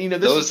argument. And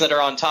those that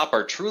are on top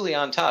are truly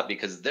on top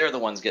because they're the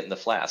ones getting the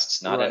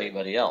flasks, not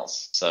anybody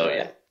else. So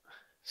yeah.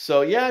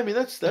 So yeah, I mean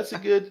that's a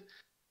good.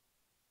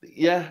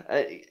 Yeah,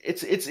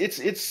 it's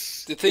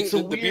the thing.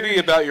 The beauty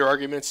about your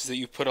arguments is that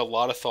you put a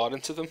lot of thought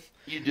into them.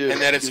 You do, and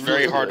that it's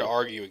very hard to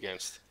argue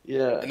against.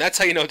 Yeah, and that's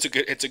how you know it's a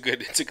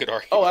good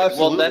argument. Oh,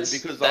 absolutely.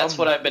 Well, that's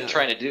what I've been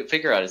trying to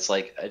figure out. It's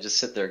like I just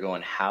sit there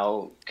going,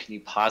 how can you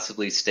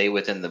possibly stay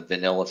within the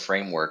vanilla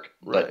framework,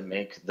 but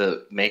make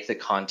the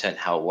content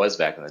how it was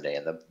back in the day?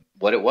 And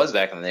what it was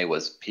back in the day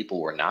was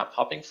people were not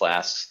popping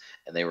flasks.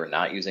 And they were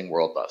not using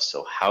world buffs.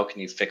 So how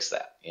can you fix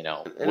that? And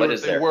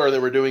they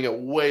were doing it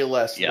way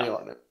less than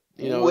on it.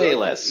 Way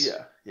less.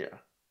 Yeah.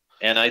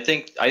 And I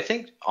think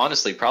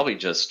honestly probably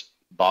just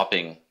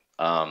bopping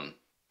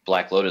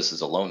Black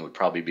Lotuses alone would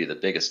probably be the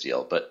biggest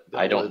deal. But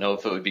I don't know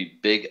if it would be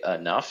big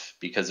enough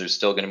because there's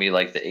still going to be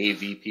like the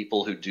AV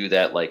people who do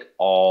that like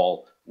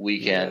all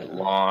weekend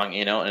long,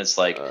 and it's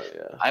like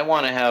I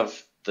want to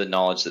have the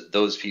knowledge that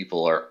those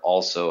people are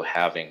also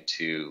having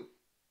to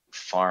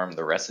farm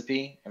the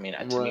recipe. I mean,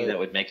 to me that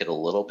would make it a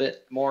little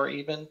bit more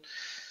even.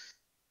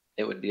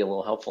 It would be a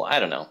little helpful. I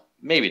don't know.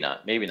 Maybe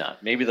not. Maybe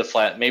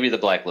the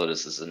Black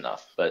Lotus is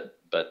enough, but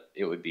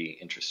it would be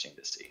interesting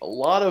to see. A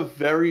lot of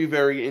very,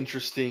 very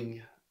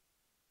interesting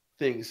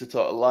things. It's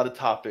a lot of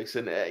topics,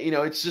 and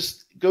it's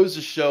just goes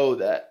to show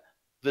that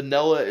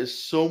vanilla is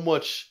so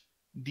much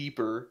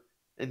deeper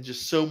and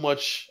just so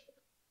much.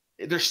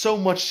 There's so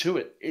much to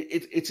it.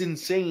 It's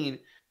insane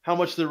how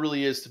much there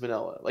really is to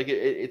vanilla. Like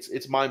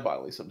it's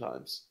mind-boggling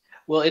sometimes.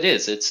 Well, it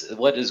is. It's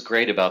what is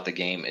great about the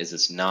game is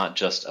it's not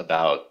just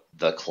about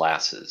the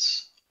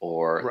classes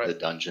or the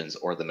dungeons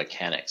or the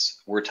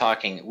mechanics.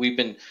 We've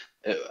been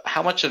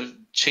how much of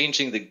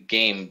changing the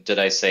game did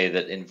I say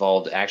that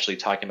involved actually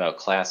talking about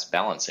class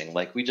balancing?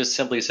 Like we just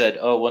simply said,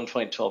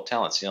 1.12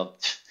 talents,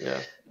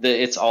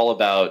 it's all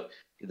about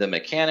the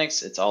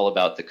mechanics, it's all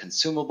about the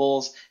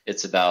consumables,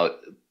 it's about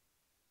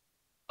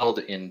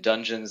in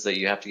dungeons that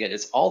you have to get.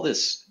 It's all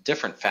this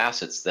different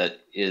facets that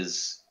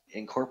is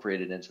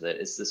incorporated into that.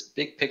 It's this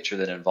big picture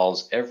that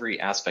involves every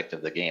aspect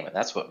of the game, and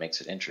that's what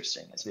makes it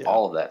interesting.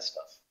 All of that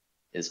stuff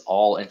is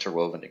all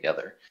interwoven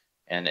together,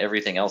 and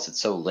everything else, it's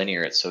so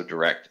linear, it's so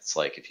direct. It's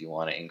like if you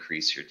want to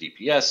increase your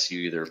DPS, you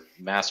either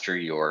master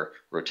your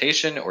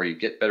rotation or you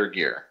get better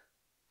gear.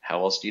 How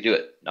else do you do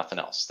it? Nothing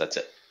else. That's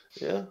it.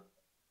 Yeah,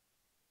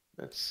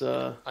 that's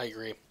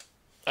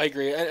I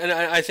agree, and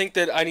I think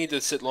that I need to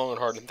sit long and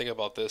hard and think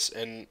about this.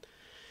 And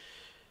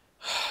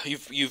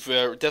you've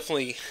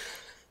definitely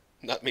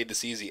not made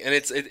this easy, and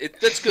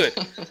that's good.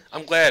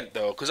 I'm glad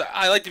though, because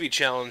I like to be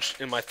challenged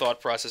in my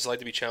thought process. I like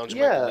to be challenged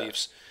in my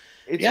beliefs.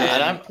 It's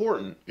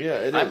important. Yeah,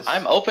 it is.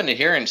 I'm open to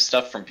hearing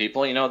stuff from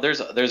people.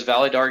 There's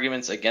valid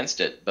arguments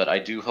against it, but I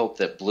do hope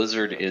that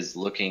Blizzard is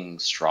looking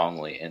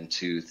strongly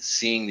into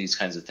seeing these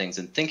kinds of things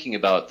and thinking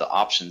about the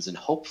options, and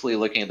hopefully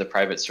looking at the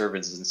private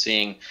servers and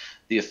seeing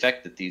the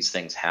effect that these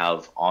things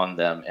have on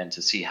them, and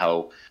to see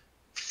how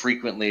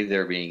frequently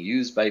they're being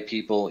used by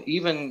people,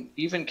 even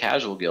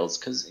casual guilds,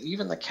 because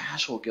even the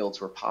casual guilds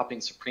were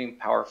popping Supreme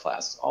Power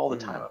Flasks all the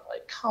time. I'm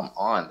like, come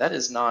on, that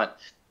is not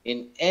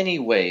in any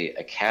way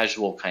a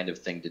casual kind of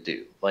thing to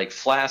do. Like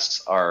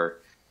flasks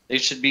they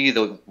should be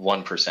the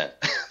 1%.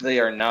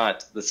 They are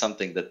not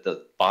something that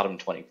the bottom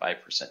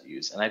 25%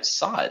 use. And I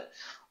saw it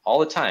all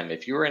the time.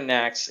 If you were in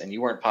Nax and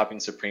you weren't popping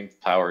Supreme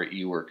Power,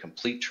 you were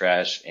complete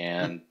trash,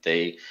 and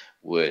they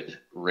would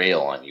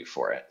rail on you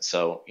for it.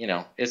 So,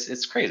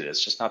 it's crazy.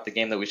 It's just not the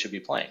game that we should be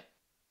playing.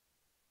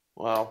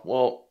 Wow.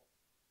 Well,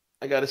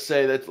 I got to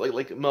say that,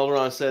 like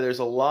Melderon said, there's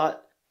a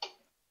lot.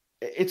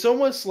 It's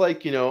almost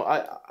like,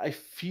 I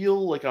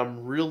feel like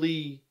I'm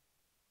really,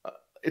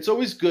 it's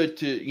always good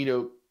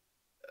to,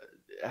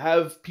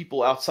 have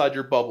people outside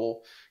your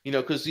bubble,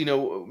 because,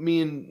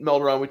 me and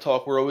Melderon, we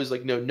talk, we're always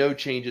like, no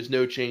changes.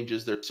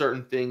 There's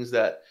certain things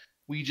that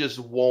we just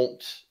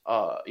won't,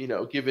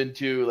 give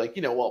into, like,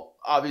 well,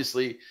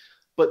 obviously,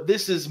 but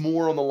this is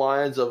more on the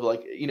lines of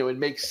like, it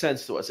makes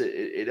sense to us.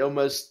 It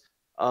almost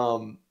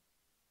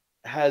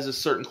has a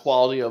certain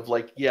quality of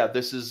like, yeah,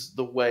 this is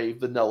the way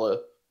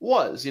vanilla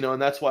was,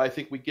 and that's why I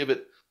think we give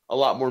it a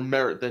lot more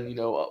merit than,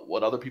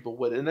 what other people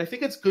would. And I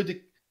think it's good to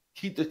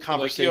keep the Like,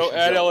 conversation.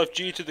 add going.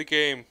 LFG to the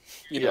game.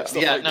 Stuff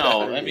Yeah, like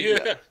no, that.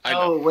 I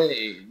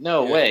mean,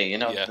 no way.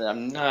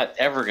 I'm not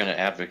ever going to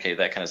advocate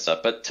that kind of stuff.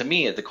 But to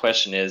me, the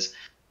question is,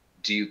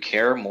 do you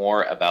care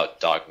more about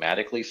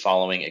dogmatically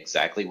following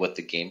exactly what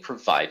the game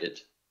provided,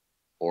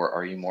 or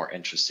are you more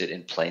interested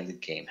in playing the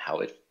game how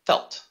it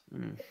felt?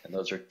 And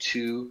those are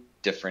two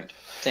different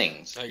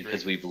things,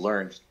 because we've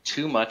learned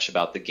too much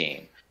about the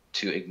game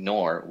to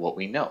ignore what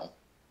we know,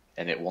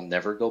 and it will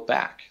never go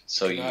back.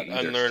 So you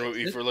unlearn what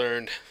we've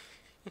learned.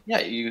 Yeah,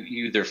 you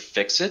either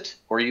fix it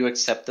or you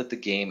accept that the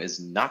game is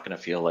not going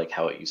to feel like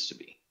how it used to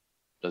be.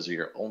 Those are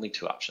your only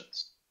two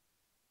options.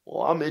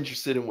 Well, I'm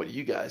interested in what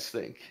you guys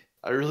think.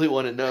 I really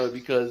want to know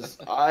because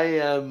I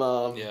am.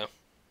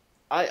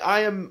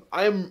 I am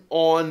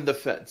on the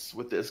fence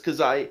with this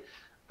because I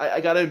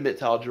gotta admit,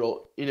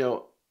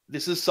 Taladril,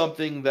 this is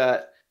something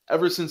that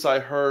ever since I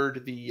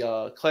heard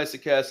the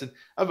Classic Cast, and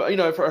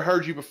I've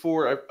heard you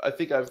before. I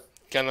think I've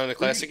Count on the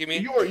Classic. You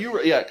mean? You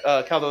were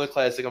Count on the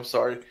Classic. I'm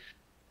sorry.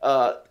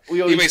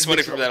 He makes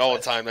money from that all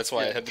the time. That's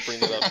why I had to bring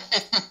that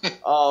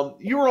up.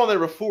 You were on there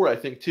before, I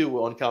think,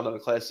 too, on Count on the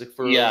Classic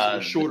for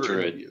a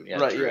shorter interview. Yeah,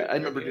 right? Druid, I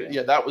remember.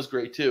 Yeah, that was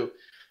great too.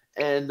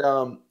 And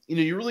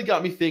you really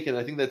got me thinking.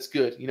 I think that's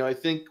good. I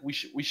think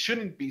we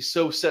shouldn't be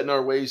so set in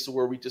our ways to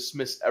where we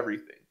dismiss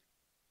everything.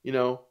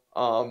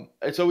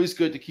 It's always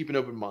good to keep an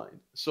open mind.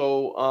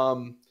 So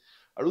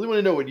I really want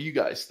to know what you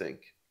guys think.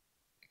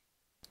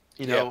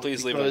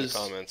 Please leave it in the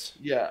comments.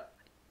 Yeah,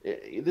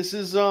 this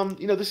is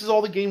this is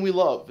all the game we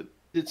love.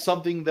 It's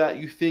something that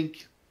you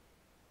think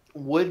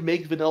would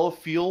make vanilla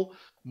feel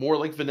more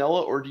like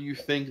vanilla, or do you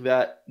think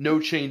that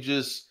no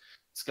changes?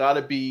 It's got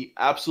to be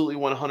absolutely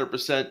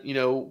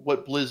 100%,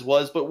 what Blizz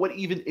was. But what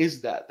even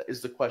is that? That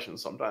is the question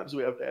sometimes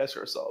we have to ask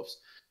ourselves.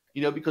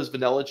 Because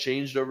vanilla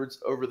changed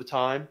over the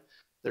time.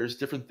 There's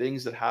different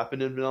things that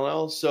happen in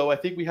vanilla. So I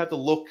think we have to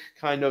look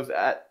kind of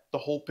at the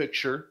whole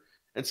picture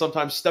and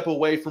sometimes step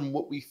away from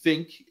what we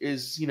think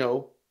is,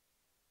 and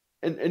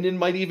it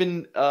might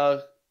even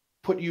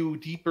put you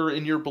deeper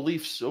in your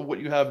beliefs of what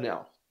you have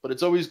now. But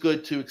it's always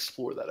good to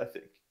explore that, I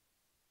think.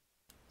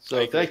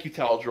 So thank you,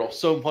 Taladril,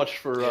 so much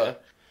for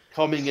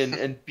coming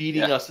and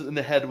beating us in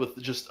the head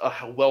with just a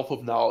wealth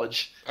of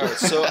knowledge. All right,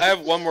 so I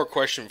have one more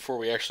question before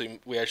we actually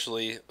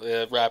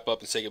wrap up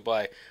and say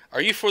goodbye.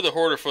 Are you for the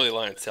Horde or for the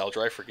Alliance,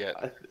 Taladril? I forget.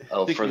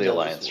 For the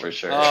Alliance, for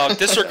sure.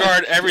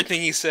 Disregard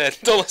everything he said.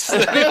 Don't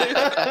listen to anything.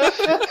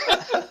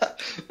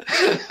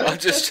 I'm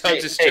just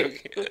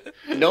joking.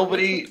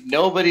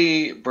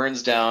 Nobody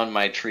burns down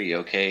my tree,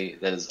 okay?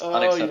 That is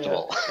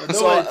unacceptable. Yeah.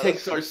 Nobody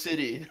takes our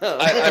city.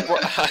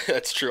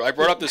 That's true. I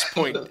brought up this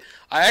point.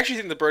 I actually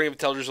think the burning of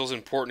Taladril is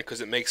important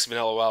because it makes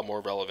Vanilla WoW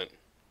more relevant.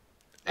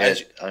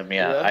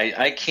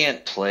 I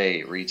can't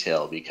play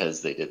retail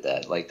because they did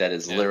that. Like, that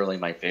is literally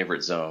my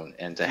favorite zone,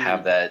 and to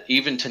have that,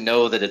 even to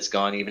know that it's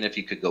gone, even if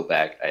you could go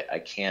back, I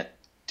can't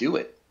do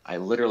it. I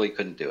literally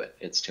couldn't do it.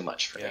 It's too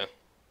much for me.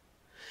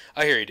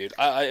 I hear you, dude.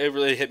 It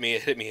really hit me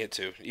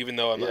too. Even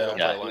though I'm not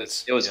on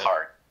Alliance. It was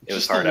hard. It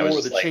was hard. I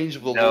was the like, change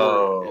of the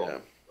lore. Yeah.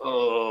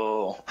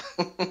 Oh.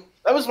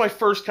 That was my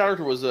first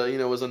character. Was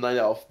a Night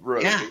Elf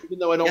rogue. Yeah. Even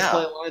though I don't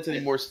play Alliance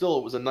anymore, still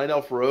it was a Night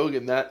Elf rogue,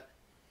 and that.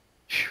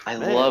 I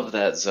love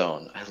that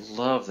zone.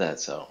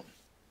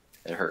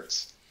 It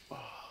hurts.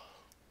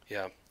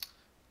 Yeah.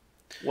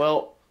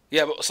 Well.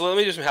 Yeah, so let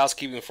me do some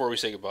housekeeping before we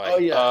say goodbye. Oh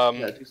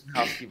yeah. Do some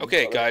housekeeping.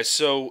 Okay, guys.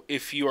 So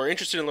if you are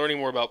interested in learning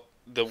more about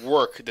the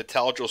work that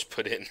Taladril's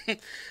put in,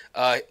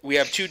 we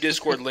have 2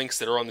 Discord links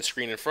that are on the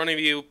screen in front of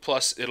you.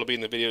 Plus, it'll be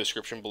in the video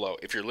description below.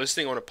 If you're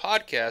listening on a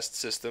podcast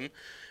system,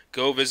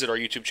 go visit our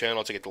YouTube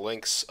channel to get the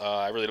links.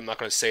 I'm not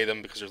going to say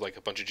them because there's like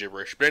a bunch of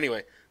gibberish. But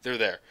anyway, they're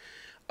there.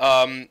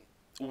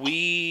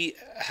 We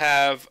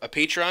have a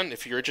Patreon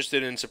if you're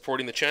interested in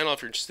supporting the channel,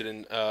 if you're interested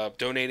in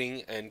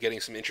donating and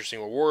getting some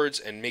interesting rewards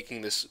and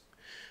making this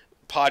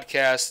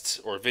podcast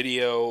or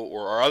video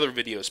or our other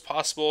videos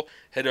possible.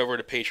 Head over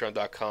to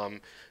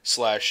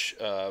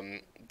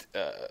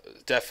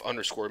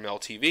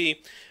patreon.com/def_meltv.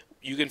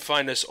 You can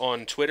find us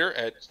on Twitter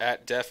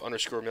at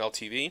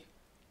def_meltv.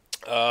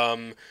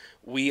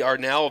 We are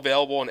now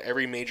available on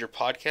every major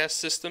podcast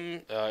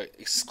system,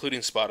 excluding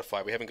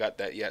Spotify. We haven't got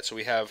that yet. So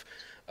we have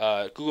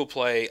Google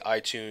Play,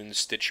 iTunes,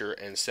 Stitcher,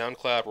 and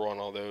SoundCloud. We're on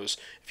all those.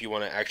 If you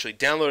want to actually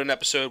download an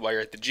episode while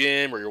you're at the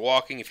gym or you're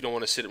walking, if you don't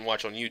want to sit and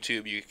watch on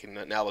YouTube, you can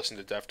now listen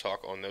to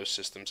DefTalk on those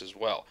systems as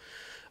well.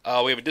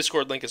 We have a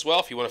Discord link as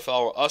well. If you want to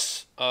follow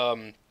us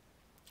in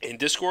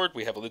Discord,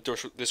 we have a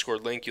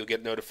Discord link. You'll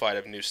get notified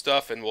of new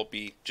stuff, and we'll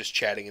be just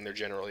chatting in there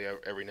generally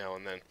every now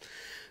and then.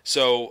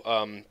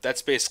 So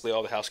that's basically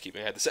all the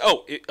housekeeping I had to say.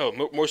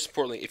 Most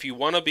importantly, if you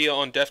want to be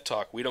on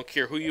DefTalk, we don't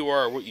care who you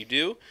are or what you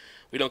do.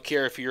 We don't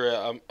care if you're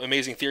an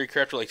amazing theory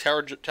crafter like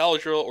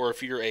Taladril, or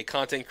if you're a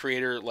content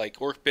creator like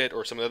Orkbit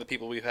or some of the other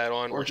people we've had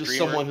on, or just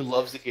someone who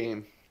loves the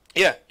game.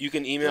 Yeah, you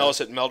can email us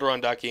at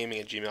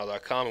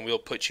melderon.gaming@gmail.com, and we'll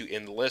put you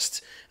in the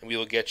list, and we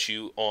will get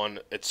you on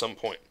at some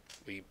point.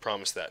 We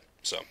promise that.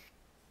 So,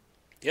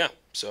 yeah.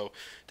 So,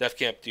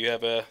 Defcamp, do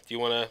you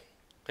want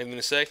anything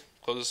to say?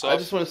 Close us off. I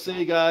just want to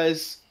say,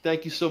 guys,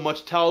 thank you so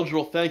much.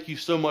 Taladril, thank you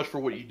so much for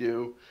what you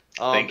do.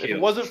 Thank you. If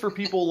it wasn't for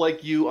people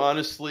like you,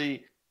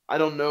 honestly, I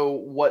don't know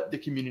what the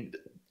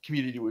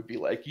community would be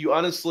like. You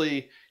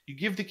honestly, you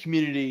give the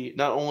community,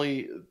 not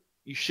only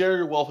you share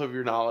your wealth of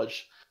your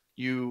knowledge,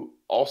 you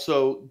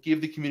also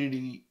give the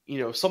community,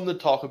 something to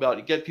talk about.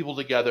 You get people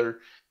together.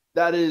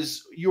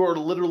 You are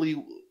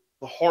literally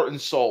the heart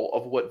and soul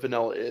of what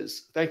vanilla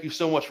is. Thank you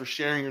so much for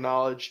sharing your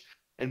knowledge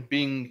and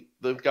being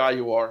the guy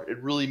you are.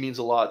 It really means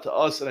a lot to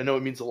us, and I know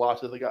it means a lot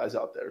to the guys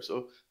out there.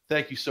 So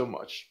thank you so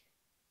much.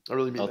 I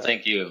really mean that.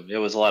 Thank you. It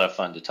was a lot of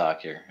fun to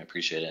talk here. I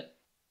appreciate it.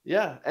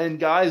 Yeah, and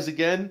guys,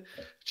 again,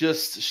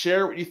 just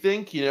share what you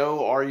think. Do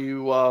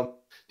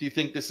you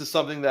think this is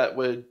something that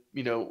would,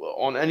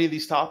 on any of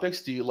these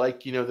topics? Do you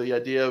like, the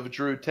idea of a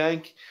Druid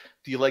tank?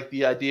 Do you like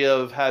the idea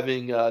of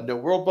having no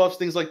world buffs,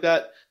 things like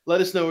that?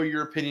 Let us know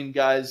your opinion,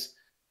 guys,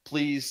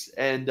 please.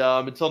 And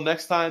until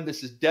next time,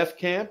 this is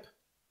Defcamp.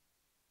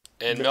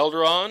 And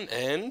Melderon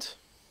and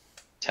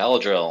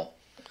Taladril.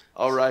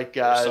 All right,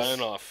 guys. We're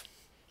signing off.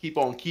 Keep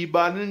on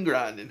keyboarding and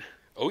grinding.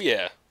 Oh,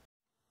 yeah.